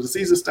now. So the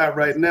season start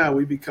right now.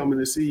 We be coming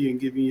to see you and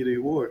giving you the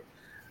award.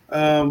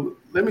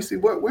 Let me see.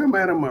 Where am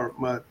I at on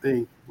my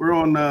thing? We're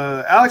on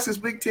Alex's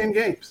Big Ten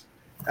games.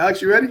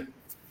 Alex, you ready?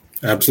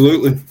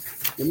 Absolutely.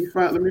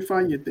 Let me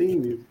find your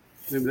theme.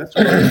 Maybe that's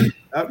right.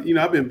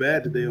 I've been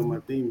bad today on my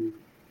theme.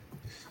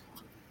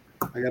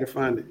 I got to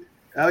find it.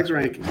 Alex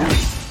Rankin.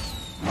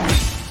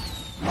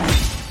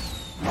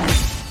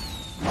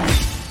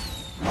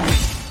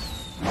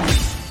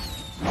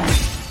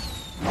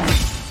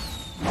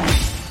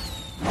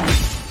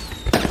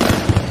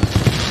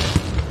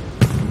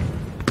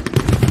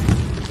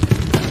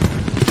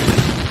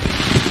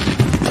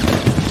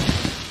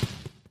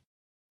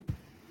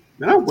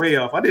 Now I'm way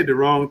off. I did the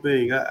wrong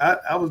thing.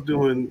 I was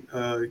doing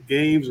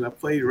games and I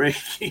played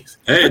rankings.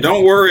 Hey,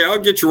 don't worry. I'll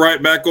get you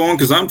right back on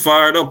because I'm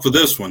fired up for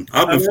this one.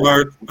 I've been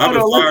fired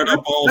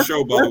up all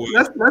show, by the way.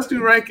 Let's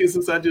do rankings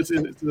since I just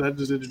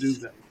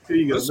introduced that. Here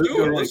you go.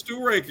 Let's do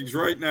rankings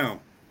right now.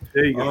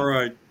 There you go. All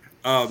right.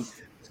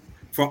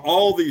 For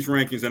all these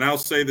rankings, and I'll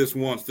say this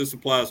once, this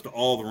applies to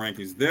all the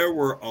rankings, there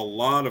were a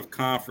lot of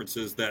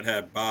conferences that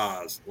had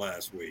buys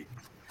last week.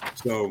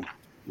 So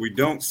we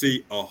don't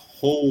see a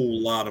whole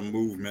lot of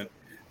movement.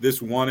 This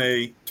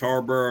 1A,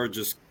 Tarboro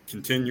just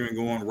continuing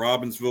on.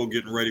 Robbinsville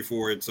getting ready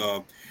for its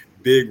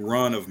big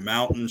run of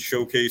mountain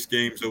showcase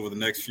games over the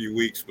next few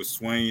weeks with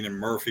Swain and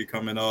Murphy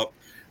coming up.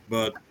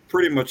 But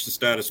pretty much the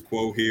status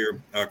quo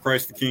here.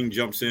 Christ the King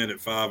jumps in at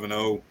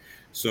 5-0.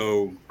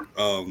 So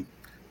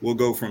we'll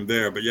go from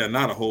there. But, yeah,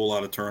 not a whole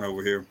lot of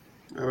turnover here.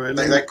 All right.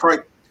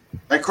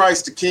 That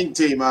Christ the King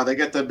team, they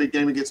got that big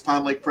game against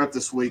Pine Lake Prep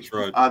this week.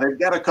 That's right. They've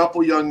got a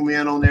couple young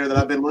men on there that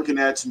I've been looking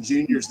at, some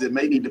juniors that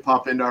may need to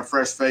pop into our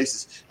fresh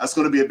faces. That's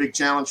going to be a big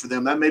challenge for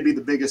them. That may be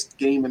the biggest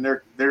game in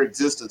their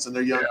existence, in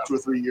their young 2 or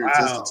 3 year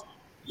existence.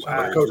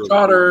 Wow. Coach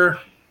Potter.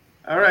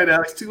 All right,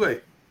 Alex,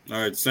 2A.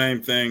 All right,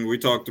 same thing. We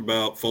talked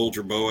about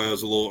Folger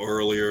Boaz a little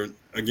earlier.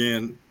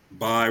 Again,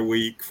 bye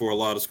week for a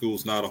lot of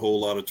schools, not a whole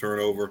lot of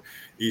turnover.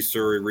 East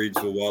Surrey,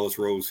 Reedsville, Wallace,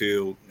 Rose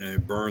Hill,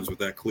 and Burns with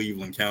that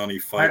Cleveland County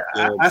fight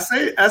club. I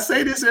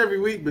say this every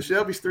week, but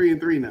Shelby's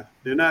 3-3 now.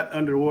 They're not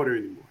underwater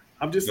anymore.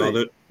 I'm just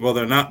saying.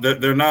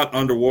 They're not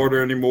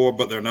underwater anymore,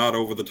 but they're not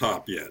over the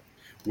top yet.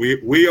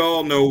 We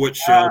all know what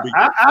Shelby.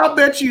 I'll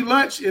bet you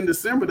lunch in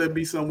December they'll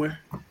be somewhere.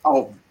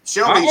 Oh,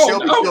 Shelby. We know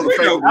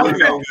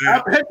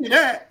I bet you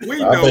that.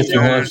 I bet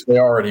you lunch they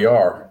already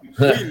are.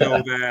 We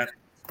know that.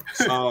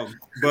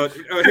 But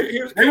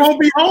they won't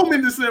be home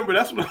in December.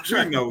 That's what I'm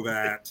trying. We know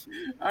that.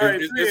 All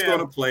right, it's going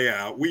to play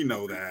out. We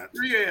know that.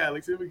 3A,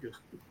 Alex. Here we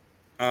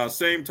go.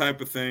 Same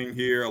type of thing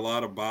here. A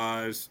lot of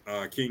buys.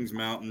 Kings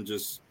Mountain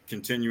just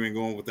continuing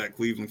on with that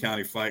Cleveland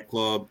County Fight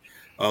Club.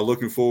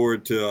 Looking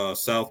forward to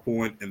South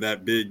Point and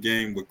that big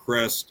game with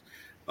Crest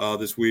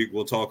this week.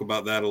 We'll talk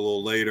about that a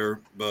little later.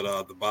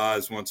 But the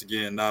buys, once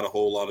again, not a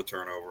whole lot of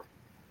turnover.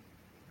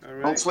 All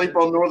right. Don't sleep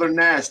on Northern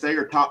Nash. They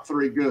are top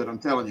 3 good, I'm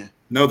telling you.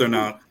 No, they're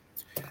not.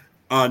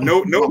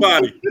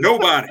 Nobody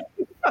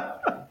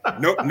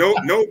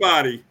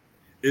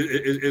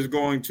is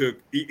going to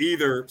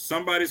either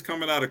somebody's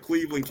coming out of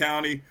Cleveland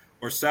County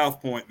or South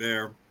Point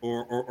there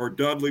or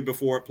Dudley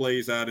before it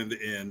plays out in the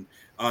end.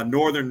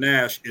 Northern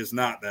Nash is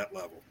not that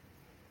level.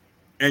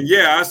 And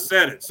yeah, I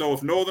said it. So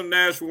if Northern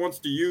Nash wants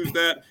to use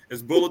that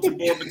as bulletin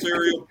board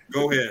material,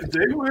 go ahead.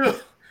 They will.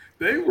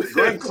 Go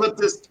ahead and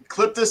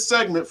clip this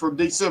segment from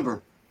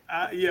December.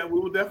 Yeah, we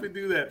will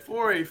definitely do that.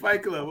 4A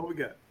Fight Club. What we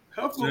got?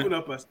 Help moving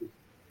up, I see.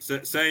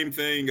 Same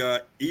thing.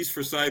 East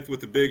Forsyth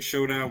with the big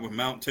showdown with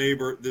Mount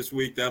Tabor this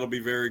week. That'll be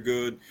very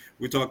good.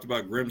 We talked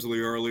about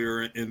Grimsley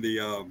earlier in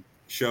the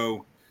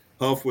show.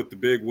 Huff with the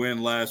big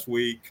win last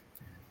week.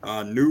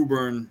 New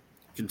Bern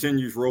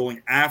continues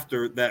rolling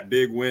after that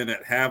big win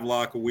at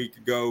Havelock a week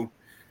ago.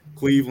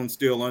 Cleveland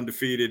still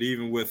undefeated,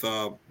 even with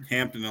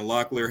Hampton and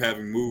Locklear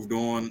having moved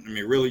on. I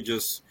mean, really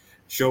just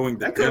showing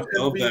the depth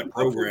of that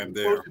program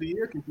there. Coach of the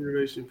year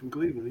consideration from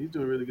Cleveland. He's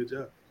doing a really good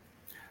job.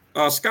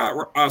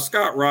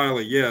 Scott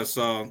Riley, yes.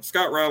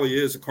 Scott Riley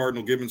is a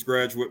Cardinal Gibbons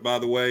graduate, by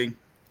the way.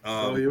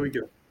 Here we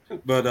go.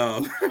 But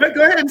go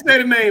ahead and say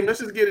the name.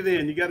 Let's just get it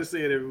in. You got to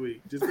say it every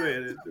week. Just go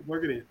ahead.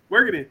 Work it in.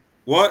 Work it in.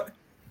 What?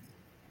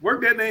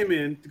 Work that name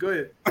in. Go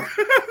ahead.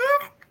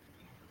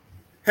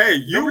 Hey,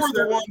 you were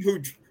the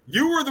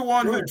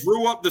one who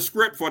drew up the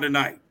script for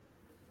tonight.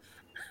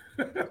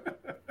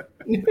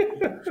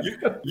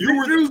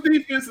 Drew's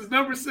defense is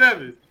number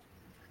 7.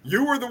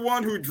 You were the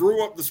one who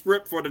drew up the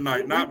script for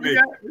tonight, not me.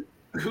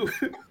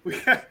 We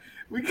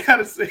got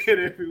to say it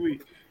every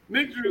week.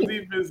 Nick Drew's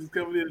defense is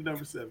coming in at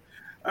number 7.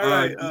 All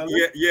right.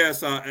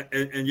 Yes,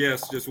 and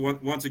yes, just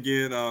once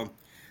again,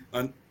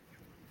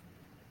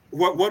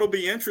 what'll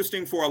be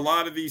interesting for a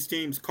lot of these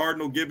teams,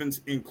 Cardinal Gibbons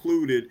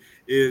included,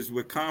 is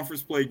with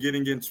conference play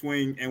getting in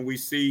swing, and we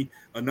see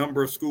a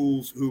number of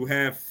schools who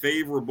have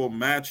favorable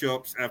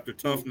matchups after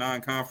tough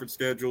non-conference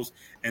schedules,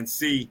 and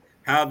see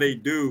how they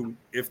do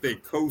if they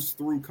coast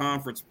through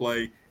conference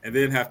play and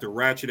then have to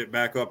ratchet it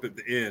back up at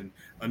the end.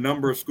 A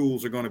number of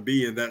schools are going to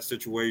be in that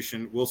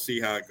situation. We'll see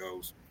how it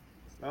goes.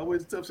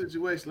 Always a tough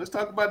situation. Let's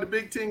talk about the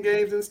Big Ten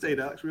games in the state,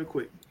 Alex, real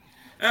quick.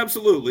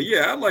 Absolutely.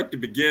 Yeah, I'd like to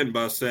begin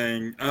by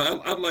saying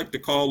I'd like to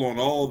call on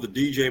all the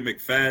DJ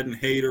McFadden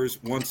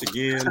haters once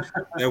again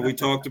that we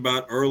talked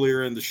about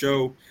earlier in the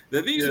show,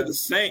 that these are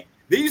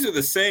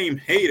the same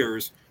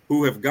haters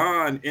who have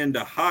gone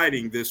into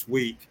hiding this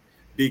week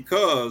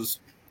because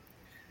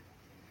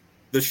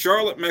the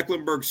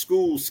Charlotte-Mecklenburg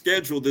school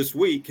schedule this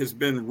week has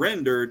been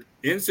rendered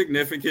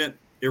insignificant,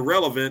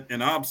 irrelevant,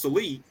 and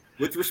obsolete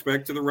with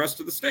respect to the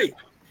rest of the state.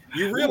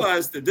 You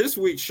realize that this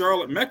week's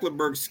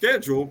Charlotte-Mecklenburg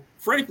schedule,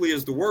 frankly,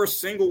 is the worst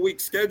single-week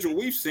schedule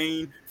we've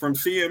seen from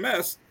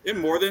CMS in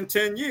more than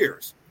 10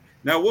 years.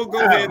 Now, we'll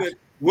go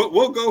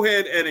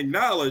ahead and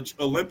acknowledge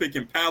Olympic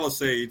and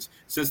Palisades,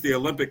 since the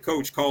Olympic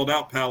coach called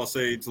out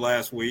Palisades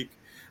last week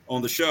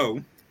on the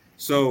show.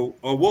 So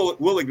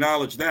we'll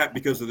acknowledge that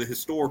because of the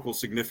historical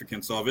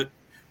significance of it.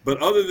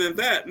 But other than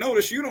that,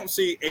 notice you don't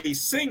see a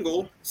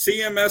single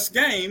CMS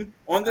game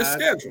on this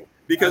schedule,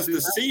 because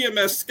the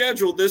CMS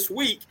schedule this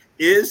week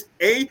is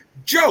a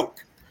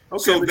joke.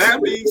 Okay, so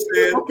that being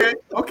said,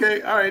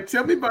 okay, all right.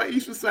 Tell me about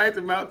East Forsyth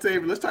and Mount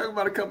Tabor. Let's talk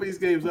about a couple of these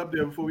games up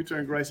there before we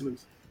turn Grice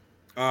loose.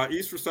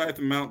 East Forsyth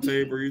and Mount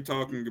Tabor, you're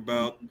talking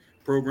about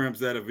programs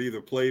that have either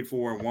played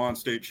for and won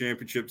state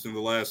championships in the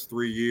last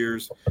 3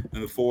 years,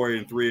 and the 4A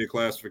and 3A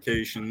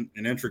classification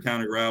and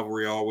intra-county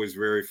rivalry, always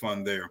very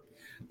fun there.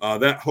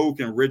 That Hoke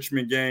and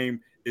Richmond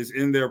game is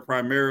in there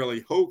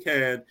primarily. Hoke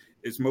had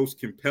its most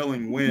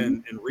compelling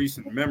win in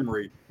recent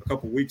memory a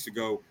couple weeks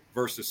ago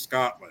versus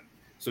Scotland.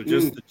 So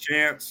just the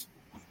chance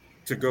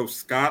to go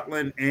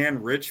Scotland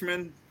and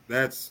Richmond,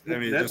 that's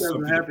something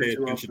to pay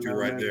attention to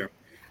right there.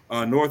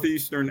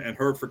 Northeastern and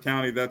Hertford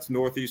County, that's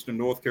northeastern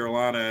North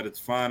Carolina at its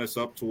finest,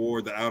 up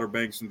toward the Outer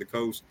Banks and the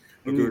coast.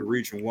 A good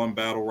Region 1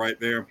 battle right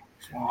there.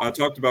 I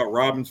talked about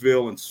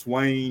Robbinsville and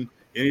Swain.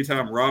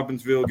 Anytime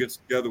Robbinsville gets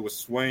together with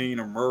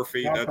Swain or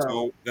Murphy,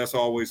 that's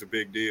always a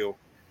big deal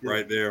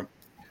right there.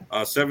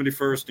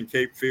 71st and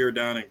Cape Fear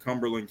down in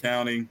Cumberland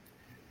County,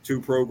 two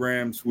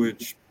programs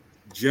which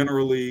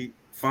generally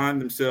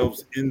find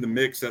themselves in the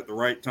mix at the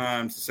right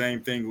times. The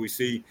same thing we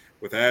see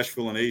with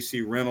Asheville and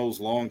AC Reynolds,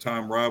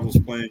 longtime rivals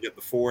playing at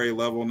the 4A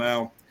level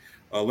now.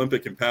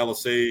 Olympic and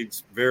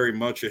Palisades, very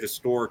much a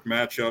historic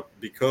matchup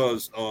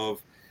because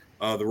of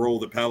the role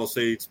that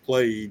Palisades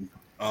played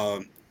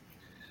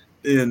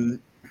in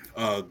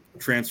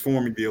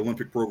transforming the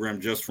Olympic program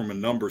just from a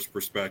numbers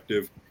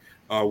perspective.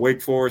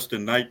 Wake Forest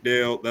and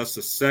Knightdale, that's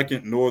the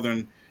second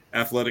Northern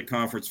Athletic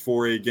Conference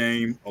 4A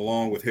game,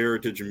 along with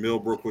Heritage and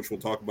Millbrook, which we'll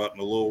talk about in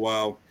a little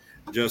while.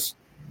 Just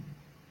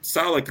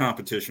solid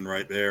competition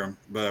right there.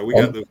 But we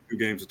got those two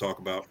games to talk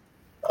about.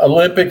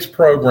 Olympics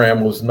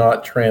program was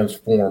not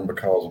transformed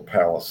because of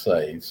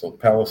Palisades. So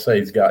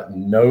Palisades got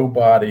no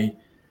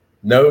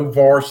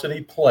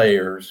varsity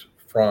players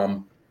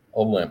from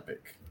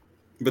Olympic.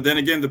 But then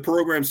again, the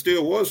program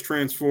still was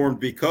transformed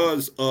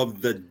because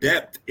of the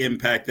depth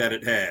impact that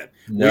it had.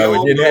 No,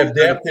 it didn't have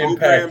depth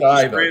impact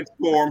either.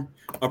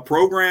 A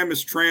program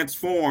is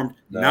transformed,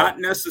 not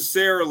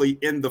necessarily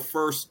in the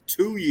first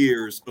 2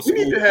 years of school.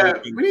 We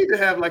need to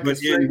have like a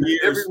segment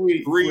every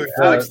week. 3,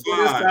 4, 5.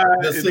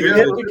 The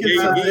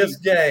significance of this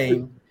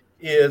game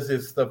is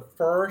it's the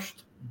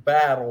first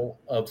battle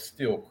of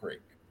Steel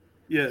Creek.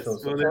 Yes, so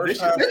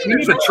you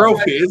need a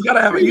trophy. It's got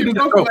to have you need a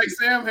trophy. Like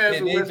Sam has.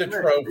 It needs a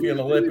trophy, and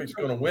Olympics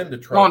going to win the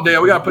trophy. Come on,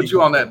 Dale. We got to put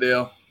you on that,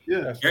 Dale.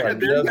 Yeah, that's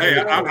right. Hey,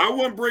 I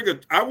wouldn't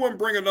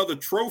bring another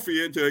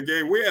trophy into a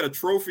game. We had a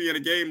trophy in a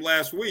game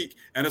last week,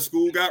 and a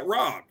school got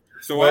robbed.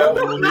 So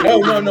no. We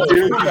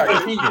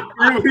got cheated.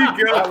 Here we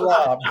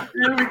go.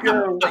 Here we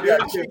go.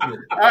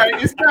 All right,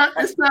 it's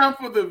time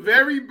for the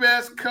very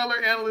best color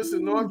analyst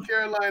in North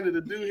Carolina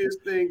to do his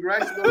thing.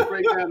 Grice is going to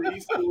break down the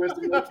East and West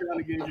of North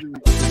Carolina games of the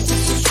week.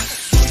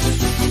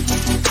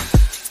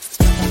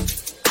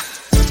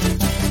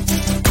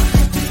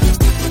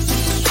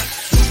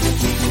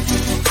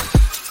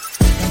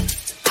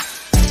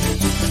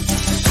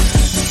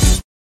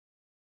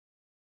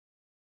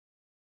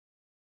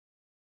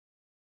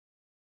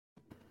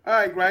 All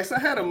right, Grice. I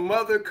had a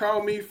mother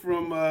call me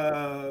from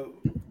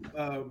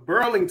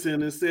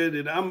Burlington and said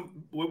that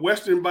I'm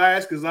Western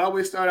biased because I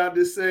always start out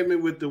this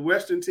segment with the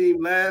Western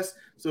team last.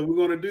 So we're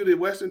going to do the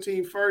Western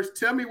team first.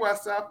 Tell me why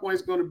South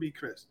Point's going to be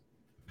Chris.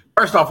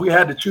 First off, we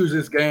had to choose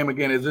this game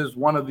again. Is this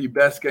one of the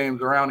best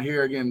games around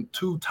here? Again,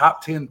 two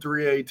top 10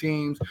 3A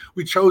teams.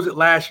 We chose it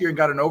last year and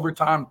got an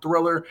overtime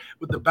thriller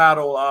with the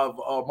battle of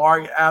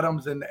Maury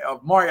Adams and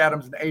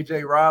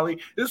AJ Riley.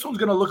 This one's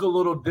going to look a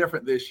little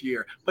different this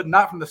year, but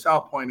not from the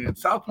South Point end.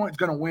 South Point's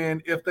going to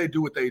win if they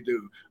do what they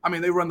do. I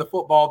mean, they run the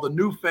football. The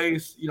new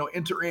face,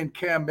 enter in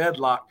Cam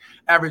Medlock,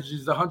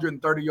 averages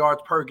 130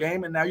 yards per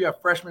game, and now you have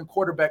freshman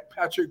quarterback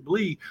Patrick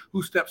Blee,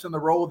 who steps in the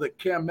role that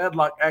Cam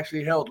Medlock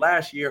actually held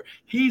last year.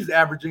 He's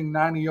averaging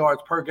 90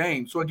 yards per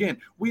game. So again,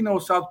 we know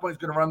South Point is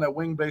going to run that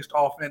wing-based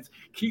offense,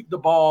 keep the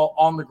ball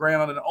on the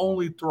ground, and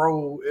only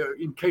throw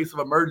in case of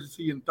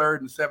emergency in 3rd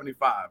and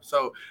 75.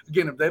 So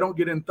again, if they don't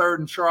get in 3rd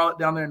and Charlotte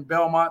down there in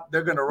Belmont,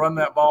 they're going to run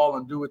that ball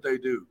and do what they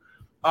do.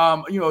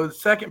 The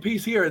second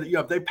piece here,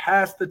 if they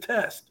pass the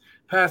test,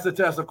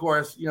 of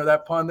course,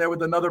 that pun there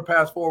with another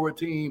pass forward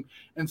team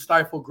and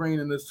stifle Green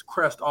in this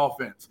Crest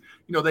offense.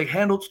 They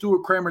handled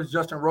Stuart Kramer's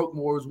Justin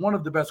Roquemore, who's one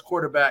of the best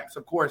quarterbacks,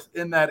 of course,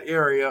 in that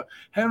area.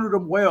 Handled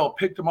him well,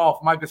 picked him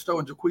off. Micah Stowe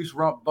and Jaquise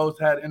Rump both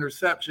had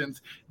interceptions.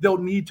 They'll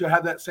need to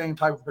have that same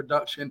type of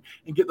production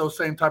and get those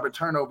same type of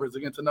turnovers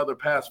against another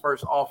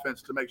pass-first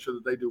offense to make sure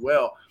that they do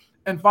well.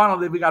 And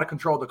finally, we got to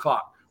control the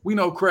clock. We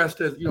know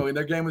Crest is, in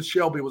their game with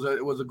Shelby was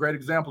a great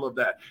example of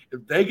that.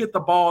 If they get the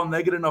ball and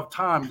they get enough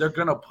time, they're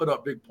going to put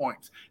up big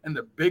points. And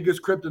the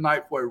biggest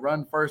kryptonite for a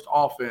run-first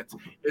offense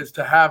is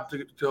to have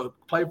to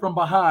play from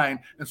behind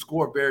and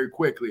score very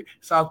quickly.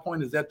 South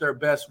Point is at their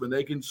best when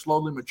they can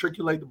slowly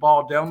matriculate the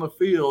ball down the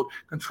field,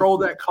 control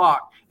that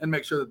clock, and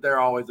make sure that they're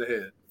always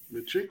ahead.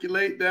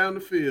 Matriculate down the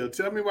field.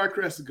 Tell me why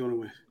Crest is going to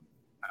win.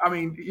 I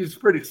mean, it's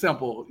pretty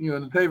simple.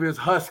 Natavius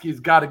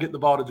Husky's got to get the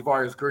ball to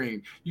Javarius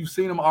Green. You've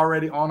seen him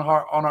already on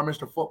our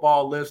Mr.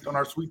 Football list, on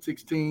our Sweet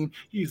 16.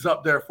 He's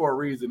up there for a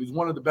reason. He's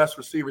one of the best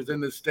receivers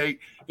in this state,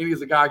 and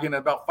he's a guy getting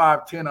about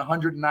 5'10",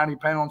 190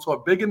 pounds, so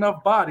a big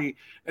enough body,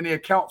 and he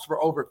accounts for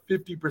over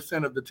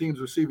 50% of the team's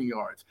receiving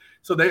yards.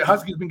 So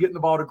Husky's been getting the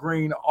ball to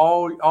Green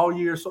all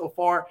year so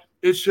far.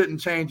 It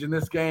shouldn't change in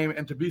this game,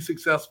 and to be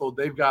successful,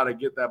 they've got to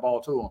get that ball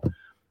to him.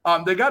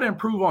 They got to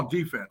improve on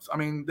defense. I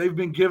mean, they've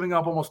been giving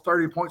up almost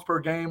 30 points per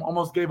game,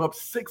 almost gave up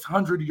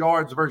 600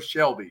 yards versus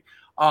Shelby.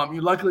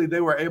 Luckily, they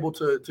were able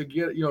to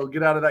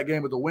get out of that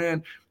game with a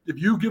win. If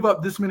you give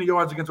up this many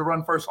yards against a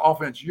run-first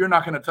offense, you're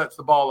not going to touch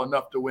the ball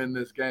enough to win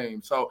this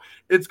game. So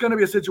it's going to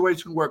be a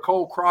situation where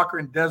Cole Crocker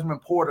and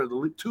Desmond Porter,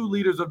 the two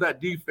leaders of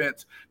that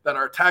defense that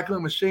are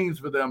tackling machines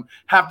for them,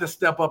 have to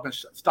step up and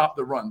stop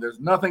the run. There's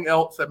nothing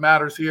else that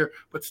matters here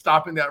but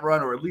stopping that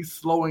run, or at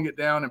least slowing it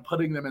down and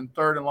putting them in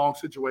third and long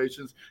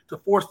situations to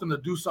force them to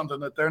do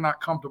something that they're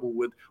not comfortable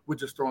with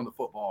just throwing the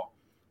football.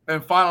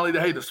 And finally,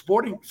 the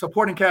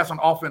supporting cast on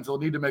offense will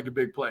need to make a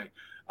big play.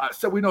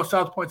 So we know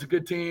South Point's a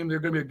good team. They're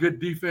going to be a good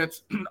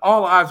defense.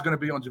 All eyes going to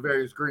be on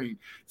Javarius Green.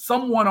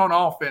 Someone on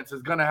offense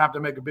is going to have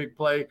to make a big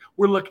play.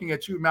 We're looking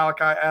at you,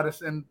 Malachi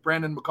Addison,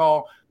 Brandon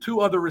McCall,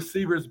 two other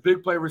receivers,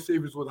 big play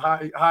receivers with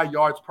high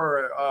yards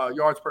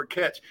per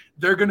catch.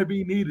 They're going to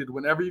be needed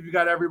whenever you've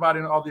got everybody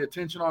and all the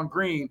attention on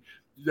Green.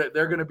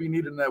 They're going to be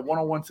needed in that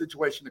one-on-one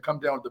situation to come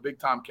down with the big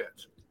time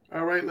catch.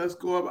 All right, let's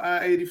go up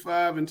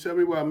I-85 and tell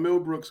me why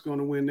Millbrook's going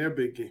to win their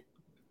big game.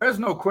 There's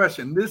no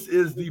question. This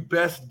is the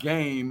best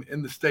game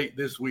in the state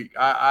this week.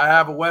 I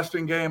have a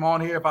Western game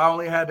on here. If I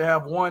only had to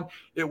have one,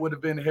 it would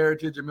have been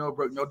Heritage and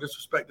Millbrook. No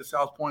disrespect to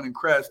South Point and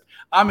Crest.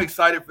 I'm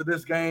excited for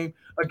this game.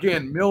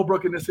 Again,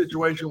 Millbrook in this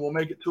situation will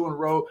make it 2 in a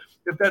row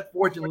if that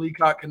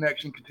Fortune-Leacock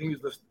connection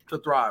continues to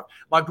thrive.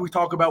 Like we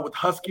talk about with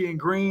Husky and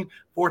Green,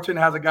 Fortune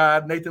has a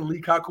guy, Nathan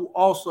Leacock, who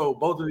also,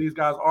 both of these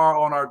guys are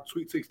on our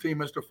Sweet 16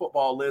 Mr.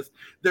 Football list.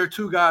 They're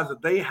two guys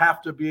that they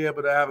have to be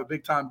able to have a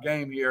big-time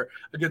game here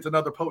against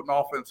another potent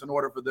offense in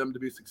order for them to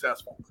be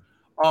successful.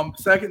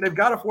 Second, they've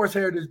got to force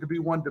Heritage to be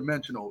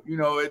one-dimensional,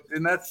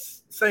 and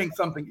that's saying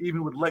something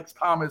even with Lex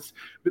Thomas,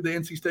 with the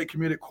NC State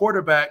committed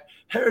quarterback.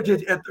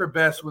 Heritage at their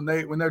best when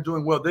they're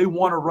doing well. They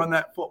want to run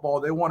that football.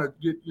 They want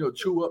to get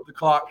chew up the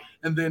clock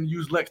and then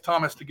use Lex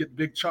Thomas to get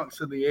big chunks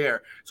in the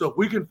air. So if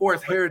we can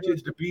force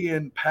Heritage to be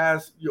in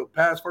pass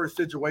first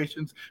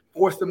situations,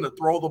 force them to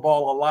throw the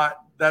ball a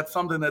lot, that's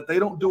something that they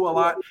don't do a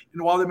lot.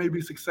 And while they may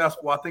be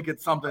successful, I think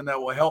it's something that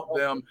will help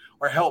them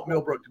or help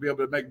Millbrook to be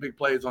able to make big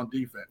plays on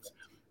defense.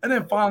 And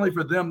then finally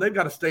for them, they've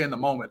got to stay in the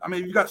moment. I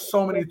mean, you've got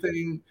so many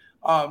things,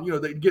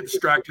 they get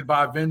distracted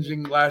by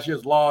avenging last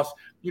year's loss,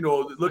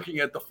 looking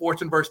at the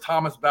Fortune versus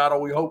Thomas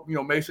battle. We hope,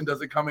 Mason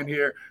doesn't come in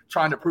here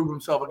trying to prove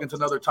himself against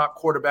another top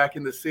quarterback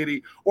in the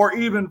city, or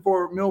even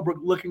for Millbrook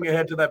looking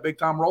ahead to that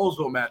big-time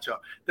Roseville matchup.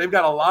 They've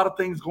got a lot of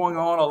things going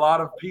on, a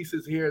lot of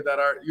pieces here that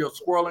are,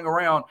 swirling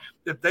around.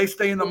 If they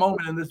stay in the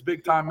moment in this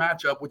big-time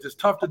matchup, which is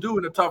tough to do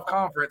in a tough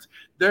conference,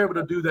 they're able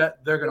to do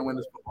that. They're going to win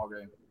this football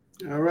game.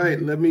 All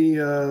right, let me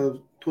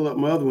pull up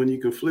my other one. You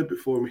can flip it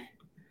for me.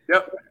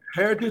 Yep.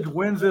 Heritage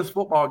wins this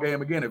football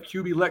game. Again, if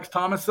QB Lex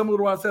Thomas, similar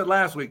to what I said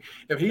last week,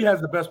 if he has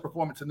the best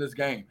performance in this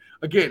game,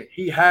 again,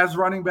 he has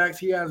running backs,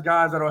 he has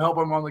guys that will help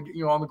him on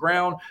the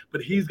ground,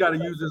 but he's got to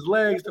use his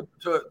legs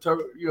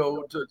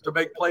to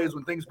make plays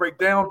when things break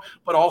down,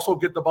 but also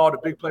get the ball to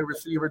big play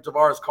receiver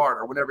Tavares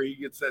Carter whenever he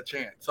gets that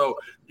chance. So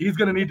he's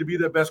going to need to be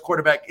their best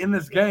quarterback in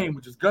this game,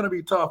 which is going to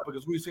be tough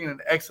because we've seen an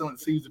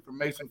excellent season from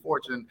Mason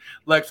Fortune.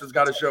 Lex has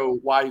got to show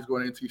why he's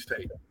going to NC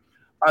State.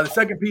 The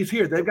second piece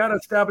here, they've got to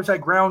establish that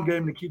ground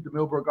game to keep the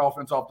Millbrook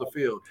offense off the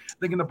field. I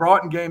think in the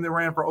Broughton game, they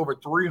ran for over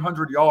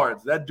 300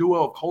 yards. That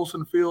duo of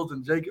Colson Fields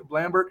and Jacob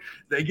Lambert,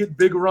 they get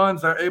big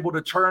runs. They're able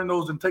to churn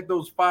those and take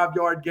those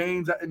 5-yard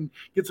gains and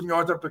get some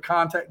yards after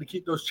contact to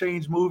keep those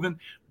chains moving.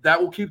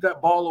 That will keep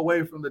that ball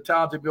away from the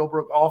talented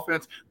Millbrook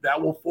offense.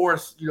 That will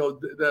force,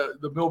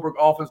 the Millbrook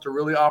offense to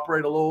really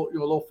operate a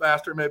little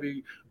faster,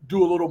 maybe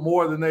do a little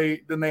more than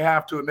they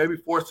have to, and maybe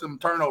force some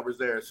turnovers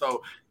there.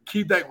 So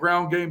keep that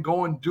ground game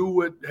going. Do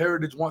what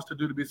Heritage wants to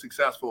do to be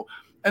successful.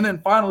 And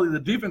then finally, the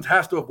defense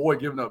has to avoid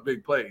giving up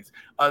big plays.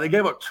 They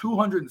gave up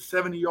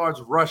 270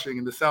 yards rushing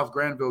in the South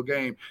Granville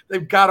game.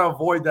 They've got to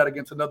avoid that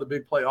against another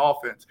big play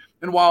offense.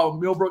 And while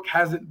Millbrook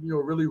hasn't,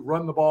 really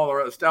run the ball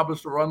or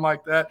established a run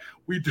like that,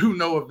 we do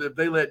know if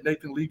they let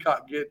Nathan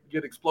Leacock get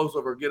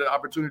explosive or get an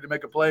opportunity to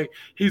make a play,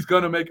 he's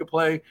going to make a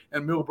play,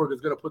 and Millbrook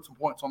is going to put some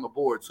points on the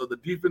board. So the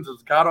defense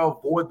has got to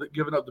avoid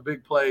giving up the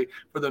big play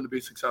for them to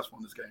be successful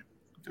in this game.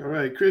 All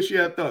right, Chris, you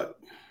had a thought.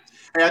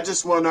 Hey, I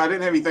just want to know, I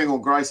didn't have anything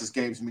on Grice's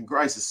games. I mean,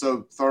 Grice is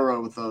so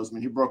thorough with those. I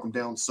mean, he broke them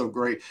down so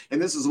great. And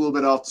this is a little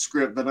bit off the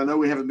script, but I know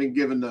we haven't been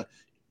given the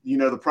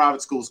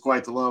private schools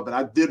quite the love, but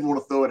I did want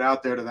to throw it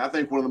out there that I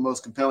think one of the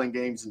most compelling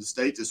games in the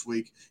state this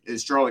week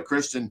is Charlotte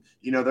Christian.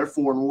 They're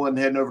 4-1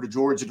 heading over to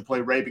Georgia to play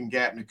Rabun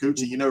Gap and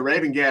Nacoochee.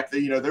 Rabun Gap,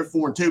 they're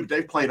 4-2, but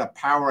they've played a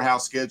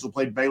powerhouse schedule,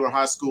 played Baylor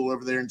High School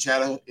over there in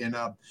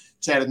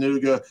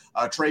Chattanooga.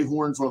 Trey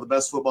Horn's one of the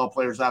best football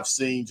players I've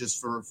seen just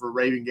for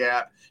Rabun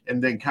Gap.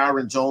 And then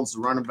Kyron Jones, the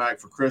running back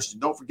for Christian.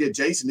 Don't forget,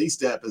 Jason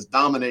Estep has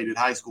dominated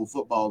high school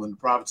football in the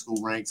private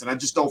school ranks, and I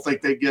just don't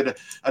think they get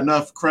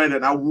enough credit.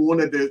 And I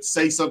wanted to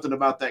say something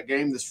about that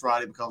game this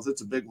Friday because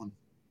it's a big one.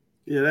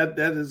 Yeah, that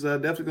is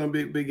definitely going to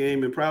be a big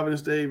game. In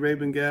Providence Day,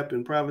 Rabun Gap,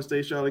 and Providence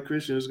Day, Charlotte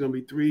Christian, is going to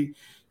be 3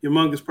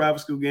 humongous private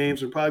school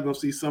games. We're probably going to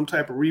see some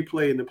type of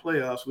replay in the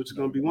playoffs, which is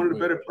going to be one of the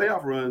better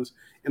playoff runs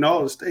in all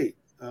of the state.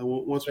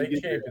 Once we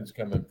get champions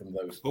coming from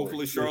those.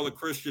 Hopefully, Charlotte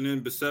Christian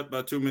isn't beset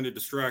by too many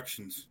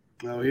distractions.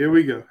 Oh, here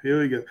we go.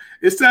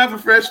 It's time for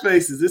Fresh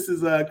Faces. This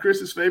is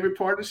Chris's favorite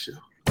part of the show.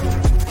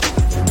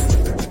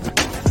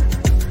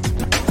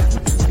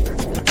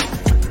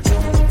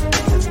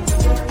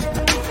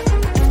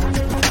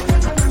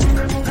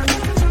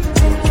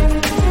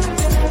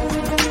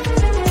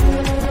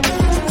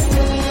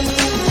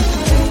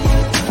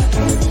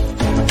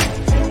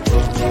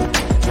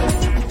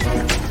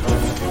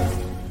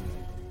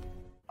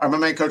 All right,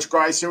 my man, Coach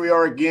Grice, here we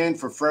are again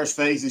for Fresh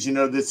Faces.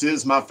 This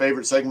is my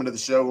favorite segment of the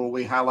show where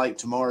we highlight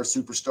tomorrow's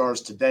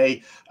superstars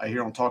today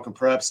here on Talking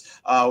Preps.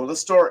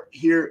 Let's start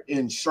here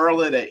in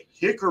Charlotte at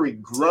Hickory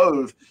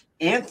Grove.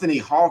 Anthony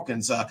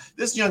Hawkins.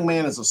 This young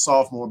man is a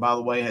sophomore, by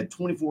the way, had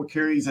 24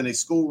 carries and a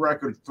school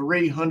record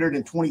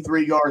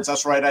 323 yards.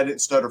 That's right, I didn't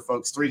stutter,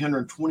 folks.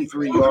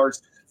 323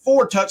 yards.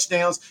 4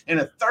 touchdowns, and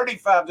a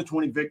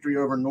 35-20 victory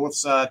over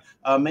Northside.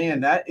 Man,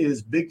 that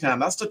is big time.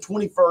 That's the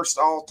 21st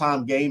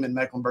all-time game in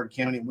Mecklenburg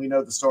County. We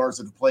know the stars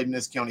that have played in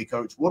this county,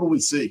 Coach. What do we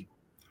see?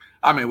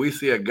 I mean, we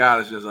see a guy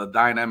that's just a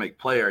dynamic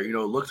player.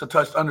 Looks a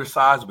touch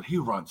undersized, but he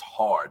runs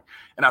hard.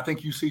 And I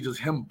think you see just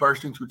him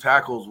bursting through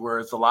tackles where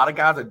it's a lot of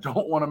guys that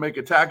don't want to make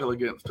a tackle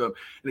against him.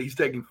 And he's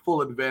taking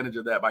full advantage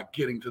of that by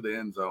getting to the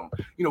end zone.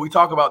 We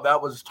talk about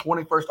that was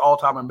 21st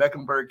all-time in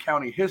Mecklenburg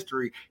County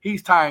history.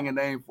 He's tying a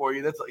name for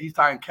you. He's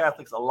tying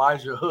Catholic's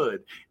Elijah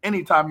Hood.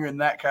 Anytime you're in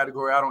that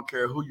category, I don't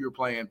care who you're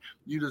playing,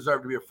 you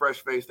deserve to be a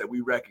fresh face that we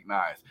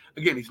recognize.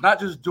 Again, he's not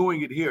just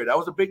doing it here. That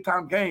was a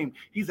big-time game.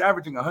 He's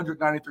averaging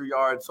 193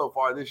 yards so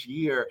far this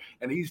year,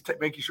 and he's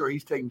making sure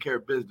he's taking care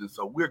of business.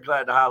 So we're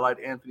glad to highlight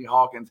Anthony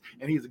Hawkins,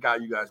 and he's a guy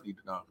you guys need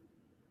to know.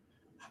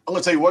 I'm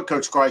going to tell you what,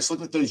 Coach Grice,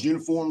 look at those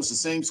uniforms, the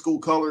same school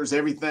colors,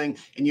 everything.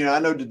 And, I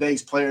know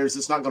today's players,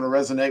 it's not going to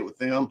resonate with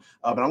them.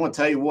 But I'm going to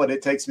tell you what,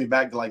 it takes me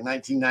back to like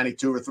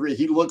 1992 or 3.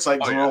 He looks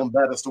like Jerome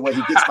Bettis, the way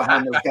he gets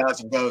behind those guys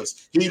and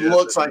goes. He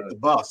looks like the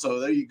bus. So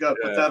there you go.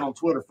 Put that on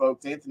Twitter,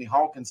 folks. Anthony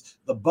Hawkins,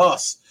 the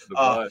bus.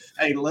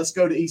 Hey, let's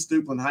go to East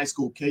Duplin High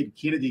School. Katie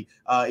Kennedy,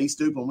 East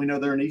Duplin. We know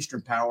they're an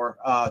Eastern Power.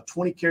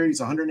 20 carries,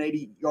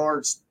 180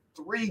 yards,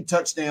 3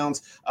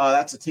 touchdowns.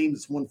 That's a team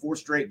that's won 4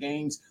 straight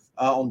games.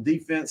 On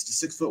defense,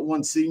 the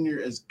 6'1" senior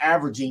is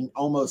averaging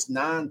almost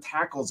 9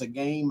 tackles a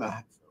game,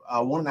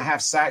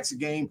 1.5 sacks a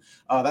game.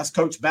 That's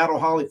Coach Battle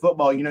Holly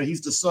football.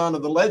 He's the son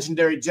of the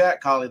legendary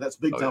Jack Holly. That's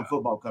big time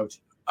football, Coach.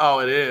 Oh,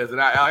 it is.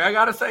 And I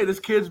got to say, this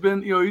kid's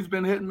been, he's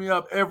been hitting me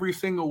up every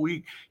single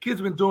week.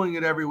 Kid's been doing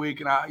it every week.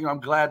 And I'm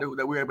glad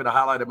that we're able to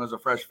highlight him as a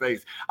fresh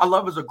face. I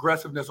love his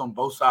aggressiveness on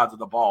both sides of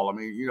the ball. I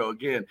mean,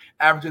 again,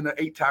 averaging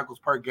 8 tackles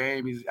per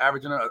game. He's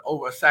averaging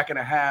over 1.5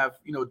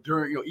 seconds,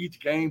 during, each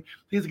game.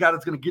 He's a guy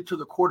that's going to get to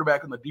the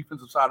quarterback on the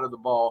defensive side of the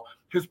ball.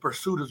 His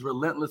pursuit is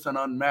relentless and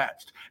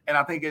unmatched. And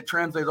I think it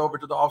translates over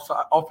to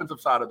the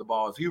offensive side of the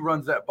ball as he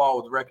runs that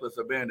ball with reckless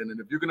abandon. And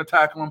if you're going to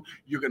tackle him,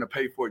 you're going to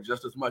pay for it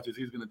just as much as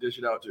he's going to dish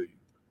it out to you.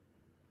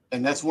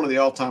 And that's one of the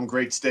all-time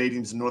great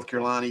stadiums in North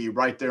Carolina. You're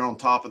right there on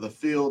top of the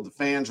field. The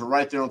fans are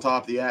right there on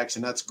top of the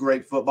action. That's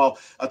great football.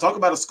 Talk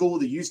about a school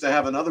that used to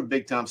have another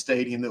big-time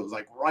stadium that was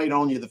like right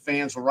on you. The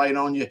fans were right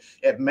on you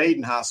at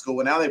Maiden High School.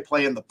 And now they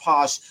play in the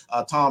posh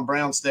Tom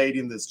Brown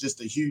Stadium that's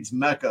just a huge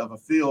mecca of a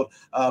field.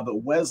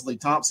 But Wesley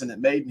Thompson at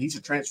Maiden, he's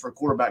a transfer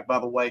quarterback, by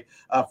the way.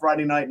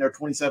 Friday night in their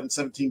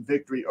 27-17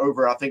 victory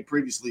over, I think,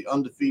 previously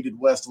undefeated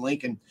West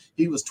Lincoln.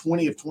 He was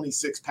 20 of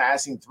 26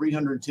 passing,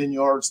 310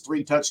 yards,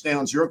 3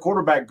 touchdowns. You're a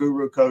quarterback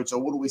guru, Coach. So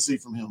what do we see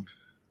from him?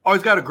 Oh,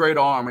 he's got a great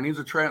arm, and he's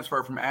a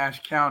transfer from Ashe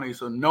County.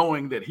 So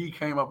knowing that he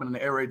came up in an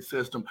air raid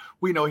system,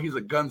 we know he's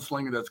a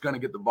gunslinger that's going to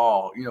get the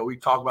ball. We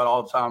talk about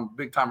all the time,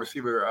 big-time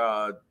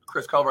receiver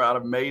Chris Culver out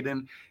of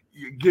Maiden.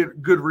 you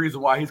get good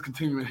reason why he's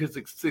continuing his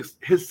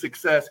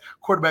success.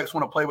 Quarterbacks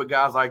want to play with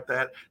guys like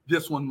that.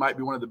 This one might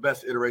be one of the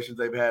best iterations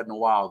they've had in a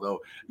while, though.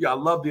 Yeah, I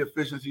love the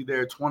efficiency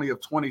there, 20 of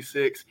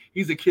 26.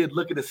 He's a kid.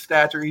 Look at his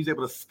stature. He's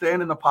able to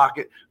stand in the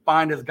pocket,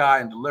 find his guy,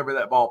 and deliver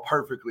that ball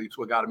perfectly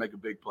to a guy to make a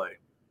big play.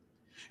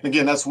 And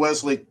again, that's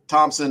Wesley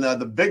Thompson,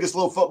 the biggest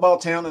little football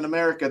town in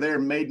America there,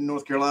 Maiden,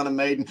 North Carolina,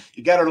 Maiden.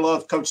 You got to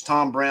love Coach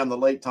Tom Brown, the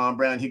late Tom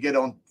Brown. He'd get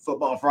on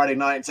Football Friday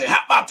night and say, how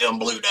about them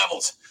Blue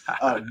Devils?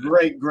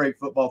 Great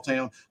football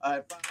town.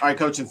 All right,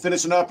 Coach, and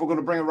finishing up, we're going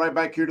to bring it right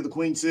back here to the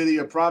Queen City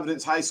of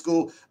Providence High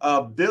School.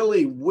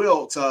 Billy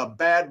Wilkes,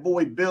 bad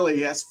boy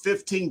Billy, has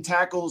 15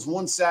 tackles,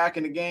 1 sack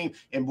in the game.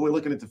 And, boy,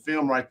 looking at the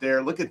film right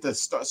there, look at the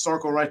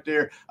circle right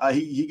there.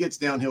 He gets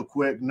downhill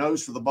quick,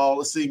 nose for the ball.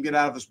 Let's see him get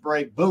out of his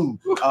break. Boom.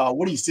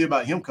 What do you see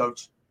about him,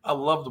 Coach? I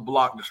love the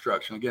block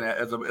destruction. Again,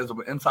 as an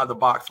inside the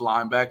box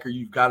linebacker,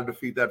 you've got to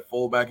defeat that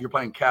fullback. You're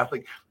playing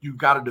Catholic. You've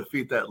got to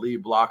defeat that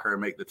lead blocker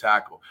and make the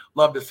tackle.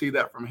 Love to see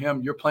that from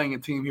him. You're playing a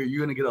team here.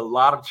 You're going to get a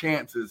lot of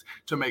chances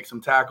to make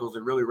some tackles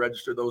and really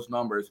register those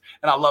numbers.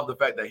 And I love the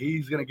fact that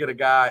he's going to get a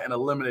guy and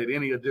eliminate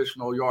any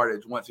additional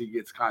yardage once he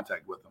gets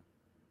contact with him.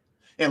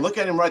 And look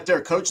at him right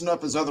there, coaching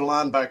up his other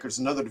linebackers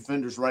and other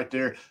defenders right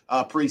there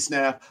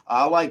pre-snap.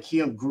 I like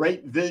him.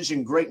 Great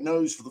vision, great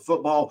nose for the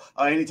football.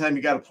 Anytime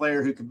you got a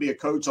player who can be a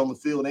coach on the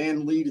field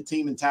and lead a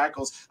team in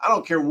tackles, I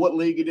don't care what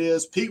league it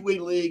is, Pee Wee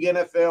League,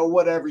 NFL,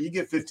 whatever, you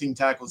get 15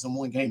 tackles in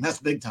one game. That's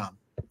big time.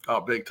 Oh,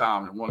 big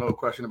time. No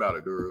question about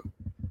it, Guru.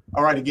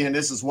 All right, again,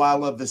 this is why I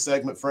love this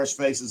segment, Fresh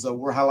Faces.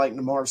 We're highlighting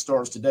the Mars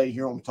Stars today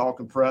here on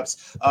Talking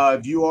Preps.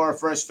 If you are a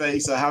fresh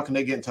face, how can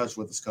they get in touch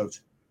with us,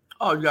 Coach?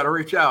 Oh, you got to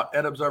reach out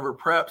at Observer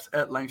Preps,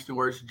 at Langston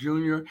Works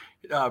Jr.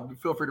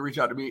 Feel free to reach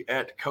out to me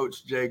at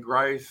Coach Jay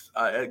Grice,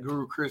 at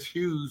Guru Chris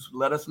Hughes.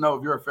 Let us know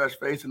if you're a fresh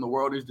face and the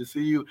world needs to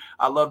see you.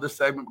 I love this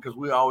segment because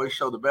we always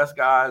show the best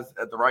guys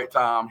at the right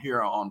time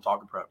here on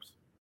Talking Preps.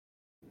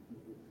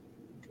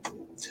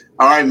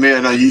 All right,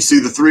 man. You see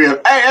the three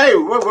of hey,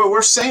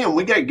 we're Sam.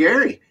 We got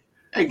Gary.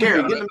 Hey,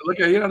 Gary, look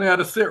at you don't know how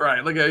to sit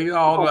right. Look at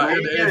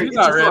Gary, he's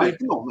not ready.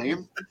 Come on,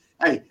 man.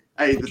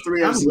 Hey, the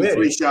 3 of us in the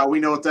 3 shot.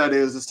 We know what that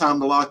is. It's time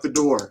to lock the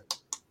door.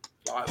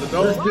 Lock the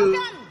door. Welcome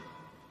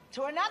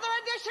to another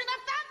edition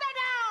of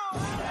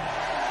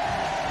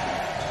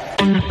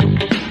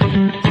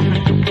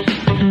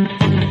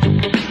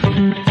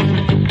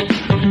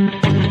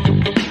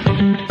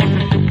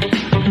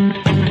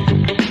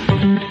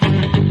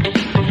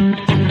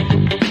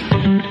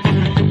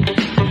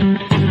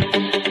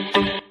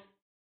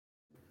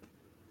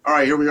All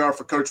right, here we are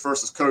for Coach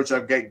versus Coach.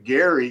 I've got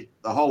Gary,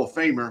 the Hall of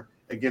Famer,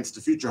 against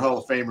the future Hall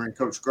of Famer and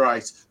Coach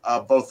Grice.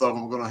 Both of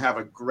them are going to have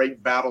a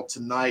great battle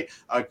tonight.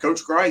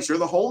 Coach Grice, you're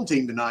the home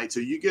team tonight, so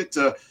you get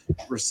to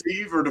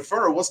receive or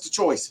defer. What's the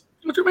choice?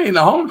 What you mean?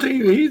 The home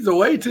team? He's the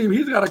away team.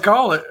 He's got to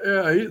call it.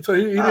 Yeah, he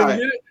didn't get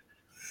it.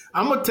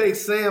 I'm going to take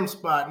Sam's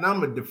spot, and I'm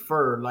going to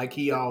defer like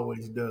he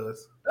always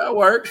does. That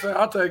works.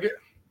 I'll take it.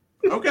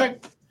 Okay.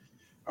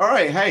 All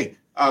right. Hey,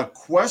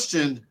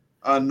 question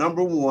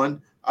number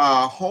 1.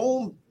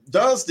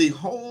 Does the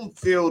home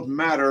field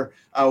matter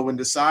when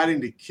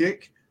deciding to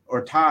kick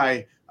or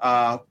tie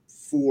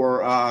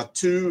for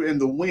 2 in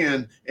the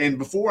win? And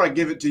before I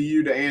give it to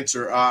you to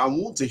answer, I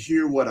want to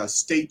hear what a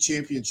state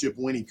championship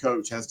winning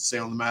coach has to say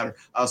on the matter.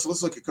 So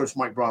let's look at Coach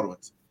Mike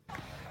Brodowitz.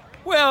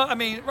 Well, I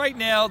mean, right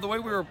now, the way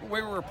we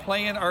were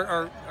playing,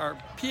 our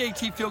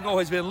PAT field goal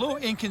has been a little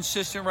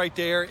inconsistent right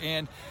there.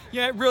 And,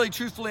 really,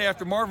 truthfully,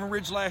 after Marvin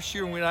Ridge last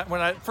year, when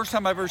I first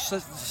time I ever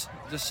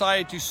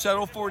decided to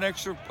settle for an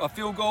extra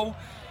field goal,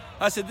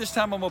 I said, this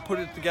time I'm going to put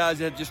it to the guys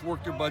that just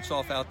worked their butts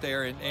off out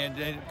there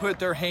and put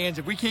their hands.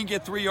 If we can't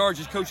get 3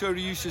 yards, as Coach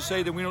Oda used to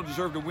say, then we don't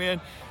deserve to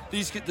win.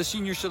 The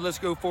seniors said, let's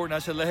go for it. And I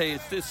said, hey,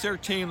 it's their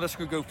team. Let's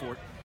go for it.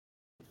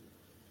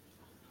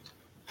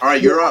 All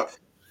right, you're up.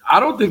 I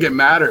don't think it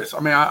matters. I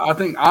mean, I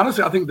think,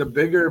 honestly, I think the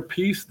bigger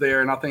piece there,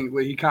 and I think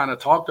what he kind of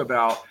talked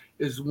about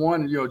is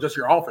one, just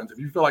your offense. If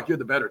you feel like you're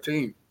the better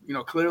team,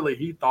 clearly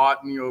he thought,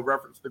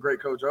 referenced the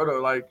great Coach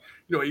Odo,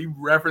 he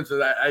references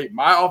that, hey,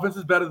 my offense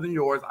is better than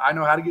yours. I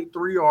know how to get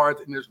 3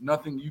 yards, and there's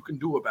nothing you can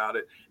do about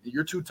it.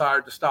 You're too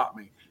tired to stop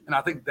me. And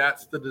I think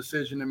that's the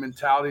decision and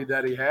mentality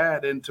that he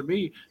had. And to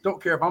me,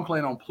 don't care if I'm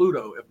playing on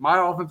Pluto. If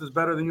my offense is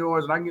better than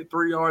yours and I can get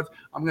 3 yards,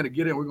 I'm going to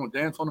get in. We're going to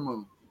dance on the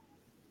moon.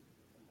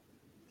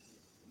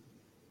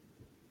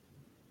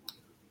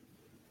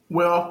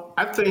 Well,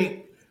 I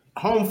think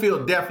home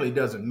field definitely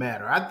doesn't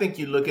matter. I think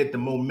you look at the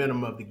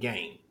momentum of the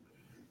game.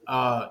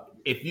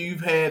 If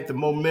you've had the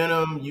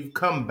momentum, you've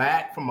come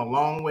back from a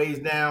long ways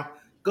down,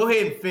 go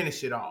ahead and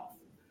finish it off.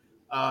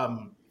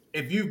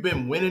 If you've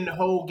been winning the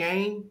whole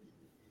game,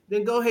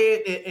 then go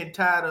ahead and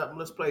tie it up and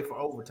let's play for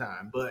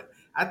overtime. But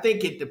I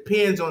think it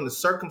depends on the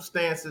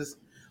circumstances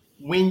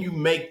when you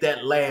make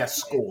that last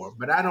score.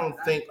 But I don't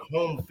think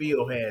home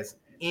field has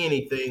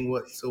anything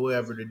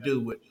whatsoever to do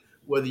with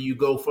whether you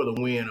go for the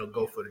win or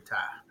go for the tie.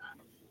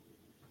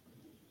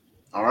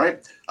 All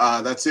right.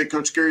 That's it,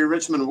 Coach Gary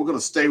Richmond. We're going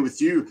to stay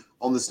with you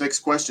on this next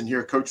question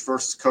here, Coach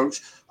versus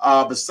Coach.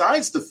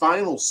 Besides the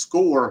final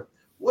score,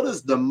 what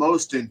is the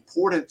most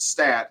important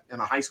stat in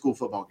a high school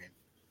football game?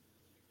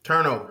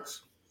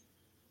 Turnovers.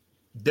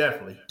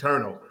 Definitely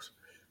turnovers.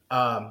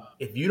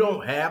 If you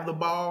don't have the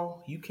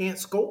ball, you can't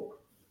score.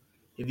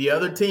 If the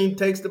other team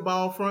takes the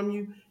ball from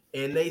you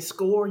and they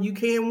score, you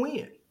can't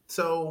win.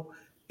 So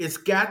it's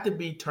got to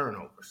be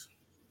turnovers.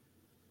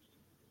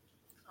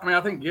 I mean,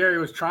 I think Gary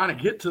was trying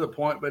to get to the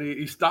point, but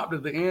he stopped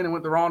at the end and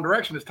went the wrong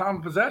direction. It's time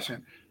of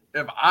possession.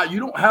 If you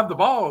don't have the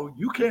ball,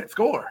 you can't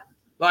score.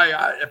 Like,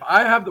 if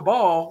I have the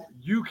ball,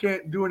 you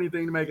can't do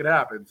anything to make it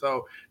happen.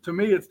 So, to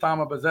me, it's time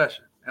of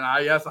possession. And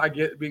I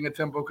get being a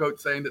tempo coach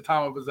saying that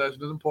time of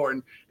possession is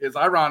important. It's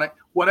ironic.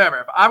 Whatever.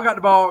 If I've got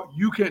the ball,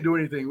 you can't do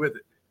anything with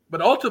it.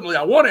 But ultimately,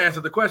 I want to answer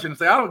the question and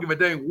say, I don't give a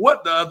dang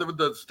what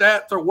the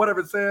stats or whatever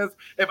it says.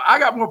 If I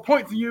got more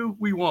points than you,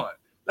 we won.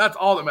 That's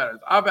all that matters.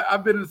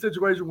 I've been in a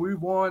situation where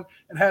we've won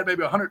and had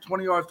maybe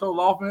 120 yards total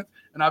offense,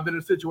 and I've been in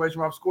a situation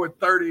where I've scored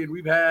 30 and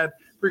we've had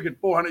freaking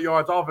 400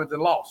 yards offense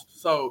and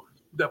lost. So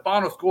the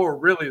final score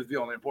really is the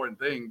only important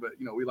thing, but,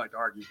 we like to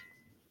argue.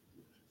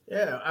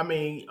 Yeah, I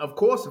mean, of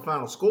course, the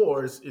final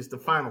score is the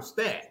final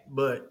stat,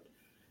 but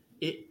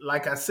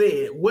like I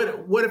said,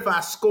 what if I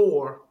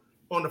score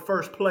on the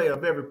first play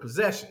of every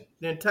possession?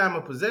 Then time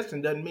of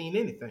possession doesn't mean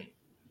anything.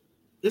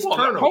 It's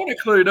turnover. The opponent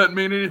clearly doesn't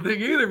mean anything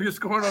either if you're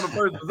scoring on the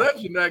first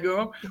possession. We're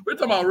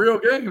talking about real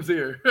games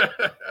here.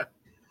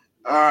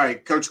 All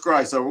right, Coach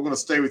Grice, we're going to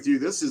stay with you.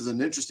 This is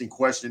an interesting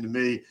question to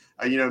me.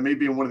 Me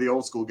being one of the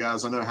old school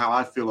guys, I know how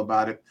I feel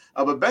about it.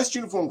 But best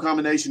uniform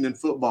combination in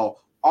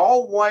football,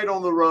 all white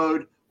on the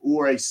road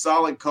or a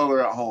solid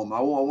color at home? I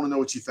want to know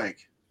what you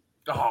think.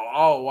 Oh,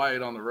 all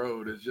white on the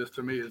road is just,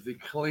 to me, is the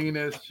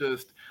cleanest,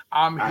 just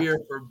I'm here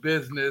for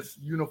business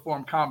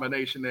uniform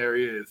combination there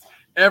is.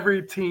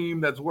 Every team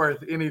that's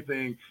worth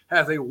anything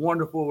has a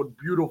wonderful,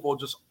 beautiful,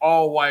 just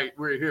all white.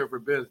 We're here for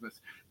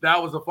business.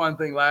 That was a fun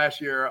thing last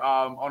year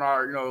on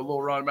our,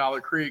 little run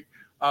Mallard Creek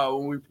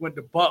when we went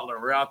to Butler.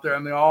 We're out there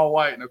in the all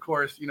white. And of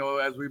course,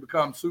 as we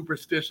become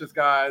superstitious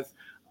guys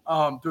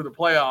through the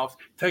playoffs,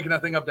 taking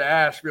that thing up to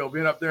Asheville,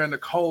 being up there in the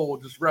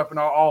cold, just repping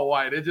our all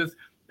white. It's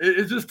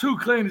just too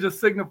clean. It just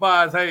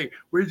signifies, hey,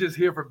 we're just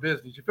here for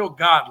business. You feel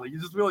godly. You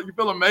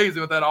feel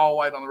amazing with that all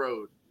white on the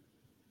road.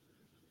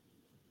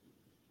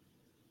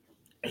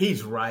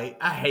 He's right.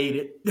 I hate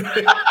it.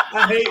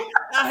 I hate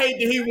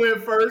that he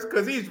went first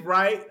because he's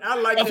right.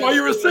 That's why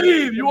you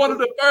receive. You wanted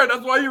the third.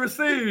 That's why you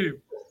receive.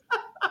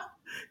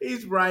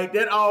 He's right.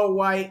 That all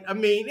white. I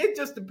mean, it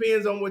just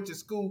depends on what your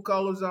school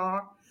colors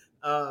are.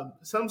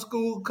 Some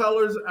school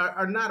colors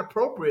are not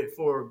appropriate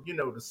for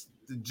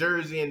the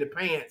jersey and the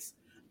pants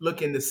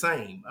looking the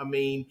same. I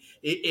mean,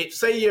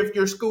 say if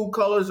your school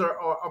colors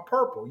are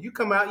purple, you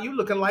come out you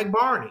looking like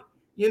Barney.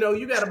 You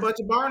got a bunch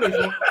of Barneys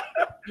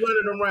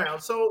running around.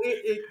 So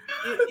it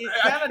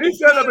kind of. He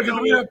said that because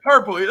we have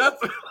purple.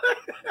 That's.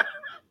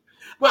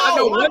 But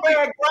my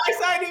bad,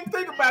 Bryce. I didn't even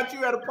think about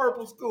you at a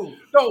purple school.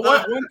 So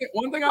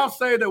one thing I'll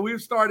say that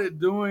we've started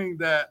doing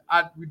that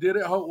we did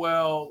at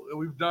Hopewell.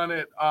 We've done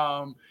it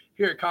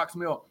here at Cox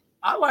Mill.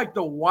 I like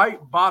the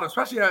white bottom,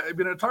 especially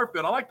being in a turf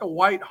field. I like the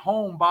white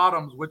home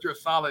bottoms with your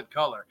solid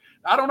color.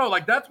 I don't know,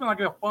 like that's been like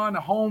a fun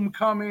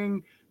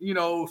homecoming,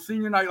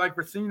 senior night. Like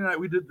for senior night,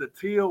 we did the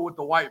teal with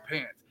the white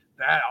pants.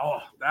 That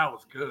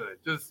was good.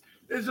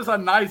 It's just a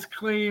nice,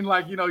 clean,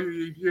 like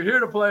you're here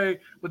to play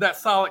with that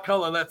solid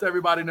color. Lets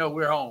everybody know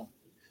we're home.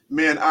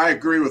 Man, I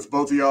agree with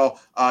both of y'all.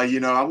 I'm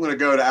going to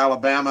go to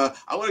Alabama.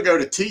 I'm going to go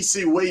to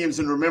T.C. Williams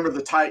and remember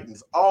the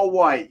Titans, all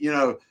white.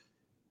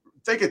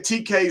 Think of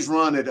TK's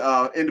run at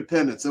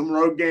Independence. Them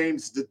road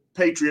games, the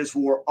Patriots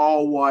wore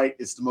all white.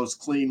 It's the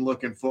most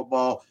clean-looking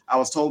football. I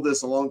was told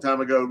this a long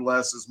time ago,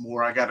 less is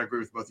more. I got to agree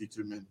with both you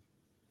two men.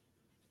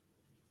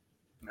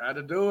 Got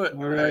to do it.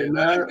 All right.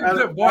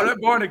 That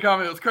Barney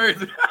comment was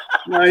crazy.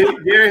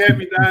 Gary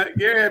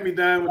had me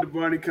dying with the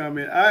Barney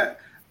comment.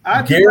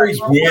 Gary's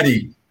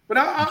witty.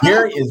 But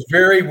Gary is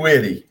very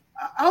witty.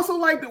 I also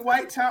like the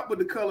white top with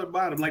the colored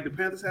bottom, like the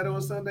Panthers had on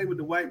Sunday with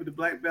the white with the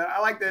black belt. I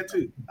like that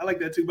too. But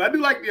I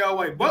do like the all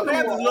white. Butler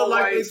Panthers look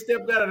like they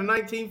stepped out of the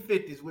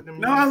 1950s with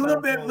them. No, I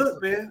love that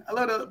look, man. I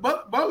love that.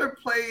 Butler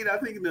played, I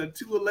think, in the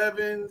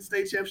 211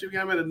 state championship game.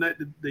 I remember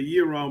the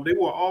year wrong. They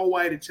were all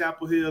white at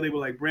Chapel Hill. They were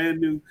like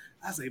brand new.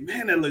 I say,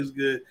 man, that looks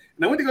good.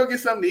 And I went to go get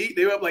something to eat.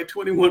 They were up like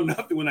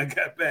 21-0 when I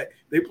got back.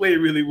 They played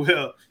really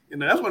well.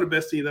 That's one of the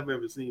best teams I've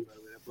ever seen, by the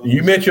way.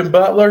 You mentioned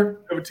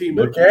Butler.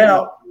 Look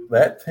out.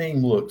 That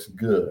team looks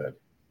good.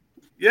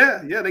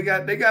 Yeah, they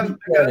got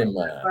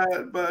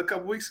a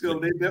couple weeks ago.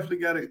 They definitely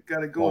got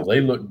it going. Oh,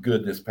 they look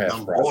good this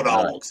past Friday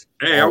night.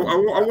 Hey, I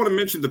want to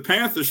mention the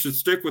Panthers should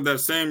stick with that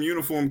same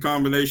uniform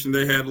combination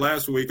they had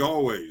last week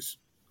always.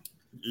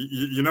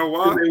 You know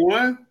why? They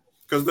won?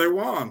 Because they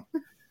won.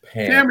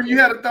 Cameron, you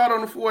had a thought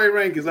on the 4A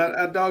rankings.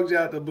 I dogged you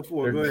out there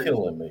before. They're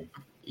killing me.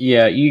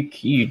 Yeah,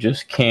 you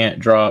just can't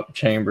drop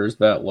Chambers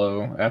that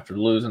low after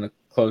losing a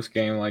close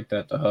game like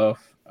that to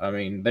Huff. I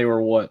mean, they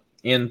were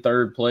in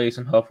third place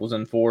and Huff was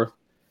in fourth.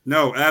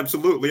 No,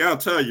 absolutely. I'll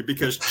tell you,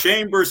 because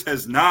Chambers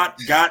has not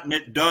gotten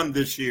it done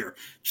this year.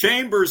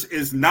 Chambers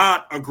is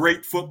not a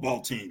great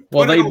football team.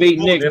 Well, they beat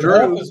Nick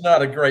Drew. Is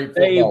not a great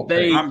football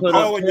team. I'm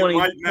calling it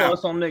right now.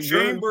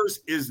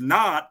 Chambers is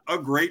not a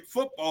great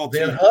football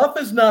team. Then Huff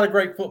is not a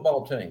great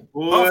football team.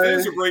 Huff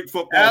is a great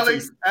football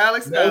team.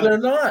 No, they're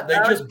not. They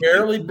just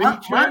barely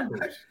beat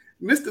Chambers.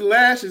 Mr.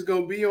 Lash is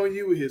going to be on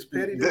you with his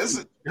petty. This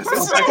is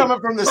coming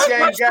from the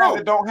same guy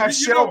that don't have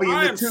Shelby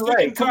in the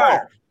 2A. Come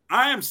on.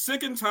 I am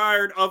sick and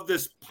tired of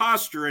this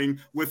posturing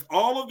with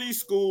all of these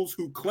schools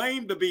who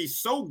claim to be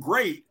so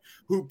great,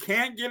 who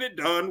can't get it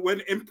done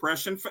in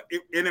impressive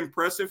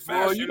fashion.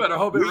 Well, you better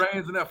hope it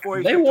rains in that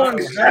 4-H. They won.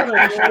 You better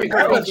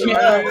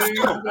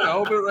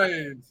hope it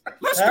rains.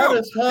 How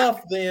does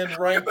Huff then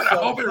rank? I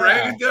hope it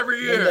rains every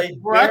year.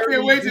 Well, I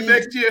can't wait till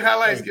next year.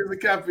 Highlights gives a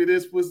copy of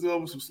this, puts it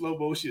over some slow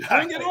motion.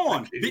 Bring it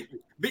on.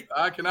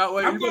 I cannot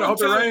wait. I'm you better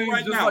hope it rains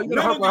right just now. like you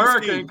better hope a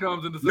hurricane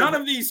comes in December.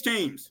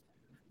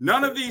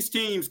 None of these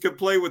teams could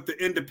play with the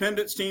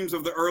Independence teams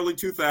of the early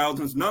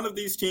 2000s. None of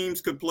these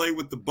teams could play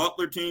with the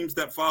Butler teams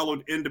that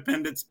followed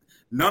Independence.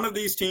 None of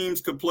these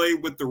teams could play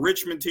with the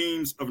Richmond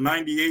teams of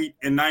 98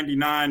 and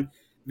 99.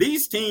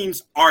 These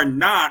teams are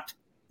not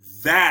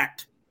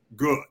that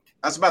good.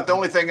 That's about the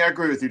only thing I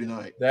agree with you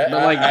tonight.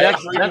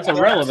 That's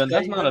irrelevant.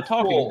 That's not a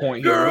talking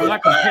point here. We're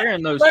not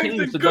comparing those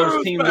teams to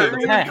those teams of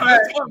the past.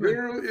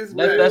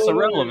 That's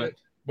irrelevant.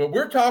 But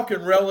we're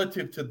talking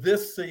relative to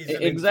this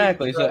season.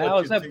 Exactly. So,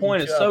 Alex, that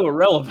point is so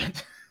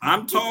irrelevant.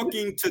 I'm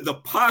talking to the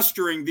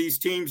posturing these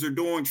teams are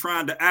doing,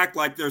 trying to act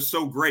like they're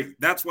so great.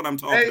 That's what I'm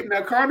talking about.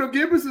 Now, Cardinal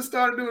Gibbons has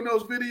started doing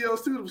those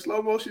videos, too, the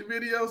slow motion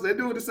videos. They're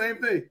doing the same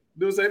thing.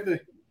 No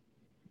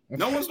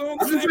one's doing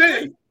the same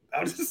thing.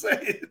 I'm just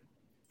saying.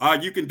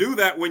 You can do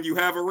that when you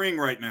have a ring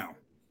right now.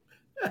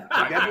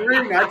 I got the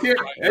ring. I can't.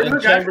 Hey,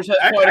 look, I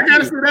got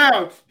to sit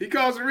down. He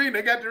calls the ring.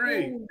 They got the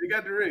ring.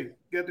 Got the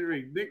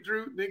ring. Nick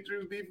Drew's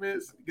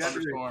defense got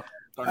the ring.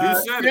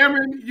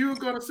 Cameron, you're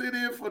going to sit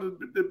in for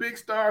the big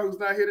star who's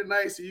not here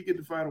tonight, so you get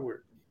the final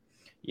word.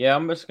 Yeah,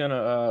 I'm just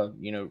gonna,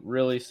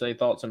 really say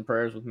thoughts and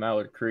prayers with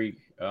Mallard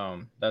Creek.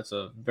 That's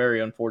a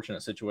very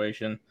unfortunate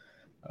situation.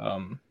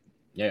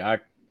 I'd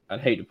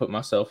hate to put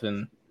myself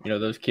in,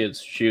 those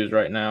kids' shoes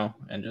right now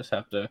and just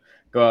have to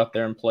go out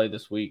there and play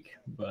this week.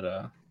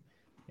 But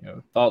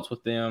thoughts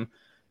with them.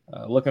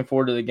 Looking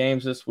forward to the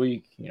games this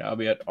week. I'll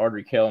be at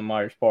Ardrey Kell and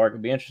Myers Park.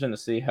 It'll be interesting to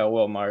see how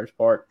well Myers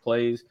Park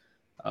plays.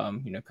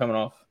 Coming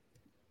off.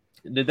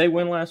 Did they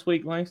win last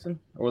week, Langston,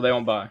 or were they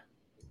on bye?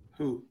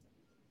 Who?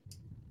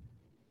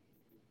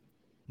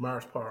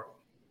 Myers Park.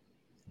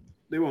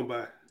 They won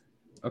bye.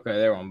 Okay,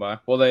 they were on bye.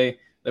 Well, they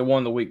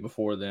won the week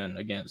before then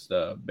against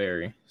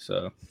Barry.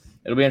 So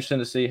it'll be interesting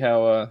to see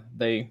how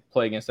they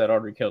play against that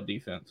Ardrey Kell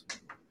defense.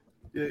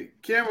 Yeah,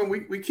 Cameron,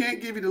 we can't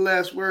give you the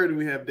last word and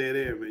we have dead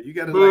air, man. You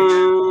gotta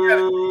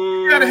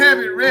you gotta have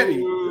it ready.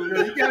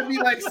 You gotta be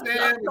like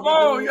Sam. Come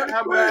on, you gotta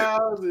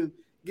eyebrows and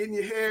getting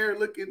your hair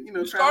looking.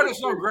 You started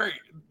so great.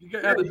 You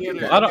gotta have the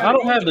dead air. I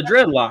don't have the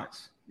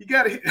dreadlocks. You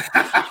gotta.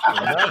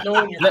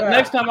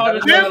 Next time I'll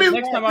just shout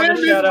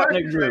out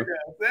Nick Drew.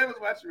 Sam is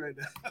watching right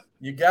now.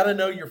 You gotta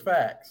know your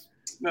facts.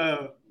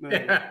 No. But,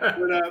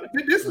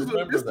 this is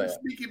a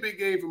sneaky big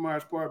game for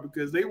Myers Park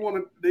because they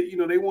want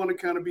to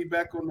kind of be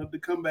back on the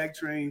comeback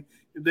train.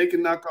 If they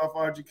can knock off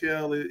Ardrey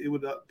Kell, it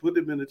would put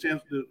them in place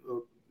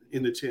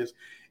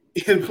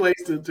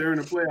to earn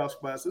a playoff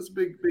spot. So it's a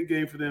big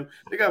game for them.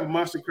 They got a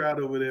monster crowd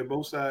over there.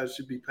 Both sides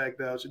should be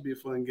packed out. Should be a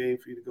fun game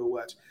for you to go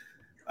watch.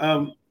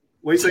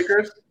 What you say,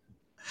 Chris?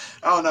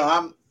 Oh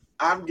no,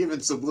 I'm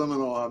giving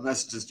subliminal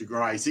messages to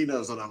Grice. He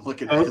knows what I'm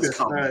looking at. His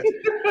comment.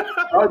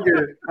 All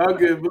good.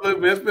 But look,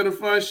 man, it's been a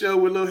fun show.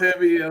 We're a little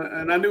heavy,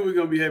 and I knew we were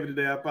going to be heavy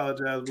today. I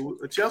apologize.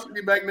 But Chelsea will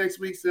be back next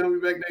week. Sam will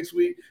be back next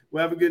week.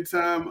 We'll have a good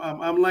time.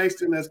 I'm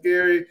Langston. That's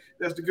Gary.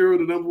 That's the guru,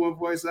 the number one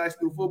voice of high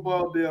school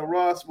football. Dale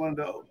Ross,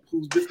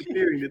 who's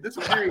disappearing.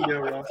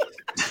 Dale Ross.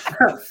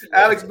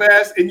 Alex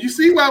Bass. And you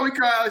see why we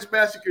call Alex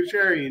Bass a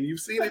contrarian.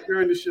 You've seen it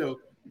during the show.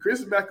 Chris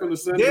is back on the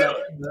Sunday.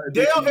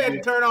 Dale had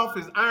to turn off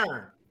his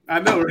iron. I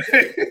know, right?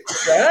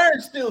 The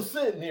iron's still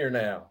sitting here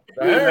now.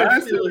 The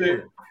iron's still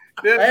here.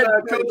 That's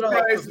Coach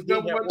Price, the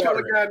number one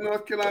color guy in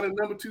North Carolina,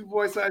 number two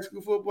voice high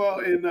school football,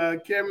 and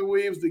Cameron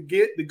Williams, the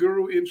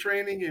guru in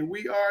training, and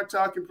we are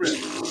Talking Prep.